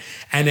 whatever.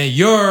 And then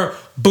your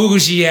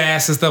bougie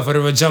ass and stuff,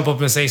 whatever, jump up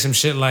and say some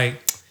shit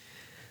like,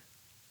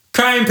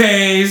 crime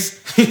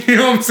pays. You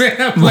know what I'm saying?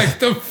 I'm like,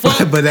 the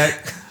fuck?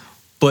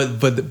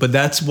 But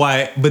that's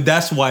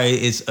why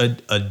it's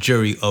a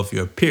jury of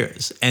your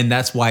peers, and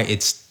that's why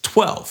it's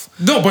 12.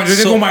 No, but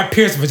they're going by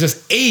peers for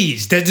just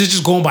age. They're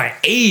just going by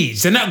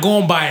age. They're not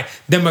going by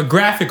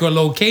demographic or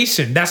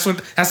location. That's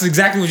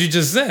exactly what you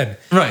just said.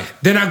 Right.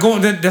 They're not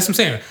going. That's what I'm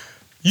saying.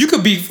 You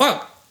could be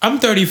I'm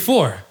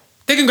 34.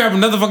 They can grab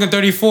another fucking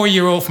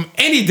 34-year-old from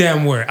any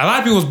damn where. A lot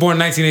of people was born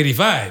in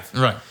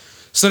 1985. Right.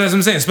 So that's what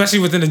I'm saying, especially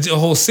within the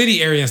whole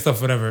city area and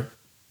stuff, whatever.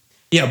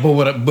 Yeah,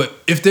 but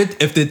if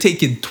they're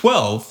taking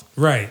 12,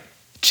 Right.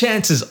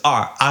 chances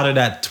are out of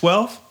that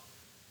 12,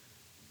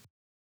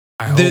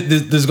 I hope.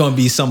 there's going to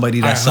be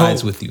somebody that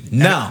sides with you.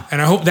 Now,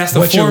 and I hope that's the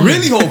what you foreman.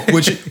 really hope,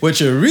 what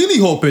you're really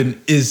hoping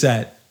is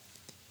that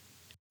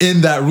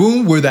in that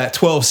room where that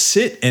 12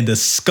 sit and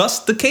discuss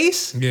the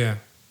case, Yeah.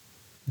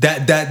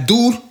 that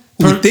dude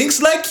who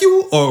thinks like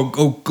you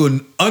or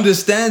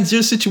understands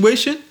your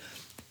situation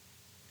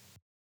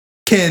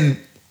can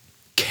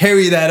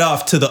carry that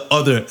off to the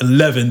other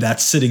 11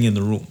 that's sitting in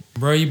the room.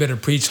 Bro, you better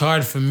preach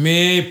hard for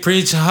me.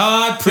 Preach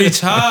hard,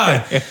 preach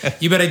hard.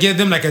 You better give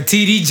them like a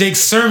TD Jake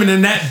sermon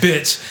in that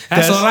bitch.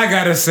 That's all I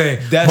gotta say.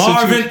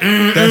 Marvin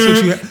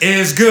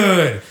is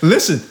good.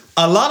 Listen,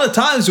 a lot of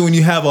times when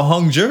you have a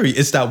hung jury,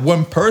 it's that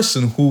one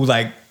person who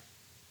like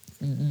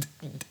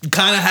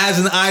kind of has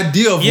an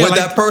idea of what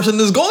that person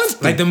is going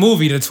through. Like the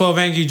movie, the 12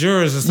 Angry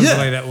Jurors or something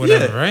like that,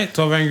 whatever, right?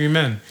 12 Angry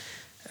Men.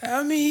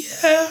 I mean,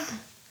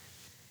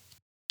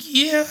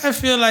 yeah, I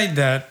feel like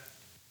that.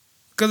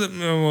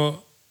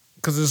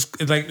 Because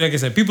it's like I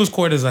said, people's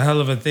court is a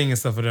hell of a thing and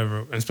stuff,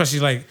 whatever. And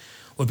especially like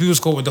with people's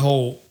court with the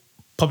whole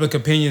public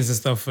opinions and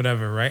stuff,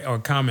 whatever, right? Or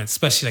comments,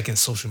 especially like in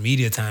social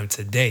media time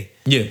today.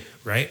 Yeah.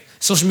 Right?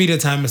 Social media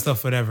time and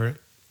stuff, whatever.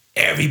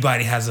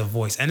 Everybody has a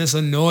voice. And it's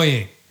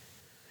annoying.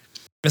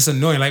 It's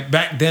annoying. Like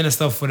back then and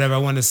stuff, whatever, I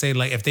wanted to say,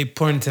 like if they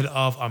printed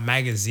off a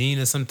magazine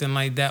or something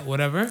like that,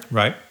 whatever.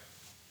 Right.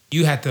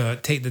 You had to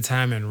take the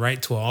time and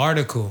write to an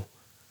article.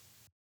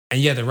 And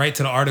you had to write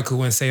to the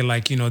article and say,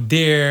 like, you know,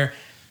 dear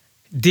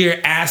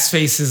ass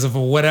faces of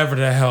whatever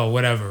the hell,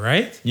 whatever,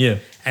 right? Yeah.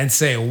 And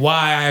say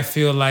why I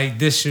feel like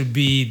this should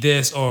be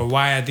this or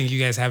why I think you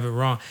guys have it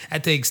wrong.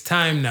 That takes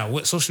time now.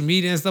 With social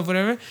media and stuff,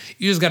 whatever,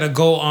 you just got to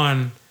go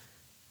on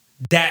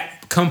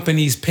that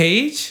company's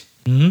page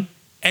and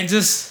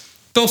just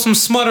throw some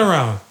smut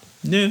around.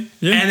 Yeah.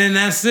 Yeah. And then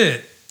that's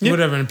it. Yeah.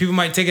 Whatever. And people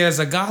might take it as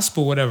a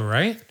gospel, whatever,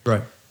 right?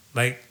 Right.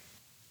 Like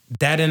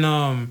that and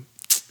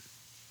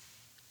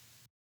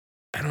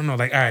I don't know,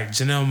 like, all right,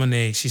 Janelle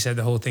Monáe, she said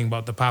the whole thing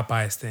about the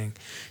Popeyes thing.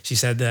 She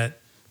said that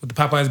with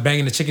the Popeyes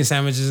banging the chicken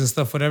sandwiches and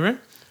stuff, whatever,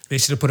 they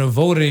should have put a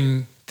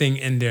voting thing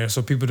in there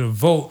so people to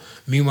vote.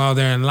 Meanwhile,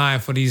 they're in line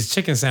for these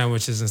chicken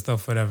sandwiches and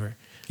stuff, whatever.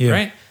 Yeah.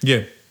 Right?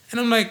 Yeah. And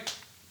I'm like,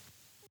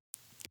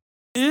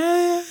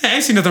 I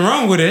ain't see nothing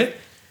wrong with it.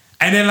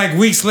 And then like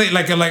weeks later,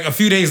 like a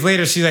few days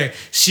later,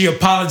 she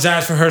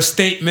apologized for her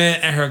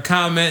statement and her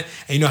comment.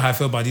 And you know how I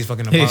feel about these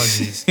fucking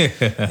apologies.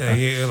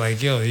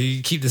 like, yo,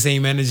 you keep the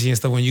same energy and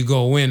stuff when you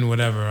go in,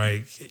 whatever.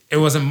 Like there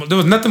was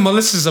nothing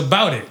malicious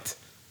about it.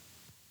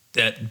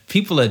 That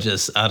people are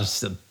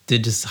they're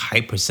just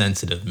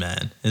hypersensitive,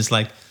 man. It's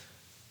like,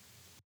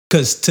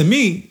 because to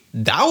me,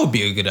 that would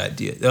be a good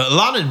idea. A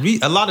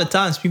lot of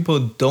times people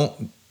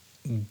don't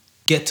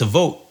get to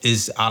vote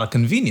is out of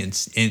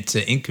convenience. It's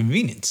an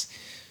inconvenience.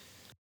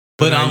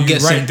 But I'm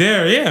guessing right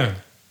there, yeah.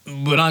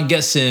 But I'm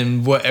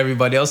guessing what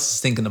everybody else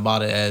is thinking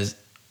about it as,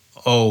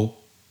 oh,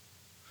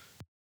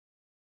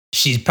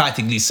 she's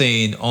practically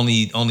saying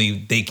only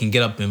they can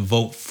get up and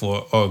vote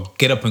for or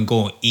get up and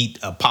go and eat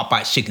a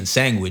Popeye chicken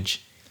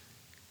sandwich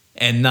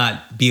and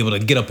not be able to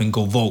get up and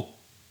go vote.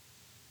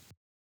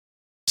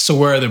 So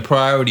where are the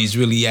priorities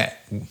really at?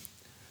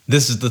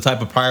 This is the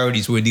type of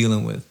priorities we're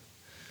dealing with.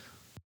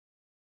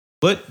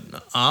 But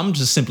I'm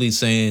just simply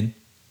saying,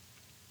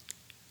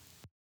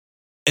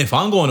 if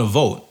I'm going to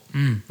vote,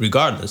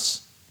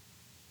 regardless,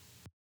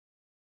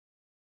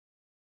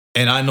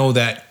 and I know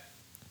that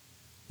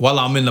while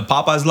I'm in the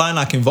Popeyes line,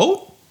 I can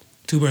vote.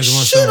 Two birds in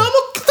one stone. I'm a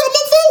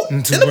vote in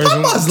the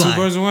Popeyes line. 2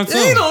 birds in one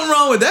stone. Ain't nothing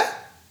wrong with that.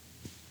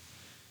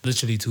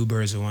 Literally 2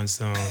 birds in one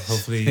stone.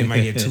 Hopefully you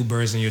might get 2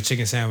 birds in your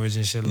chicken sandwich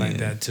and shit like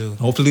that too.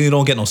 Hopefully you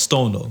don't get no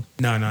stone though.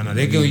 No.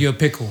 They give you a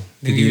pickle.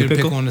 They give you a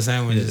pickle on the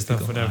sandwich and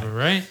stuff, whatever,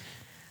 right?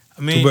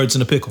 I mean, 2 birds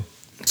in a pickle.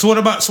 So what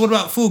about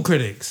food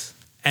critics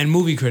and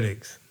movie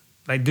critics?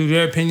 Like, do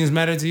their opinions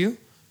matter to you?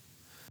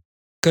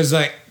 Because,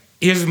 like,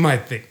 here's my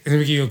thing. Let me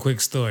give you a quick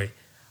story.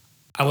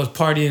 I was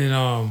partying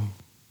in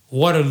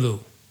Waterloo,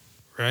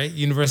 right?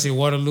 University of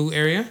Waterloo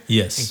area.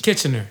 Yes. In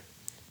Kitchener.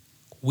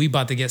 We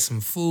about to get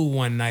some food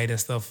one night and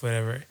stuff,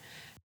 whatever.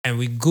 And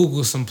we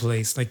Googled some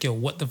place. Like, yo,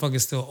 what the fuck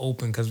is still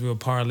open? Because we were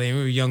parlaying.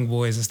 We were young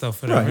boys and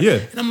stuff, whatever. Right, yeah.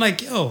 And I'm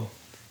like, yo,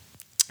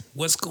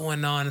 what's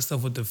going on and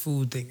stuff with the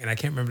food thing? And I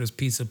can't remember this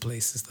pizza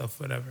place and stuff,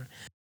 whatever.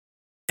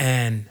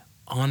 And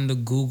on the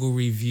Google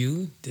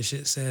review, the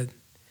shit said,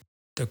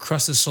 the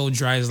crust is so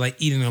dry, it's like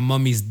eating a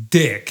mummy's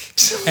dick.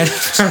 And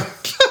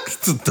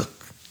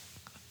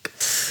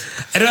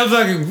I was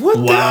like,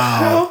 what the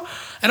hell?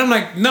 And I'm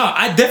like, no,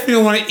 I definitely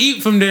don't want to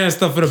eat from there and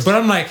stuff. But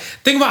I'm like,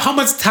 think about how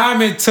much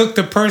time it took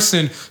the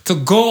person to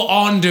go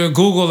on their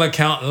Google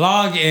account,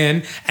 log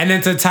in, and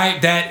then to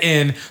type that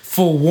in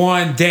for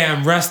one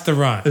damn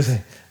restaurant.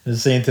 They're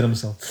saying to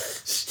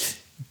themselves,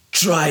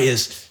 dry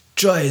as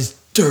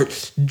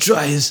dirt,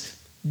 dry as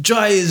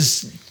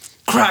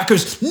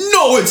crackers.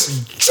 No,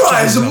 it's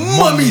dry as a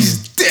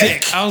mummy's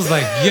dick. I was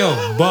like,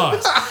 yo,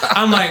 boss.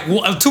 I'm like,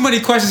 well, too many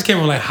questions came.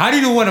 I'm like, how do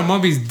you know what a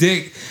mummy's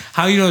dick?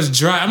 How you know it's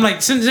dry? I'm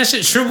like, shouldn't that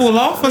shit shrivel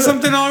off or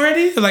something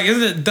already? Like,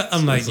 isn't it?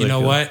 I'm like, you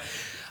know what?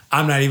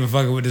 I'm not even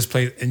fucking with this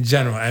place in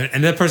general.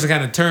 And that person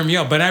kind of turned me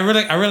up. But I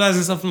realized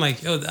in something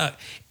like, yo,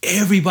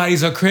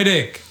 everybody's a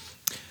critic.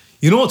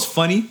 You know what's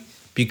funny?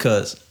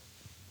 Because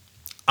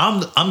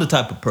I'm the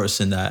type of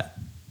person that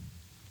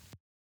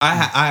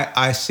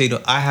I say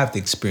that I have to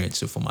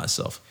experience it for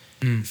myself.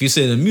 If you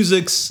say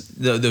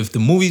the if the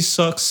movie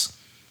sucks,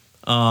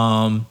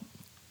 and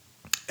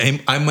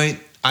I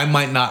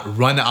might not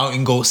run out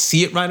and go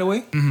see it right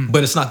away,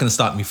 but it's not going to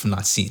stop me from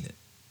not seeing it.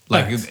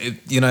 Like,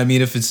 you know what I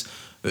mean?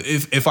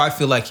 If I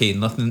feel like, hey,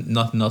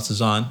 nothing else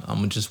is on, I'm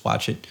gonna just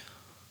watch it.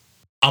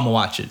 I'm gonna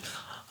watch it.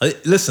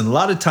 Listen, a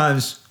lot of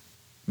times,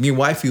 me and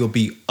wifey will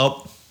be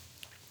up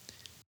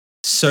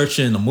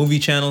searching the movie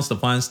channels to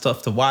find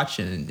stuff to watch,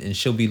 and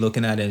she'll be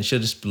looking at it, and she'll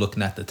just be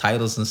looking at the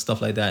titles and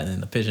stuff like that,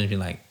 and the picture, and be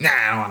like, nah,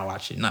 I don't want to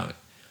watch it. No.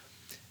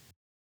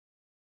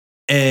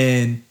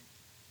 And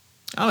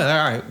I'm like,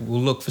 all right, we'll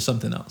look for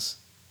something else.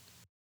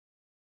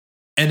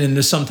 And then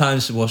there's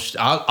sometimes, well,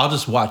 I'll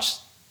just watch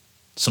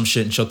some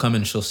shit, and she'll come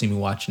in and she'll see me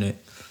watching it.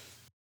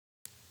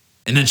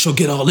 And then she'll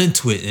get all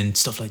into it and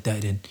stuff like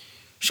that. And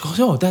she goes,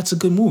 oh, that's a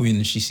good movie. And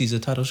then she sees the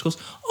title. She goes,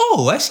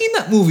 oh, I've seen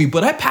that movie,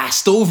 but I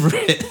passed over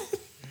it.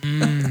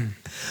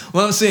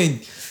 Well, I'm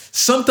saying,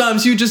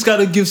 sometimes you just got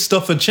to give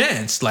stuff a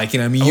chance. Like, you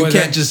know what I mean? You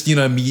can't just, you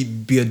know,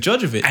 be a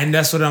judge of it. And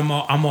that's what I'm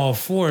all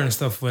for and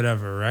stuff,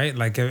 whatever, right?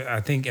 Like,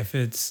 I think if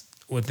it's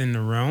within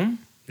the realm,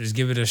 just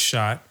give it a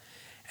shot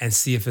and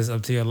see if it's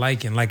up to your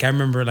liking. Like, I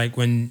remember, like,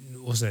 when,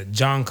 what's that,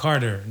 John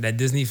Carter, that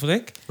Disney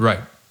flick? Right.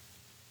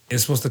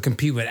 It's supposed to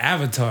compete with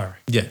Avatar.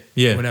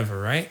 Yeah. Whatever,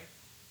 right?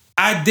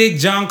 I dig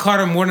John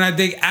Carter more than I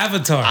dig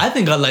Avatar. I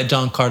think I like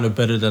John Carter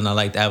better than I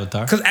liked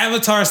Avatar. Because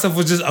Avatar stuff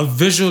was just a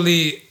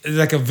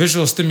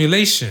visual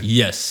stimulation.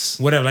 Yes.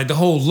 Whatever, like the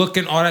whole look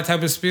and all that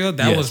type of spiel,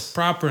 that Yes. was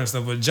proper and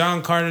stuff. But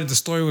John Carter, the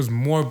story was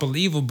more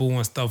believable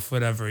and stuff,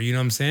 whatever. You know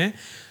what I'm saying?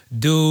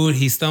 Dude,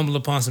 he stumbled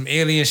upon some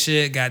alien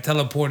shit, got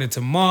teleported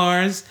to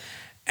Mars,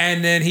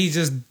 and then he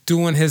just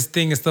doing his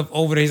thing and stuff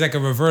over there. He's like a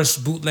reverse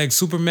bootleg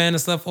Superman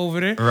and stuff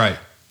over there. Right.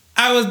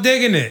 I was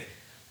digging it.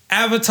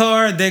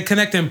 Avatar, they're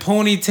connecting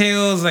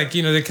ponytails, like,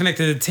 you know, they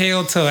connected the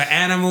tail to an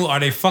animal. Are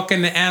they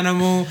fucking the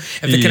animal?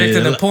 If they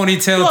connected the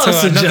ponytail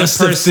to another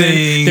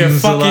person, they're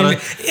fucking.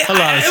 A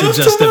lot of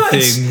suggestive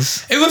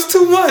things. It was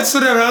too much. So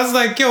then I was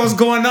like, yo, what's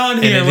going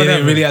on here? And they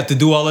didn't really have to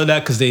do all of that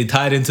because they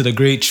tied into the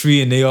great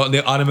tree and they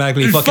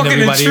automatically fucking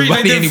everybody. Tree,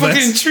 like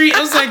fucking tree. I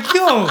was like,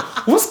 yo,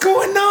 what's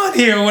going on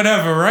here or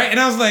whatever, right? And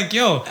I was like,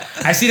 yo,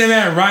 I see that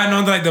man riding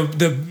on like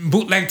the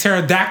bootleg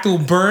pterodactyl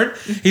bird.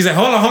 He's like,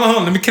 hold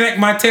on, let me connect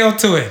my tail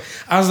to it.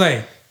 I was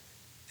like,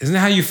 isn't that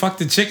how you fucked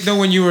the chick though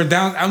when you were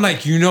down? I'm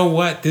like, you know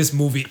what? This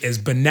movie is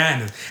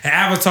bananas. And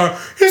Avatar,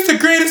 it's the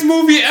greatest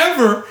movie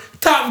ever.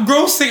 Top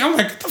grossing. I'm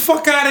like, get the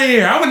fuck out of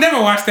here. I would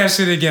never watch that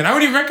shit again. I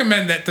wouldn't even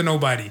recommend that to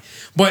nobody.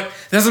 But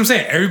that's what I'm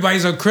saying.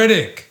 Everybody's a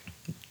critic.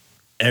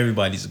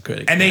 Everybody's a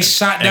critic. And they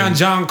shot down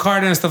John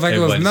Carter and stuff like it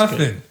was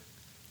nothing.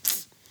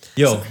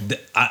 Yo,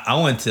 I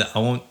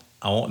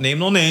won't name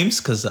no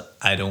names because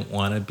I don't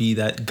want to be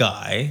that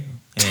guy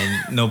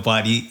and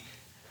nobody.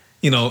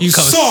 You know, you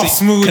soft,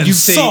 Smooth. You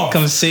soft.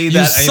 Come say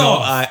that. You know,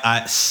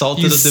 I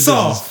salted the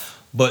business.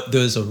 But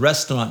there's a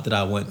restaurant that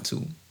I went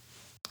to,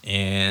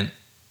 and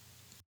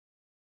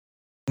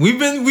we've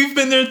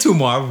been there too,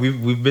 Marv.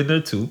 We've been there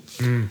too,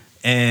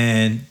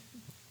 and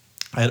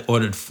I had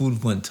ordered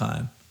food one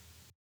time,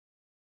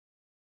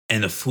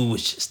 and the food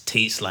just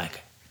tastes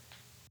like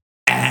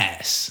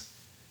ass.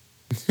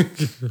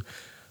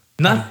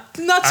 Not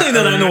saying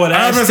that I know what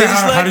ass tastes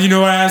like. How do you know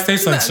what ass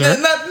tastes like, sir?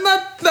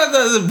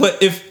 Not. But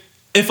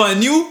if I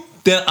knew,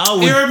 then I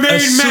would. You're a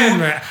married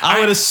man. I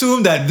would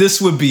assume that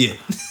this would be it.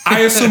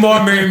 I assume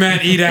all married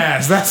men eat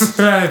ass. That's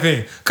what I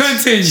think.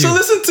 Continue. So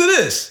listen to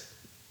this.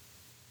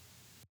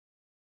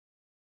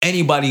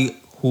 Anybody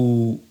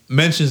who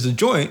mentions the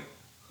joint,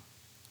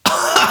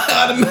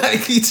 I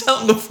automatically tell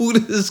them the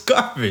food is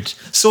garbage.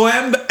 So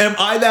am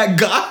I that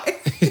guy?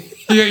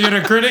 You're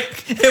the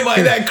critic? Am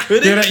I that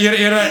critic? You're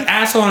the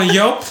asshole on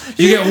Yelp?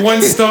 You get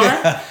 1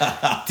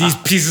 star? These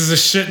pieces of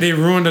shit, they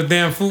ruined the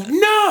damn food.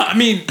 No, I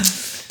mean,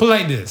 put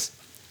like this.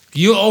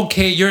 You're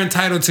okay, you're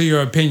entitled to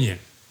your opinion.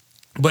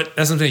 But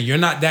that's what I'm saying. You're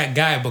not that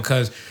guy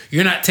because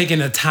you're not taking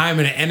the time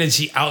and the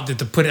energy out there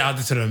to put it out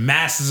there to the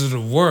masses of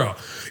the world.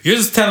 You're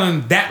just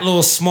telling that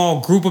little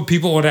small group of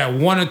people or that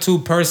 1 or 2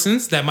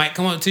 persons that might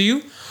come up to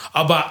you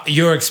about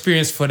your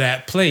experience for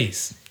that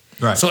place.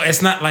 Right. So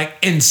it's not like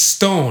in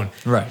stone.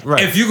 Right.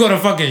 If you go to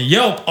fucking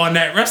Yelp on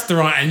that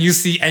restaurant and you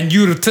see, and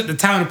you took the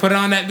time to put it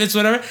on that bitch,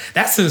 whatever,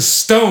 that's in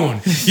stone.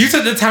 You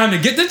took the time to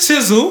get the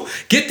chisel,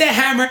 get the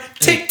hammer,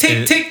 tick,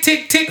 tick, tick,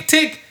 tick, tick,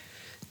 tick.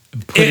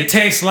 It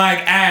tastes like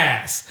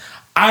ass.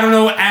 I don't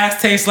know what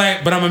ass tastes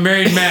like, but I'm a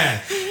married man.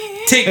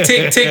 Tick,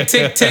 tick, tick,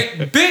 tick, tick,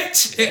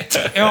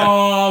 bitch.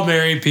 All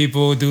married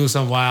people do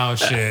some wild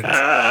shit.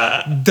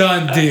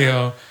 Done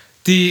deal.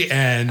 The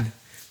end.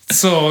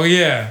 So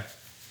yeah,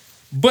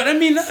 but I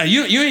mean,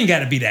 you ain't got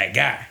to be that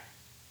guy.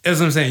 That's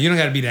what I'm saying. You don't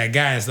got to be that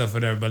guy and stuff,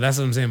 whatever. But that's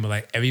what I'm saying. But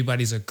like,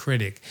 everybody's a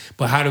critic.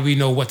 But how do we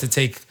know what to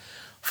take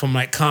from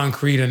like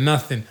concrete or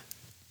nothing?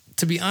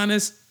 To be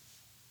honest,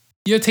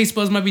 your taste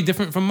buds might be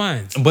different from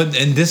mine.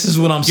 And this is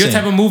what I'm saying.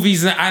 Your type of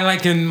movies that I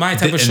like and my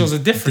type of shows are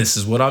different. This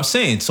is what I'm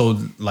saying. So,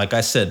 like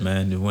I said,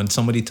 man, when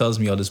somebody tells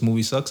me, "Oh, this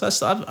movie sucks,"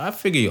 I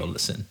figure, yo,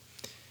 listen.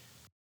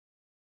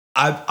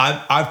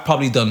 I've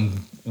probably done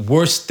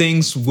worse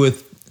things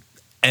with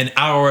an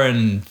hour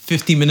and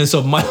 50 minutes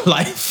of my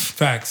life.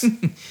 Facts.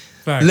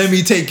 Facts. Let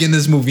me take in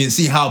this movie and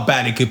see how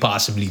bad it could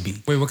possibly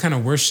be. Wait, what kind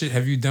of worse shit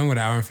have you done with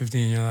an hour and 50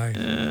 in your life?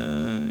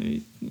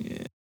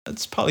 Yeah,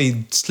 it's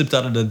probably slipped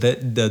out of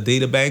the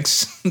data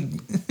banks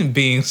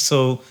being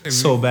so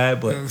bad,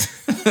 but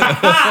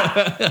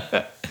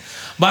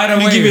by the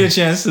way, give me a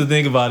chance to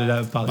think about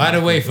it. By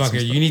the way,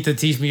 fucker, you need to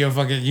teach me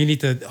you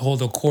need to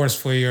hold a course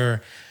for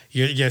your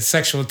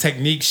sexual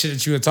technique shit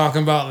that you were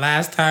talking about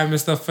last time and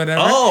stuff,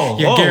 whatever.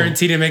 You're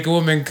guaranteed to make a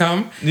woman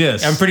come.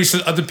 Yes. I'm pretty sure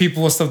other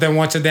people and stuff that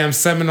want your damn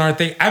seminar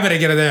thing. I better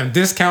get a damn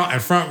discount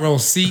and front row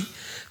seat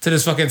to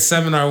this fucking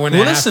seminar when it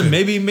happens. Listen,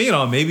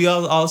 maybe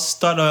I'll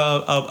start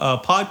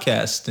a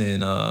podcast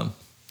and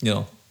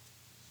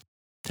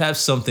have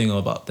something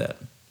about that.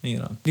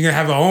 You're gonna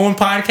have our own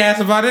podcast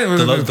about it?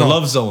 The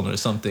Love Zone or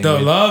something. The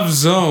Love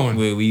Zone.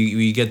 Where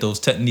we get those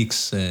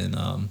techniques and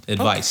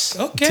advice,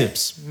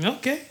 tips.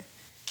 Okay.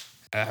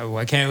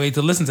 I can't wait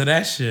to listen to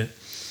that shit.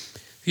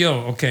 Yo,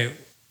 okay.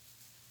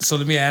 So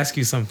let me ask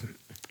you something.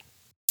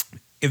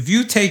 If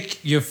you take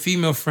your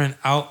female friend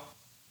out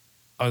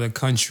of the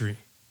country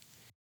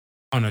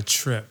on a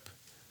trip,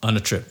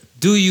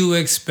 do you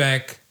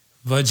expect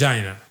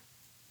vagina?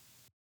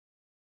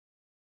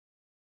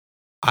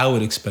 I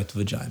would expect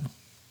vagina.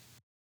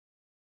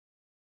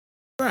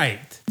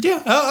 Right.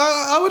 Yeah,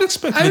 I would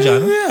expect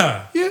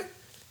vagina. Yeah.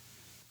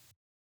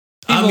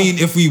 I mean,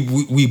 if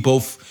we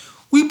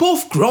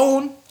both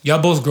grown. Y'all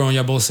both grown.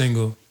 Y'all both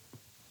single.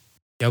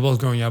 Y'all both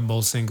grown. Y'all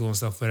both single and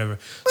stuff. Whatever.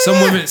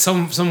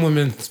 Some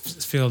women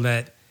feel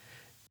that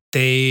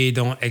they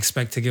don't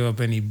expect to give up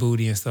any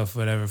booty and stuff.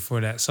 Whatever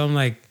for that. So I'm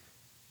like,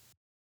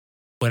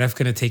 what if I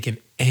could have taken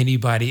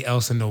anybody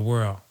else in the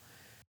world,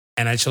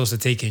 and I chose to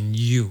take in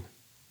you?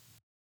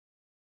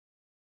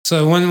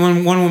 So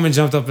when one woman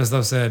jumped up and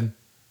stuff said,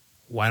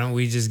 "Why don't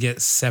we just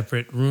get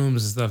separate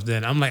rooms and stuff?"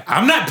 Then I'm like,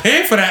 I'm not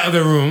paying for that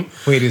other room.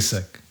 Wait a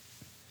sec.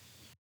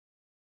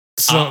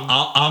 So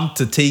I'm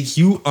to take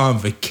you on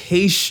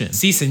vacation.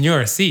 Si,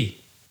 senor, si.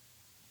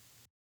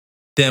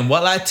 Then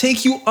while I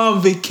take you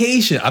on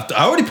vacation, I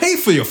already paid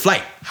for your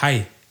flight.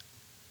 Hi.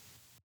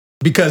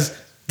 Because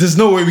there's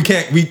no way we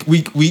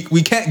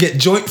can't get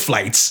joint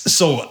flights.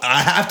 So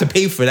I have to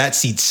pay for that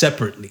seat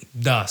separately.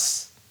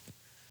 Thus.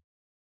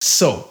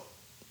 So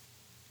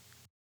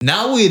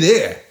now we're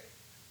there.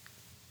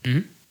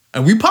 Mm-hmm.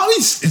 And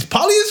it's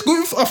probably as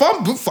good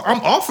if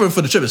I'm offering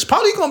for the trip. It's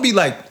probably gonna be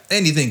like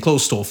anything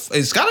close to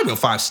it's gotta be a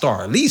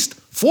 5-star at least,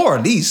 4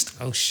 at least.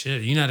 Oh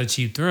shit, you're not a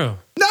cheap thrill.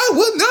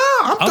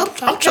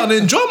 I'm trying to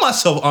enjoy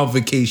myself on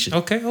vacation.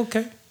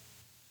 Okay.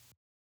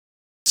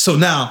 So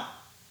now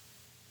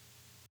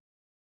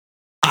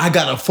I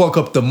gotta fork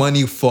up the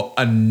money for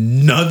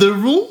another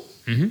room.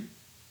 Mm-hmm.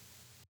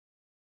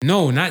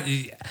 No, not.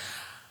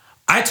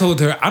 I told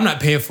her I'm not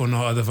paying for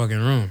no other fucking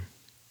room.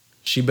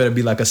 She better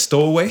be like a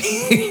stowaway.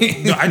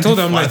 No, I told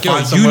her, I'm like, yo,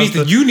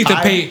 you need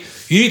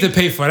to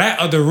pay for that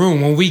other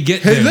room when we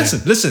get there. Hey,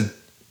 listen.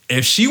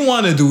 If she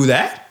want to do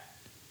that,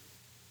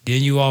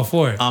 then you all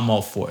for it. I'm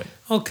all for it.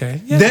 Okay.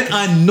 Yeah, then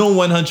I know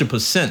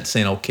 100%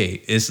 saying, okay,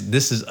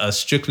 this is a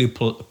strictly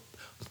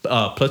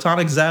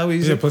platonic.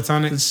 Yeah,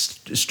 platonic.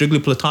 Strictly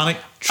platonic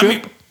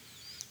trip.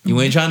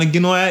 You ain't trying to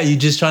get no that. You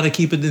just trying to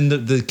keep it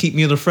in keep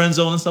me in the friend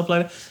zone and stuff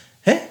like that.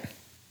 Hey.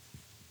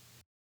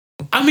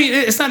 I mean,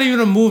 it's not even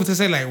a move to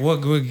say like we're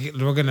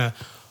gonna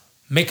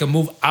make a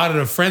move out of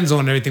the friend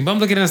zone and everything. But I'm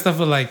looking at stuff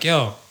like,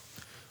 yo,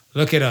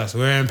 look at us.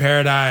 We're in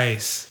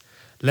paradise.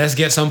 Let's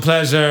get some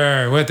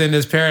pleasure within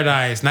this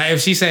paradise. Now,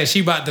 if she said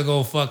she about to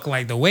go fuck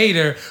like the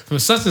waiter from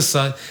such and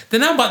such,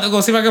 then I'm about to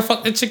go see if I can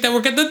fuck the chick that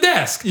work at the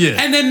desk.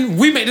 Yeah. And then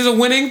we make this a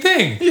winning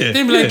thing. Yeah.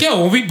 Then be like,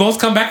 yo, when we both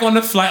come back on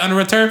the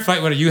return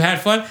flight, whether you had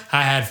fun,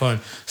 I had fun.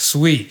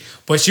 Sweet.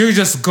 But you're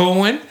just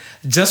going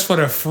just for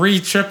the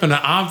free trip and the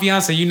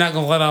ambiance, and you're not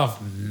gonna let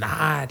off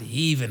not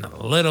even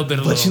a little bit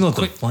of. But you know what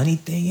the funny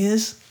thing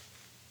is?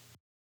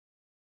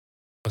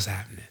 What's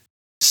happening?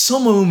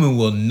 Some women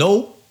will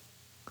know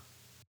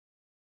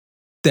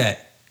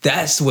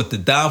that's what the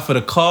down for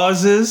the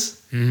cause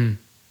is. Mm-hmm.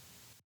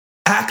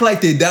 Act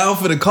like they're down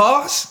for the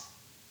cause.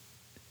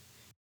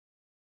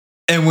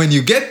 And when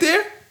you get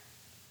there,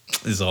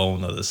 it's a whole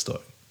nother story.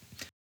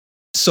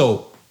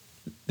 So,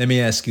 let me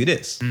ask you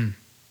this.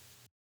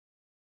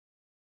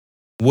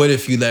 What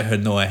if you let her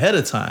know ahead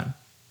of time?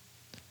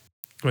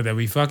 What, that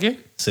we fucking?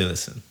 Say,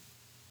 listen,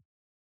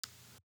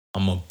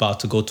 I'm about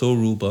to go to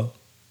Aruba.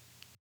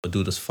 I'll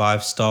do this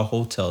 5-star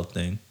hotel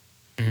thing.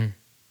 Mm-hmm.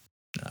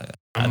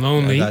 I'm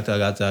lonely. I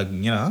got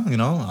I'm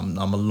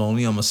a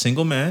lonely. I'm a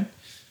single man.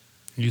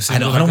 You I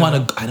single? don't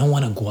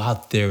want to go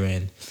out there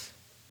and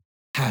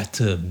have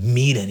to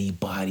meet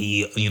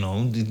anybody,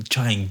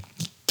 try and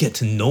get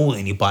to know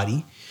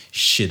anybody.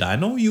 Shit, I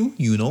know you.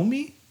 You know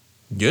me.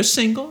 You're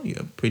single.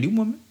 You're a pretty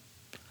woman.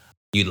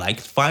 You like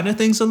finer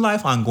things in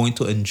life. I'm going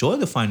to enjoy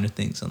the finer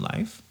things in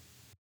life.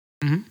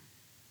 Mm-hmm.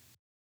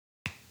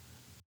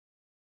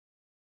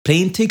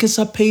 Plane tickets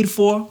are paid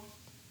for.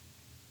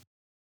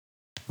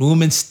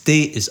 Room and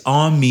stay is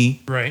on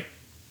me. Right.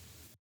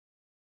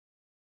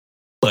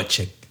 But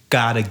you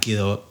gotta get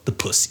up the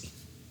pussy.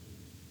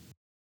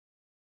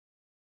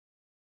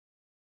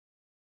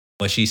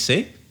 What she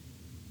say?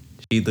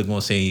 She either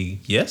gonna say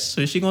yes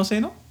or she gonna say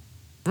no?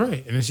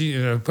 Right. And then she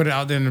put it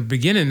out there in the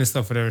beginning and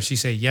stuff, whatever. She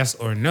say yes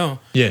or no.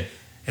 Yeah.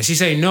 And she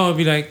say no, it'd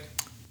be like,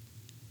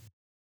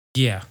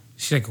 yeah.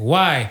 She's like,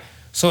 why?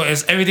 So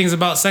is everything's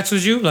about sex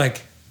with you?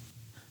 Like,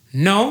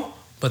 no,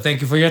 but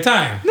thank you for your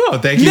time. No,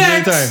 thank you for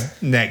your time.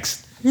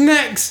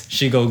 Next.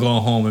 She go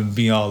home and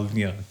be all,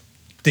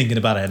 thinking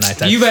about it at night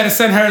time. You better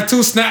send her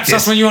 2 snapshots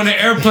Yes. when you're on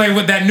the airplane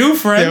with that new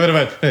friend. Yeah, what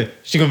about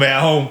she gonna be at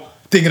home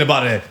thinking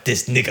about it.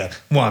 This nigga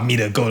want me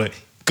to go to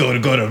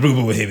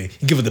Aruba with him and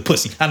give her the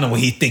pussy. I know what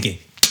he thinking.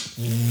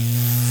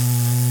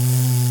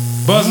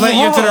 Buzz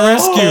Lightyear to the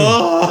rescue.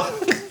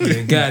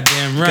 Yeah,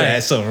 goddamn right.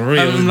 That's some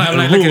real look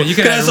at it. You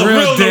could have a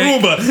real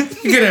dick.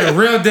 Aruba. You could have a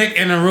real dick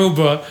in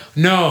Aruba.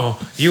 No,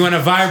 you want to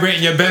vibrate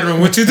in your bedroom,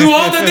 what you do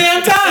all the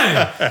damn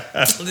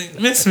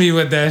time. Miss me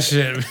with that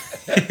shit.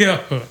 Yo.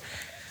 Oh,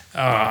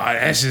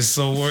 that's just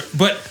so weird.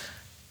 But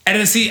and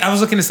then see, I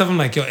was looking at stuff. I'm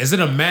like, yo, is it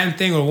a man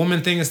thing or a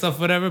woman thing and stuff,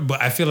 whatever?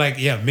 But I feel like,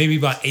 yeah, maybe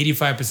about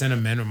 85%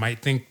 of men might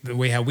think the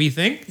way how we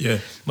think. Yeah.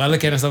 But I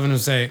look at stuff and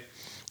say,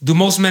 do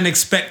most men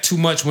expect too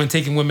much when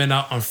taking women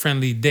out on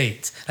friendly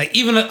dates? Like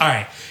even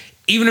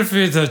if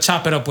you're to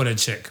chop it up with a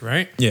chick,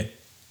 right? Yeah.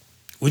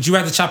 Would you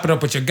rather chop it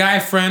up with your guy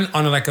friend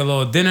on like a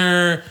little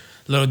dinner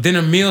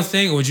meal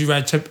thing, or would you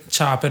rather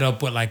chop it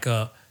up with like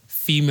a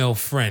female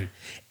friend?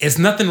 It's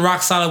nothing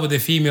rock solid with a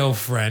female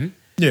friend.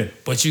 Yeah.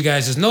 But you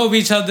guys just know of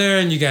each other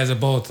and you guys are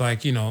both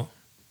like,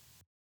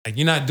 like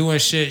you're not doing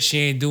shit, she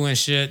ain't doing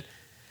shit.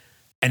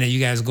 And then you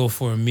guys go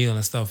for a meal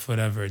and stuff,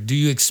 whatever. Do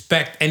you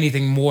expect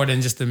anything more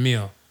than just a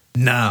meal?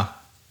 Nah.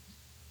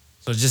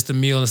 So just a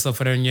meal and stuff,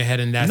 whatever in your head,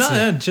 and that's it.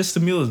 Yeah, just a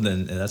meal.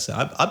 Then that's it.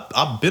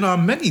 I've been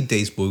on many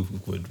dates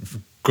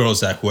with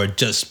girls who are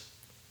just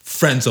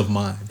friends of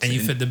mine, and you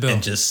fit the bill,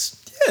 and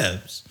just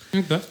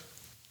Okay.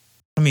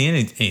 I mean,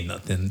 it ain't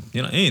nothing.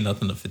 Ain't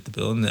nothing to fit the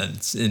bill. And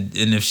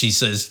if she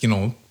says,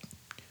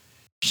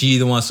 she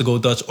either wants to go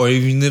Dutch, or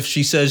even if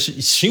she says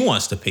she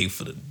wants to pay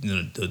for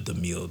the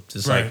meal,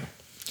 just right. like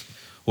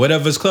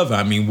whatever's clever.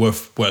 I mean, we're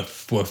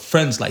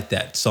friends like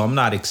that, so I'm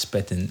not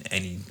expecting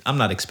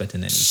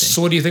anything.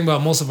 So, what do you think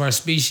about most of our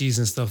species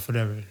and stuff,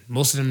 whatever?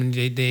 Most of them,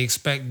 they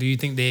expect. Do you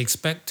think they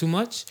expect too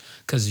much?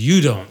 Because you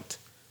don't.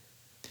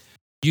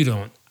 You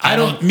don't. I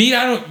don't.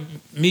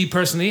 Me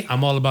personally,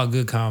 I'm all about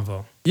good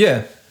convo.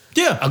 Yeah.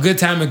 Yeah. A good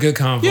time, a good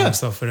convo and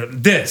stuff. Whatever.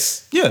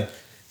 This.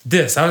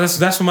 That's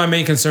what my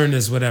main concern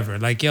is. Whatever.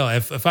 Like, yo,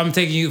 if I'm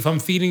taking you, if I'm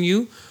feeding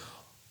you.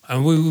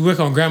 And we work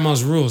on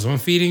grandma's rules. If I'm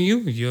feeding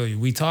you,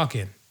 we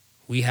talking.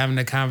 We having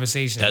a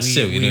conversation. That's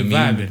it. We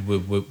vibing.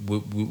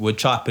 We're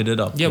chopping it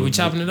up. Yeah, we're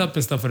chopping it up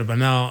and stuff. But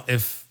now,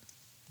 if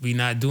we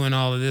not doing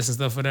all of this and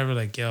stuff, whatever,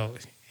 like, yo,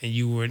 and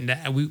you were,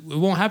 it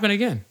won't happen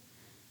again.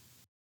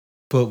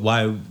 But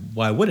why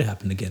would it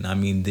happen again? I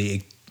mean,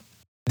 the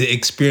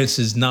experience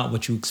is not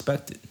what you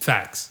expected.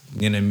 Facts.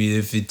 You know what I mean?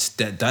 If it's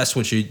that's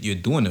what you're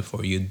doing it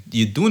for.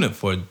 You're doing it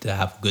for to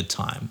have a good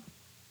time.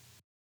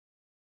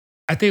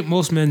 I think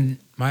most men,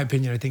 my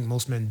opinion,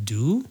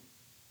 do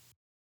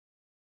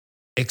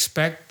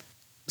expect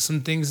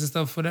some things and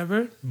stuff,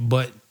 whatever.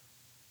 But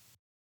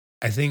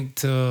I think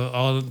to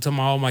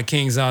all my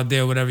kings out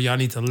there, whatever, y'all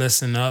need to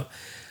listen up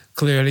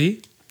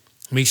clearly.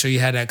 Make sure you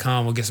had that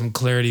convo, get some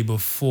clarity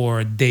before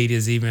a date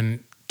is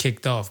even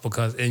kicked off.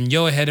 Because in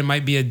your head, it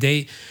might be a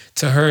date.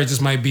 To her, it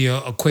just might be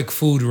a quick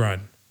food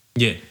run.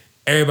 Yeah.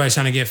 Everybody's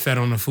trying to get fed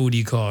on the food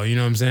you call. You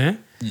know what I'm saying?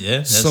 Yeah,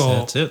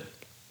 that's it.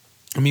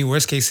 I mean,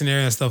 worst case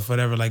scenario and stuff,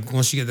 whatever. Like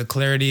once you get the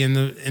clarity in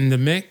the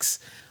mix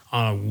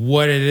on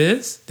what it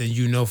is, then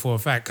you know for a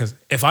fact. Because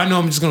if I know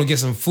I'm just gonna get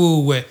some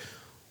food with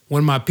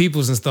one of my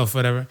peoples and stuff,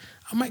 whatever,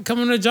 I might come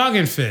in a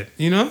jogging fit.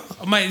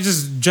 I might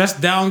just dress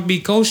down, be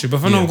kosher. But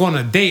if I know I'm going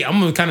on a date,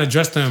 I'm gonna kind of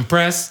dress to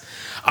impress.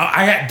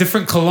 I got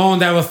different cologne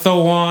that I would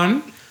throw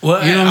on.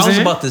 Well, you know what I was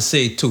saying? about to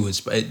say too.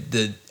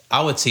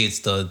 I would say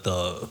it's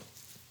the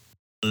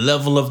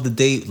level of the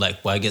date, like,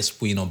 well, I guess,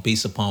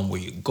 based upon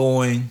where you're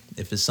going,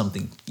 if it's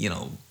something,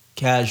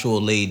 casual,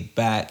 laid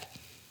back,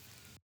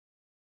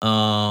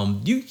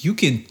 you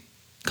can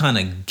kind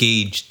of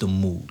gauge the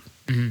mood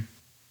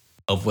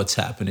of what's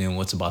happening and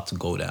what's about to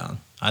go down.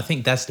 I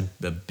think that's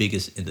the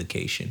biggest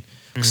indication.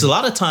 Because a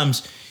lot of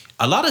times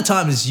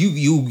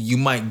you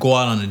might go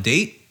out on a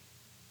date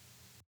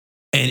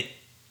and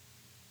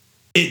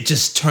it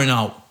just turn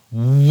out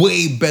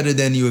way better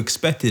than you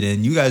expected,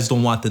 and you guys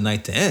don't want the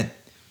night to end.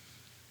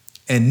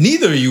 And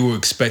neither of you were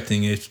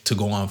expecting it to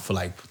go on for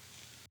like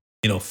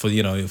for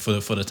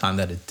the time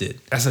that it did.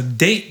 That's a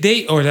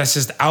date, or that's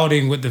just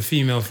outing with the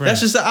female friend?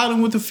 That's just an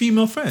outing with the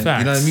female friend. Facts.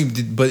 You know what I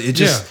mean? But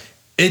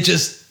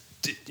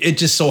it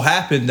just so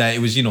happened that it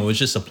was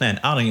just a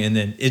planned outing, and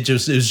then it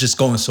was just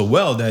going so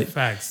well that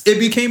Facts. it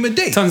became a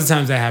date. Tons of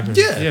times that happens.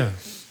 Yeah.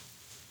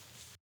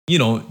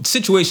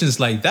 Situations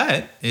like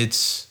that,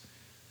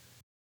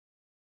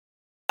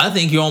 I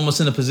think you're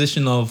almost in a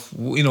position of,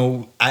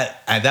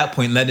 at that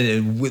point,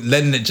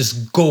 letting it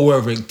just go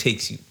wherever it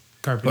takes you.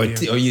 Carpe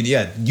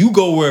diem. You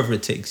go wherever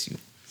it takes you.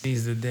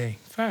 Seize the day.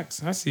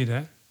 Facts. I see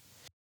that.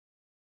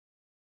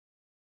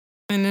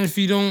 And then if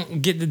you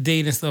don't get the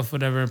date and stuff,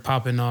 whatever,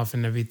 popping off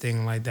and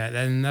everything like that,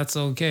 then that's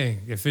okay.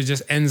 If it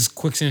just ends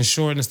quick and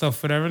short and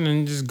stuff, whatever,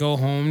 then just go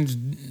home.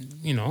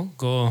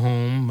 Go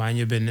home, mind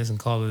your business, and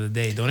call it a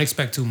day. Don't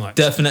expect too much.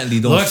 Definitely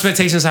don't. Low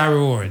expectations, high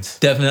rewards.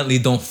 Definitely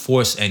don't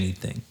force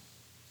anything.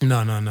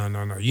 No.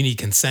 You need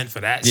consent for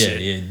that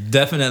shit. Yeah.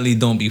 Definitely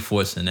don't be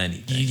forcing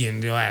anything. You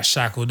getting your ass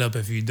shackled up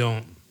if you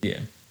don't.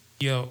 Yeah.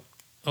 Yo,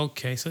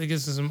 okay, so it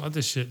gets to some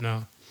other shit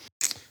now.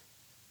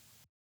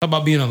 How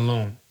about being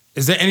alone?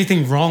 Is there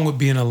anything wrong with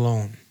being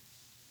alone?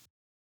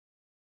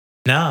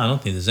 Nah, I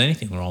don't think there's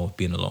anything wrong with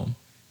being alone.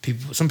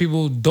 Some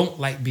people don't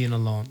like being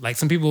alone. Like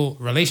some people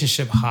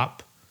relationship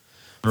hop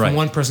from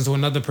one person to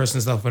another person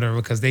and stuff, whatever,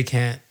 because they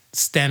can't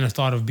stand the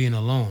thought of being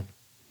alone.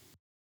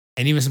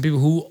 And even some people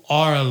who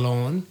are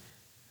alone,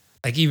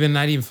 like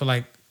not even for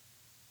like,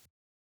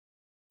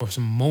 for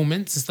some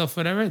moments and stuff,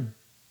 whatever,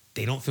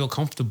 they don't feel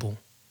comfortable.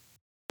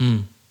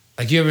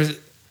 Like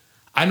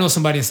I know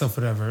somebody and stuff,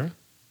 whatever,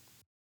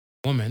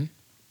 woman,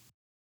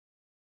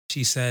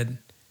 she said,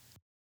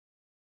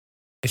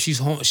 if she's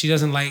home, she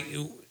doesn't like,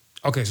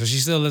 okay, so she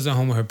still lives at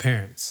home with her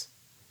parents.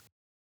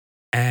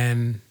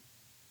 And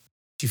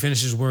she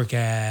finishes work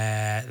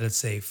at, let's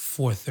say,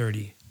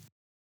 4:30.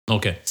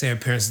 Okay. Say her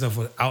parents stuff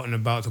was out and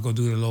about to go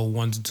do the little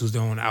 1 to 2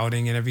 their own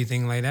outing and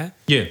everything like that.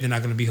 Yeah. They're not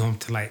going to be home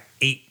till like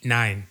 8,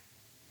 9.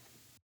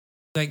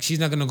 Like, she's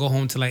not going to go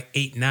home till like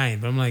 8, 9.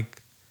 But I'm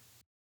like,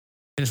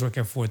 finish work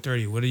at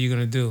 4:30. What are you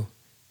going to do?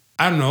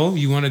 I don't know.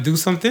 You want to do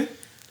something?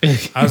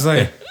 I was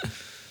like,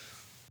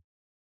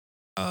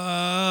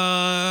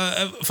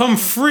 if I'm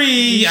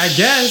free, I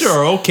guess.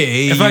 Sure,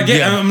 okay. If I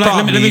get, I'm like,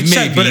 probably, let me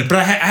check. maybe. But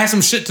I had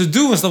some shit to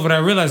do and stuff. But I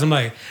realized, I'm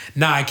like,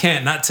 nah, I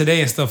can't. Not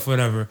today and stuff,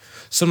 whatever.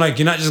 So I'm like,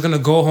 you're not just gonna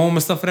go home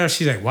and stuff, whatever.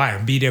 She's like, why?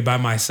 Be there by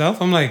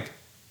myself? I'm like,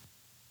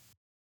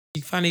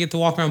 you finally get to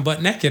walk around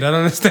butt naked. I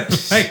don't understand.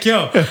 Like,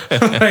 yo,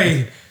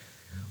 like,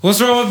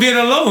 what's wrong with being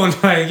alone?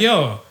 Like,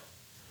 yo.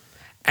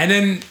 And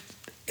then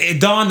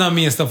it dawned on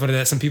me and stuff like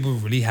that. Some people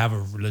really have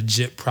a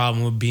legit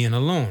problem with being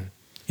alone.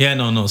 Yeah,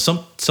 no.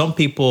 Some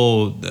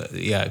people,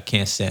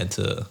 can't stand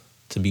to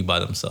be by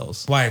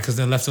themselves. Why? Because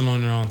they're left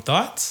alone in their own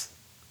thoughts?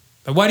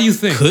 Like, why do you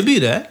think? Could be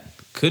that.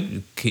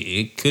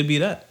 It could be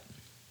that.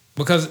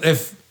 Because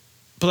if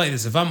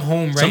I'm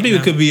home right now. Some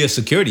people could be a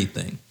security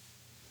thing.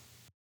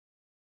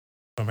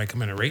 Somebody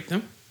come in and rape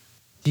them?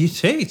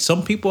 Hey,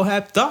 some people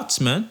have thoughts,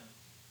 man.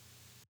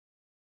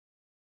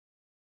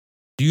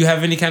 Do you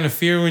have any kind of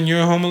fear when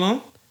you're home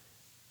alone?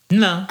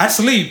 No. I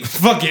sleep.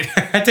 Fuck it.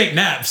 I take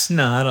naps.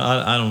 No,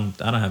 I don't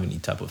have any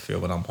type of fear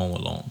when I'm home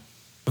alone.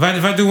 If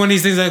I do one of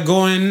these things, I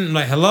go in, I'm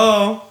like,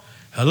 hello.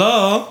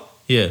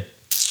 Yeah.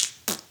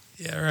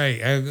 Yeah,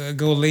 right. I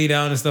go lay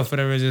down and stuff,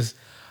 whatever. Just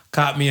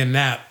caught me a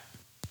nap.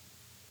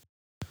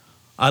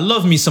 I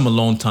love me some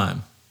alone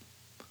time.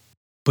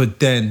 But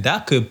then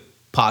that could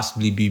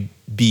possibly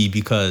be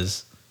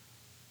because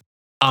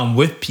I'm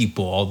with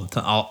people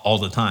all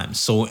the time.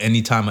 So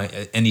any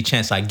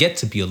chance I get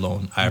to be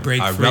alone, I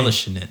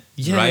relish in it.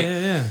 Yeah, right?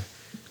 Yeah.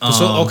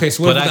 So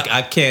but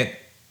I can't.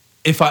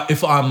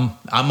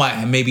 I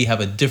might maybe have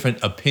a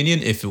different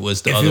opinion if it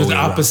was the other way around. If it was the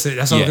opposite,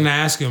 that's what I was gonna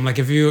ask you. I'm like,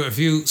 if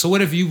you. So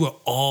what if you were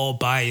all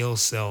by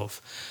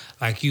yourself?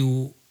 Like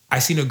I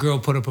seen a girl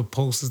put up a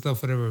post and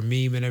stuff, whatever,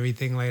 meme and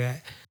everything like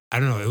that. I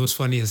don't know. It was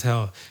funny as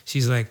hell.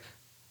 She's like,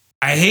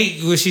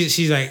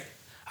 she's like,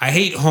 I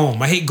hate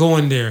home. I hate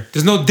going there.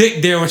 There's no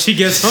dick there when she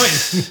gets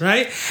home,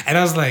 right? And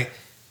I was like,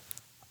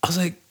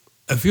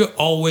 if you're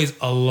always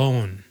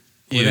alone,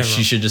 whatever,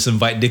 she should just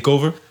invite dick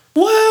over.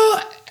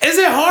 Well, is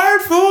it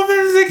hard for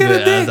women to get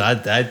a dick?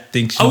 I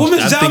think a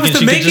woman's job is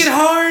to make it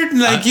hard.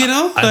 Like,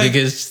 I think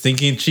it's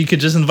thinking she could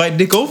just invite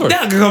dick over.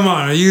 Yeah, come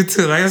on, you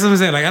too. Like, that's what I'm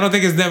saying. Like, I don't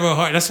think it's never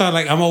hard. That's why,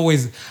 like, I'm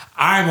always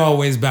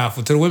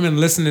baffled. To the women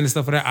listening and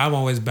stuff like that, I'm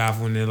always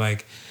baffled when they're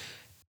like,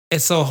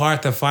 it's so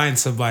hard to find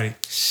somebody.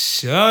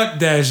 Shut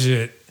that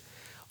shit.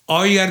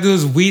 All you gotta do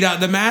is weed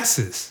out the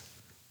masses.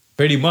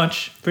 Pretty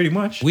much.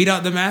 Weed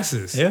out the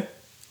masses. Yeah.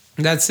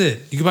 That's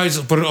it. You can probably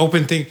just put an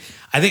open thing.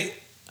 I think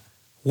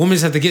women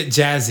just have to get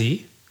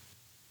jazzy.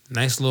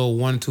 Nice little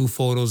 1-2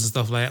 photos and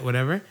stuff like that,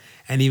 whatever.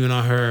 And even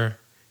on her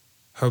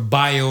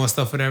bio and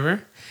stuff,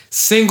 whatever.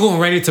 Single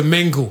and ready to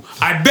mingle.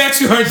 I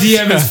bet you her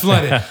DM is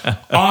flooded.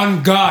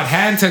 On God,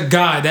 hand to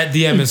God, that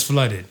DM is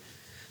flooded.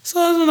 So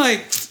I'm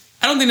like,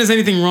 I don't think there's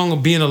anything wrong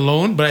with being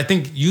alone, but I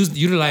think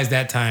utilize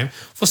that time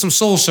for some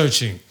soul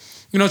searching.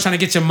 trying to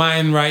get your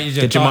mind right, your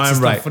Get your thoughts mind and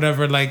stuff, right.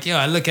 whatever. Like,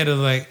 I look at it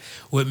like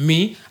with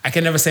me, I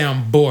can never say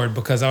I'm bored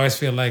because I always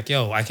feel like,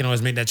 I can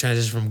always make that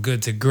transition from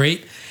good to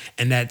great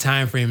and that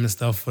time frame and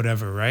stuff,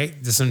 whatever, right?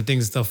 There's some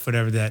things and stuff,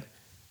 whatever, that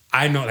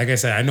I know, like I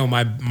said, I know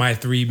my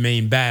three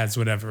main bads,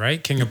 whatever,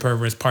 right? King of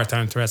perverts,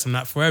 part-time threats. I'm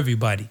not for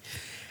everybody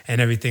and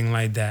everything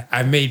like that.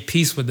 I've made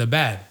peace with the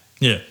bad.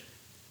 Yeah.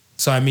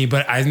 So,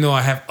 but I know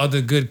I have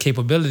other good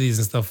capabilities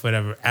and stuff,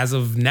 whatever. As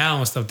of now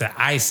and stuff that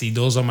I see,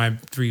 those are my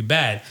three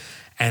bad.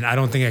 And I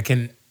don't think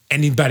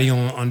anybody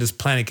on this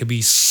planet could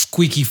be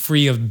squeaky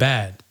free of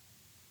bad.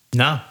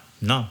 No.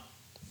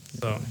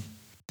 So.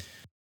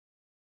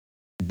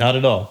 Not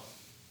at all.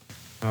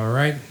 All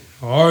right.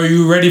 Are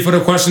you ready for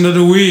the question of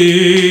the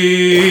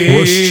week?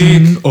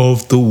 Question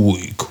of the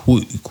week.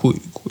 Quick.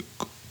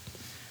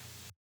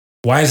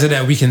 Why is it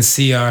that we can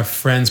see our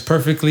friends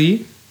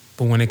perfectly,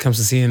 but when it comes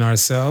to seeing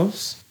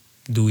ourselves,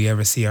 do we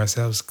ever see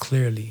ourselves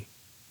clearly?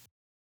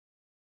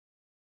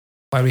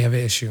 Why do we have an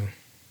issue?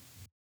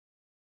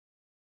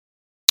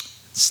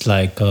 It's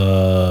like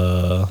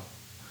the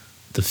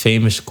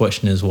famous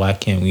question is, why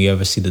can't we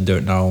ever see the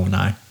dirt in our own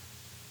eye?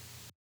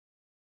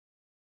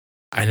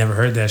 I never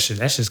heard that shit.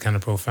 That shit's kind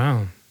of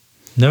profound.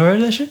 Never heard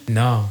that shit?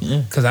 No. Yeah.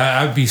 Because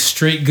I'd be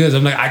straight goods.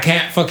 I'm like, I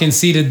can't fucking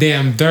see the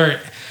damn dirt.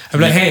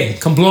 I'm like, hey,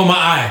 come blow my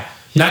eye.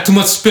 Not too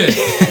much spit.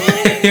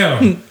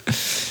 Yo.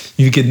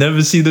 You can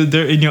never see the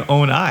dirt in your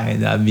own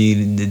eye. I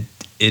mean,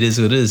 it is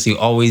what it is. You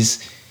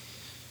always...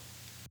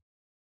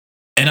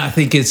 And I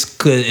think it's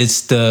good.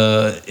 It's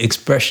the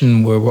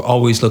expression where we're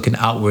always looking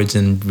outwards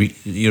and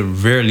you're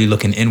rarely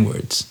looking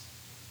inwards.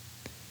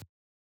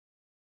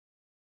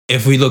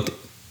 If we looked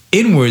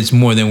inwards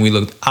more than we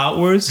looked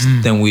outwards,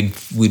 then we'd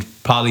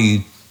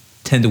probably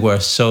tend to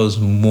ourselves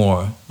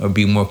more or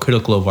be more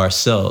critical of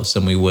ourselves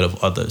than we would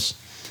of others.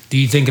 Do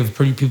you think if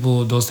pretty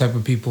people, those type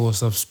of people and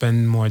stuff,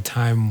 spend more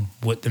time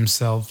with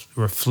themselves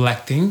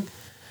reflecting,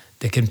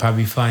 they can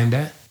probably find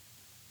that?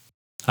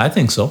 I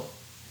think so.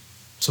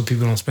 So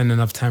people don't spend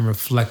enough time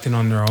reflecting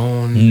on their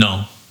own.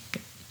 No.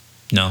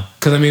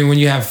 Because when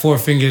you have four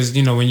fingers,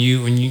 when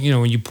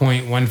you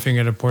point one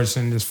finger at a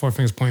person, there's four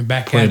fingers pointing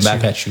back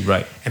at you,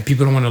 right? And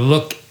people don't want to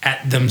look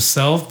at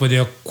themselves, but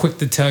they're quick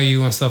to tell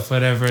you and stuff,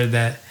 whatever,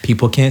 that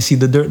people can't see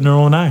the dirt in their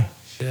own eye.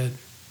 Shit.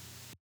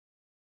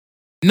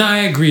 No, I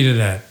agree to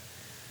that.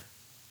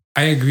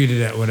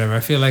 Whatever.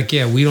 I feel like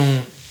we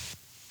don't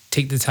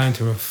take the time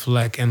to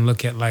reflect and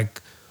look at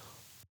like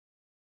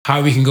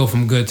how we can go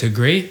from good to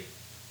great.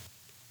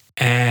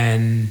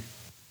 And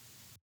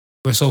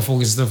we're so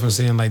focused on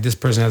saying like this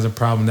person has a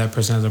problem, that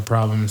person has a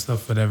problem and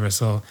stuff, whatever.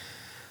 So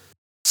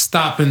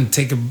stop and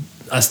take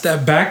a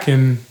step back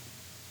and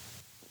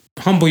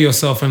humble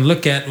yourself and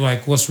look at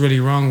like what's really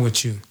wrong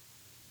with you.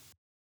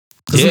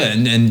 Yeah,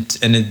 and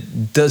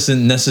it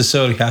doesn't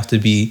necessarily have to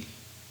be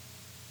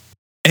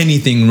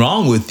anything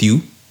wrong with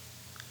you,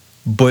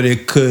 but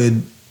it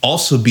could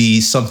also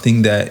be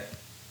something that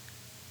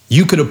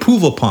you could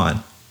improve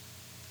upon.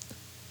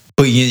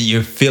 But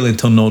you're failing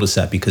to notice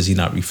that because you're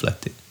not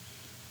reflected.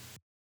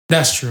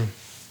 That's true.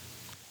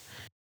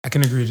 I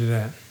can agree to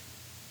that.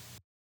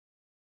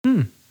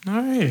 All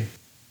right.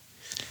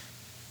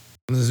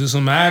 Let's do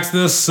some Ask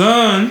the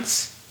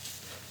Sons.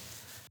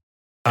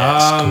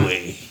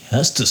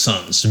 Ask the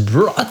Sons,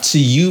 brought to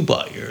you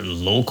by your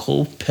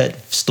local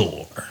pet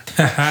store.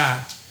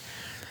 Ask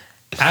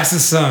the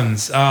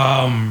Sons.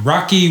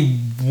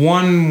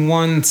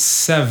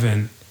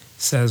 Rocky117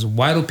 says,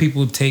 why do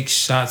people take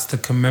shots to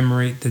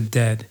commemorate the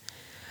dead?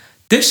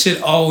 This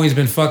shit always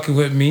been fucking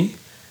with me.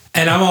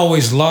 And I'm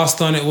always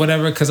lost on it,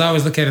 whatever, because I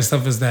always look at it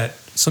stuff as that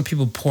some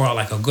people pour out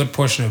like a good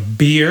portion of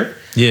beer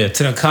to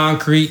the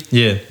concrete.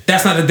 Yeah.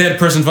 That's not the dead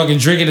person fucking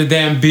drinking the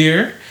damn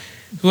beer.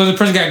 Well, the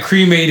person got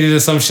cremated or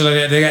some shit like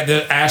that. They got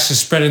the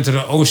ashes spread into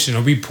the ocean.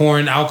 Or we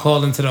pouring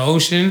alcohol into the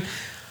ocean.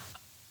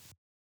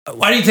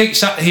 Why do you take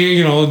shot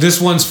here?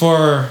 This one's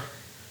for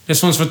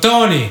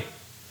Tony.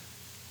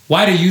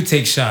 Why do you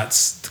take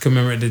shots to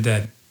commemorate the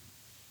dead?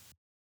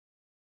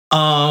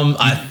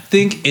 I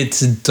think it's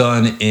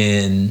done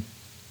and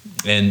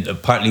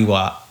partly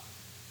why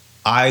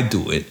I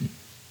do it.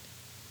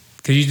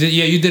 Cause you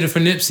did it for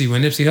Nipsey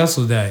when Nipsey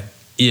Hussle died.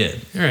 Yeah.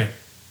 All right.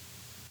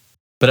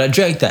 But I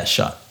drank that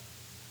shot.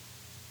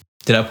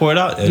 Did I pour it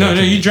out? No,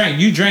 you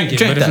drank it. Drank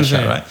that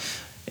shot, right?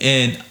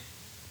 And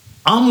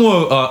I'm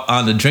more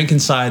on the drinking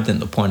side than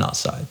the pouring out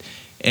side.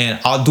 And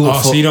I'll do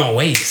it so you don't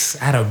waste.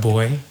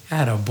 Attaboy.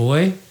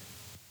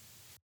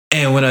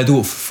 And when I do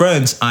it for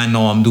friends, I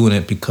know I'm doing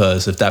it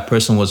because if that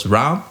person was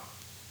around,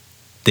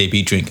 they'd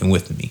be drinking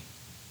with me.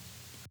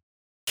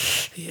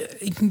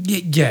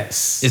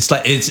 Yes. It's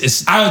like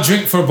it's. I'll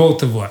drink for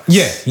both of us.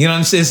 Yeah, you know what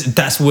I'm saying.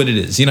 That's what it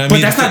is. You know what I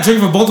mean? But that's not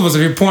drinking for both of us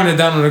if you're pouring it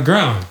down on the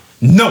ground.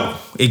 No,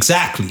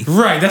 exactly.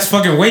 Right, that's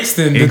fucking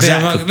wasting.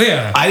 Exactly.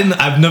 Yeah.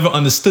 I've never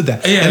understood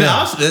that. Yeah. And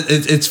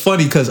it's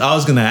funny because I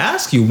was gonna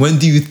ask you, when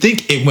do you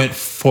think it went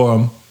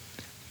from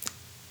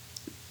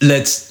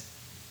let's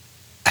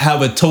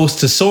have a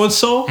toast to so and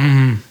so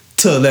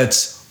to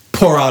let's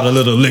pour out a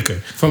little liquor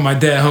from my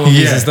dead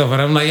homies and stuff.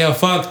 And I'm like, yo,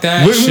 fuck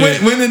that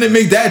shit. When did it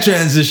make that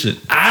transition?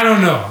 I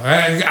don't know.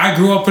 I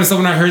grew up with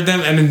someone, I heard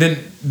them, and then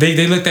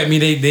they looked at me.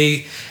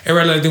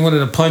 Everybody like they wanted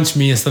to punch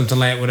me or something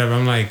like whatever.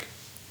 I'm like,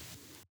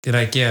 they're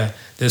like, yeah,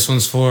 this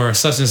one's for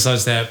such and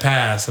such that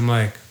passed. I'm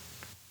like,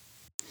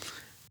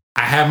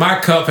 I had my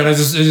cup and I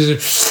just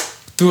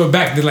threw it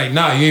back. They're like,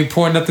 nah, you ain't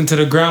pouring nothing to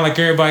the ground like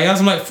everybody else.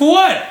 I'm like, for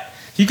what?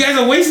 You guys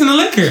are wasting the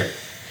liquor.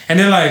 And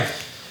they're like,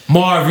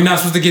 Marv, you're not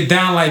supposed to get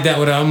down like that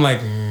with it. I'm like,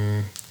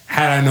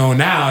 had I known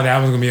now that I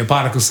was going to be a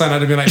prodigal son,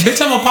 I'd have been like,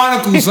 bitch, I'm a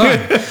prodigal son.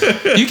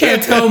 You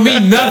can't tell me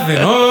nothing.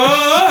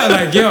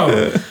 Like,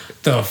 yo,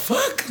 the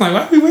fuck? Like,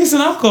 why are we wasting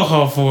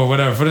alcohol for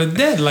whatever? For the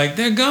dead. Like,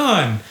 they're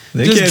gone.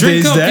 They just can't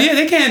drink taste up. that? Yeah,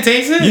 they can't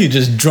taste it. You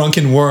just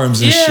drunken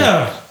worms and shit.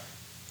 Yeah.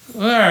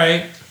 All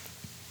right.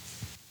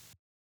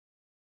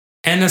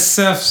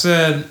 NSF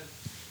said,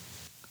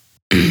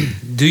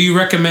 do you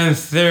recommend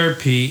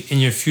therapy in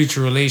your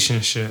future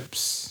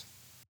relationships?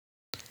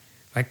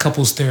 Like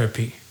couples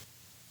therapy.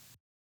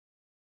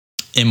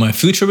 In my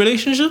future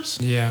relationships?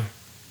 Yeah.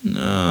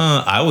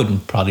 No, I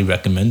wouldn't probably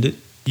recommend it.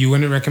 You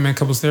wouldn't recommend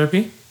couples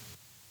therapy?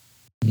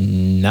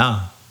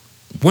 Nah.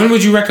 When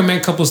would you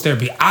recommend couples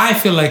therapy? I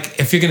feel like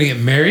if you're going to get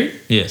married,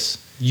 yes,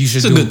 you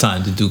should it's do a good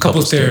time to do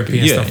couples therapy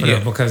and stuff like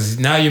that, because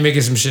now you're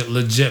making some shit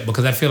legit.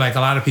 Because I feel like a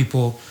lot of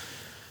people,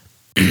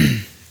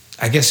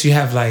 I guess you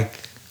have like,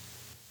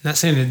 not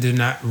saying that they're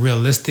not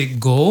realistic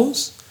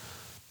goals,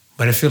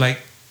 but I feel like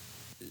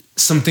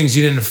some things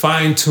you didn't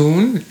fine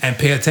tune and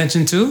pay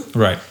attention to,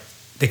 right?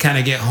 They kind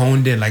of get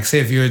honed in. Like, say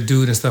if you're a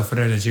dude and stuff,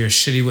 whatever, that you're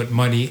shitty with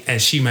money and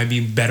she might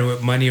be better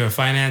with money or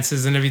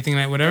finances and everything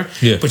like whatever.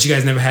 Yeah. But you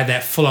guys never had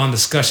that full on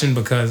discussion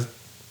because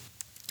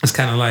it's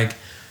kind of like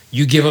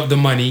you give up the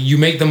money, you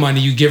make the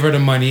money, you give her the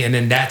money, and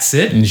then that's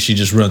it. And she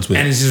just runs with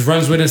and it. And it just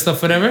runs with it and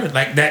stuff, whatever.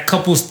 Like that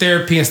couples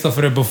therapy and stuff,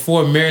 whatever,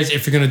 before marriage,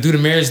 if you're going to do the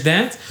marriage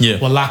dance,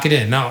 well, lock it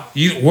in. Now,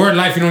 word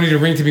life, you don't need a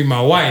ring to be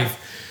my wife.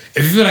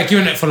 If you feel like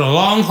you're in it for the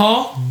long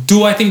haul,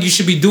 do I think you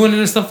should be doing it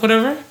and stuff,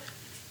 whatever?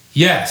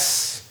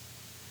 Yes.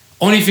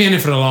 Only if you're in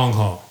it for the long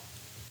haul.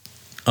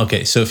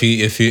 Okay, so if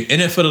you're in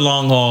it for the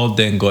long haul,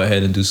 then go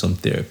ahead and do some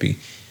therapy.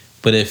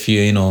 But if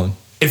you're,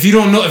 if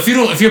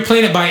you're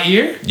playing it by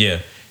ear,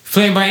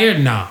 playing by ear,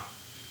 nah.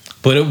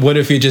 But what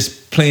if you're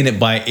just playing it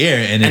by ear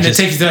and it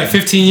takes you to like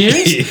 15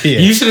 years? Yeah.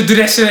 You should have do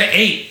that shit at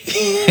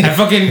 8, at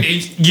fucking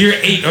year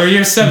 8 or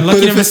year 7,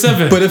 lucky number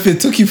 7. But if it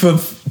took you to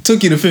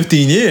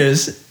 15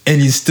 years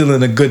and you're still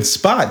in a good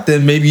spot,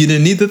 then maybe you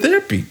didn't need the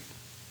therapy.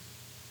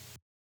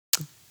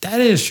 That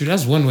is true.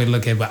 That's one way to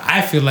look at it. But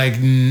I feel like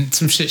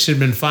some shit should have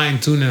been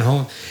fine-tuned and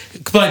honed.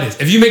 Like this.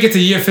 If you make it to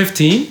year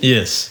 15...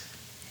 Yes.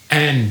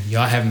 And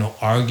y'all have no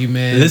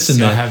arguments.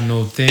 Y'all have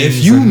no things.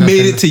 If you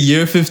made it to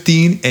year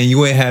 15 and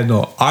you ain't had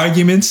no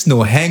arguments,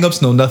 no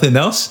hang-ups, no nothing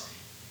else,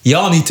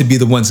 y'all need to be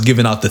the ones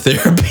giving out the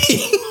therapy.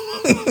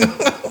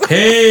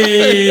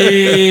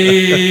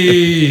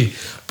 Hey!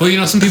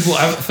 But some people,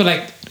 I feel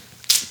like...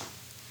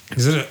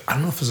 I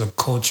don't know if it's a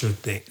culture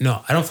thing.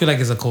 No, I don't feel like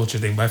it's a culture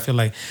thing, but I feel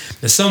like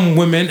there's some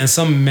women and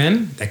some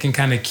men that can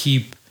kind of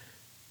keep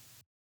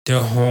their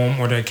home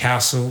or their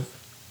castle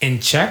in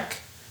check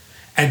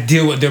and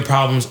deal with their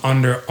problems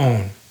on their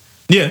own.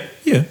 Yeah.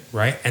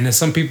 Right? And there's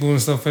some people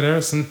and stuff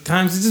there,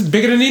 sometimes it's just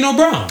bigger than Nino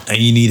Brown. And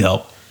you need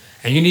help.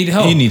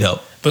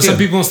 But some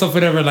people and stuff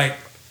whatever, like,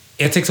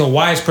 it takes a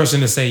wise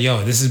person to say,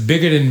 yo, this is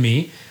bigger than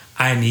me.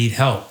 I need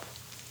help.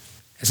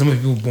 And some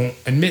people won't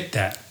admit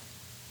that.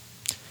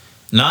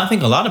 No, I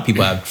think a lot of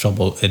people have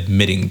trouble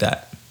admitting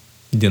that,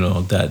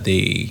 that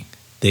they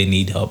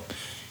need help,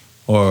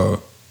 or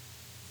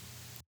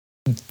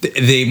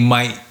they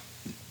might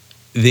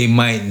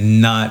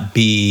not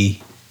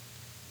be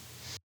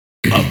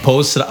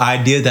opposed to the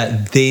idea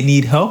that they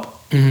need help.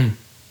 Mm-hmm.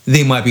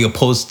 They might be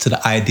opposed to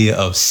the idea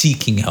of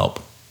seeking help.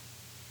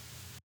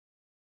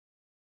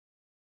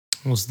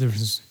 What's the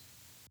difference?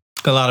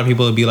 A lot of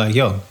people would be like,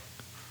 yo,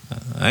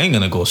 I ain't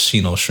gonna go see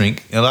no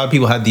shrink. A lot of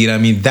people have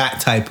that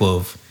type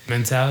of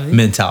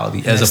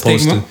mentality as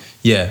opposed stigma?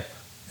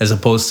 as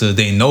opposed to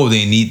they know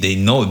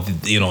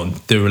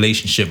their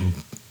relationship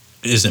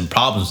is in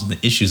problems and the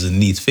issues and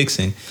needs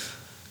fixing,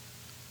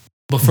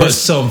 but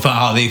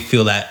somehow they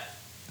feel that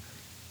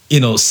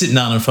sitting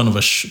down in front of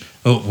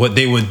what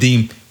they would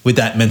deem with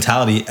that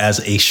mentality as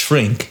a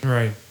shrink,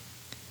 right,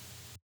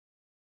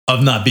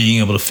 of not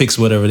being able to fix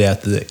whatever they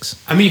have to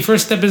fix. I mean,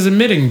 first step is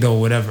admitting, though,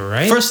 whatever,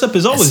 right? First step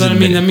is always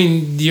admitting. I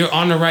mean, you're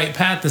on the right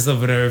path and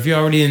stuff, whatever. If you're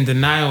already in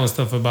denial and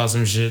stuff about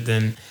some shit,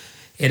 then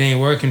it ain't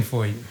working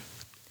for you.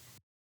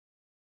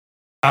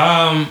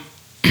 Last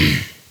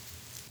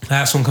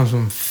one comes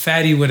from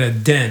Fatty with a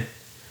Dent.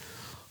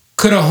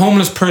 Could a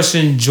homeless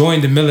person join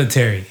the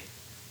military?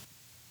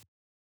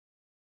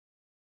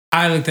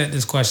 I looked at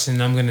this question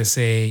and I'm going to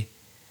say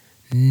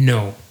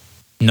no.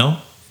 No?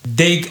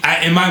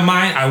 In my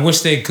mind, I wish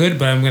they could,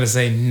 but I'm going to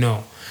say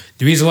no.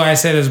 The reason why I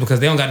said it is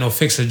because they don't got no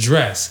fixed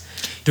address.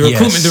 The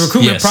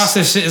recruitment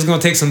process shit is going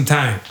to take some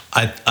time.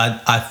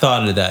 I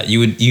thought of that. You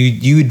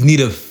would need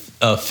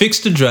a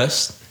fixed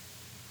address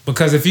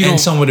Because if you and don't,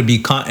 somewhere to be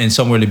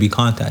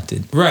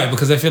contacted. right?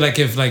 Because I feel like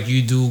if like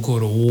you do go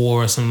to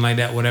war or something like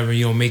that, whatever,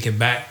 you don't make it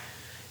back,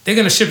 they're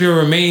gonna ship your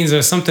remains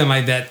or something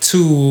like that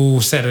to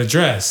set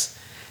address.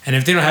 And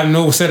if they don't have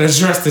no set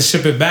address to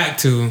ship it back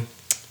to,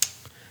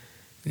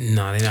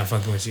 no, they're not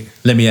fucking with you.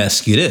 Let me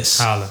ask you this: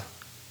 Holla.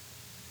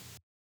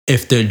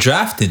 if they're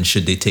drafting,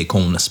 should they take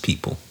homeless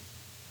people?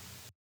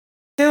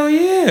 Hell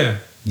yeah.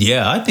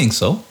 Yeah, I think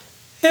so.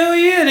 Hell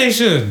yeah, they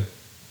should.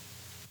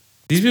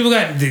 These people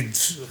got,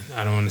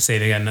 I don't want to say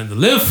they got nothing to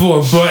live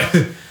for,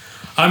 but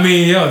I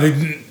mean, yo,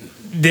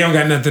 they don't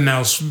got nothing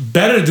else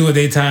better to do with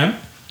their time.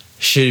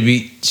 Should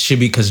be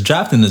because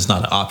drafting is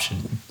not an option.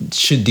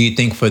 Do you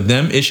think for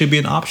them it should be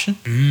an option?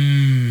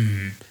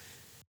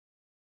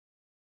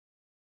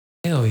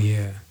 Hell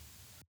yeah.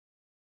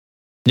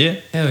 Yeah.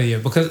 Hell yeah.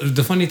 Because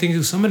the funny thing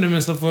is, some of them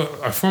and stuff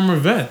are former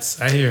vets,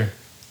 I hear.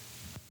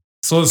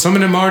 So some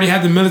of them already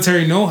have the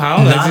military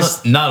know-how.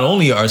 Not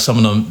only are some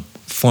of them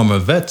former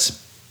vets,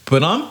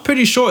 but I'm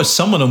pretty sure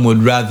some of them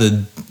would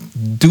rather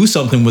do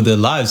something with their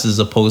lives as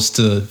opposed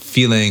to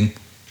feeling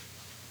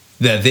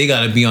that they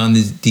got to be on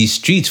these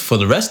streets for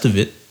the rest of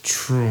it.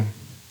 True.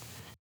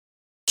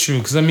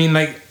 Because I mean,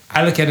 like,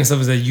 I look at it and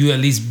stuff as that you at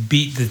least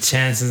beat the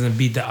chances and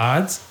beat the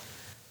odds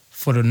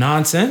for the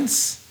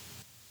nonsense.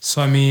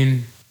 So I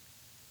mean,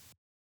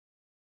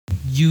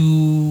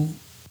 you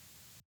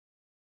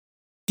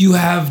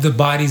have the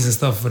bodies and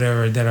stuff,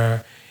 whatever, that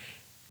are,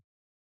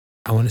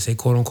 I want to say,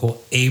 quote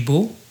unquote,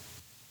 able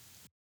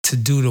to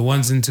do the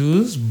ones and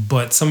twos,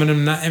 but some of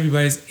them, not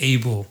everybody's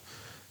able.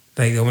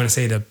 Like, I want to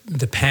say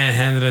the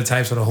panhandler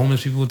types or the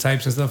homeless people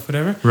types and stuff,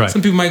 whatever. Right.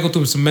 Some people might go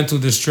through some mental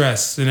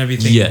distress and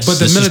everything. Yes, but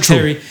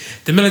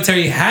the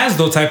military has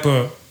those type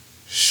of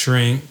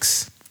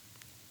shrinks,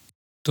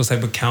 those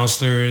type of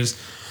counselors,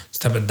 those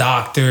type of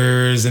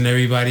doctors and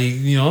everybody,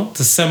 you know,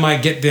 to semi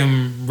get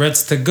them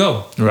reds to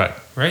go.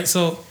 Right?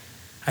 So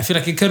I feel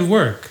like it could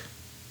work.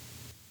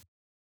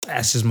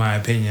 That's just my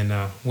opinion,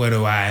 though. What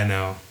do I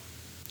know?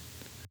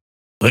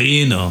 What do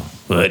you know?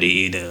 What do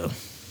you know?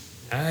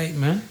 All right,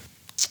 man.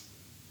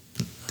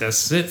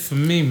 That's it for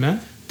me,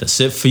 man. That's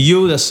it for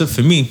you. That's it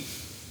for me.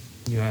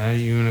 You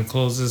wanna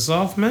close this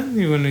off, man?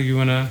 You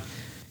wanna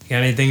got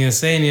anything to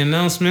say? Any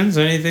announcements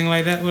or anything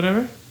like that?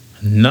 Whatever.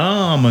 No,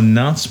 I'm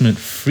announcement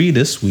free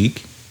this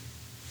week.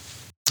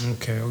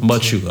 Okay. How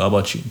about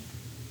you?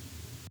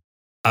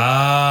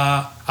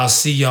 I'll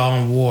see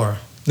y'all in war.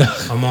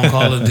 I'm on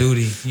Call of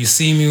Duty. You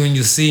see me when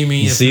you see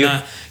me. If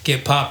not,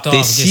 get popped off.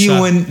 They see you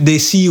when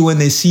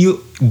they see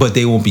you, but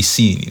they won't be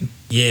seeing you.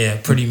 Yeah,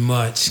 pretty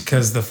much.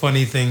 Because the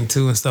funny thing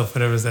too and stuff,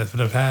 whatever, is that for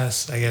the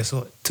past, I guess,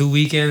 2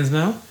 weekends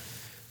now,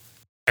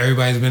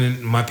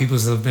 my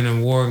peoples have been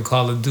in war and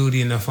Call of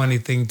Duty. And the funny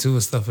thing too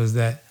and stuff is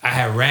that I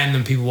had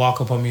random people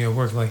walk up on me at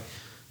work like,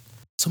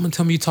 someone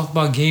tell me you talk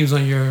about games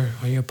on your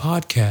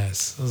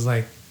podcast. I was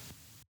like,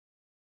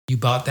 you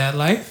bought that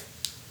life?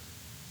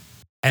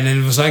 And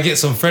then so I get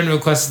some friend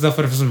requests and stuff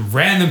for some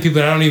random people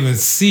that I don't even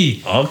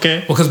see.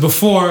 Okay. Because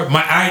before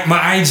my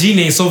IG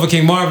name Silver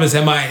King Marvelous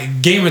and my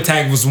gamer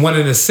tag was one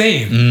and the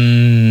same.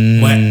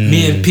 When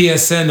me and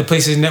PSN, the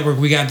PlayStation Network,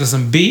 we got into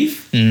some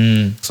beef.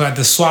 So I had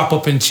to swap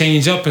up and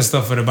change up and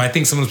stuff with it. But I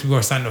think some of those people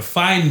are starting to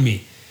find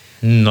me.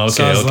 Okay.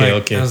 So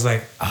I was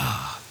like,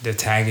 they're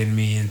tagging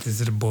me into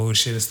the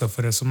bullshit and stuff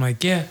with it. So I'm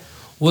like, yeah.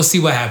 We'll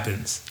see what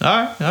happens.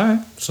 All right.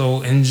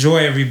 So enjoy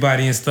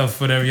everybody and stuff,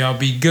 whatever. Y'all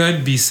be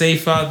good. Be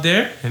safe out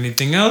there.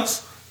 Anything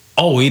else?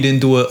 Oh, we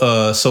didn't do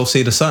a So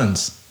Say the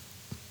Suns.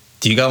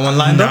 Do you got one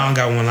lined up? No, I don't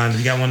got one lined up.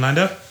 You got one lined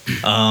up?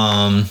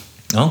 I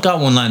don't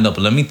got one lined up,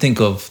 but let me think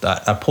of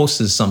that. I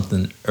posted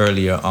something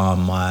earlier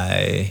on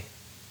my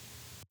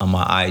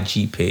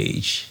IG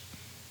page,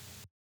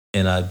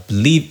 and I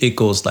believe it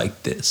goes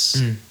like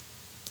this.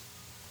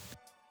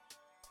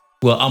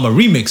 Well, I'm gonna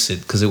remix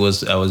it because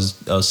I was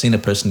saying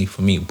it personally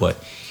for me,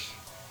 but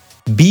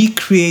be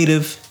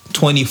creative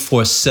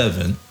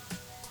 24/7.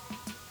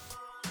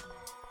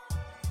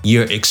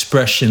 Your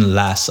expression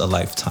lasts a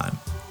lifetime.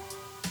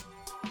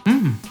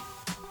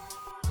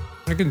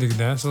 I can dig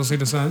that. So say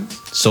the Suns.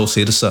 So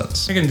say the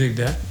Suns. I can dig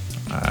that.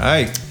 All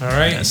right.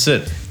 That's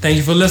it. Thank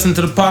you for listening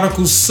to the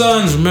Prodigal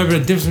Sons. Remember,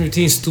 the difference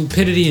between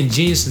stupidity and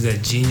genius is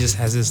that genius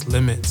has its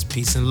limits.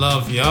 Peace and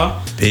love,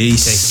 y'all.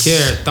 Peace. Take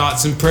care.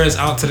 Thoughts and prayers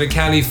out to the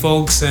Cali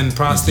folks, and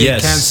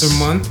Prostate Cancer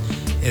Month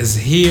is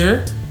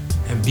here.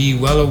 And be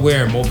well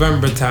aware,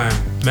 Movember time.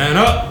 Man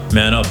up.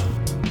 Man up.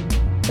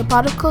 The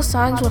Prodigal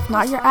Sons with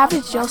not your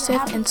average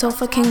Joseph and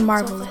Sofa King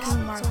Marvelous.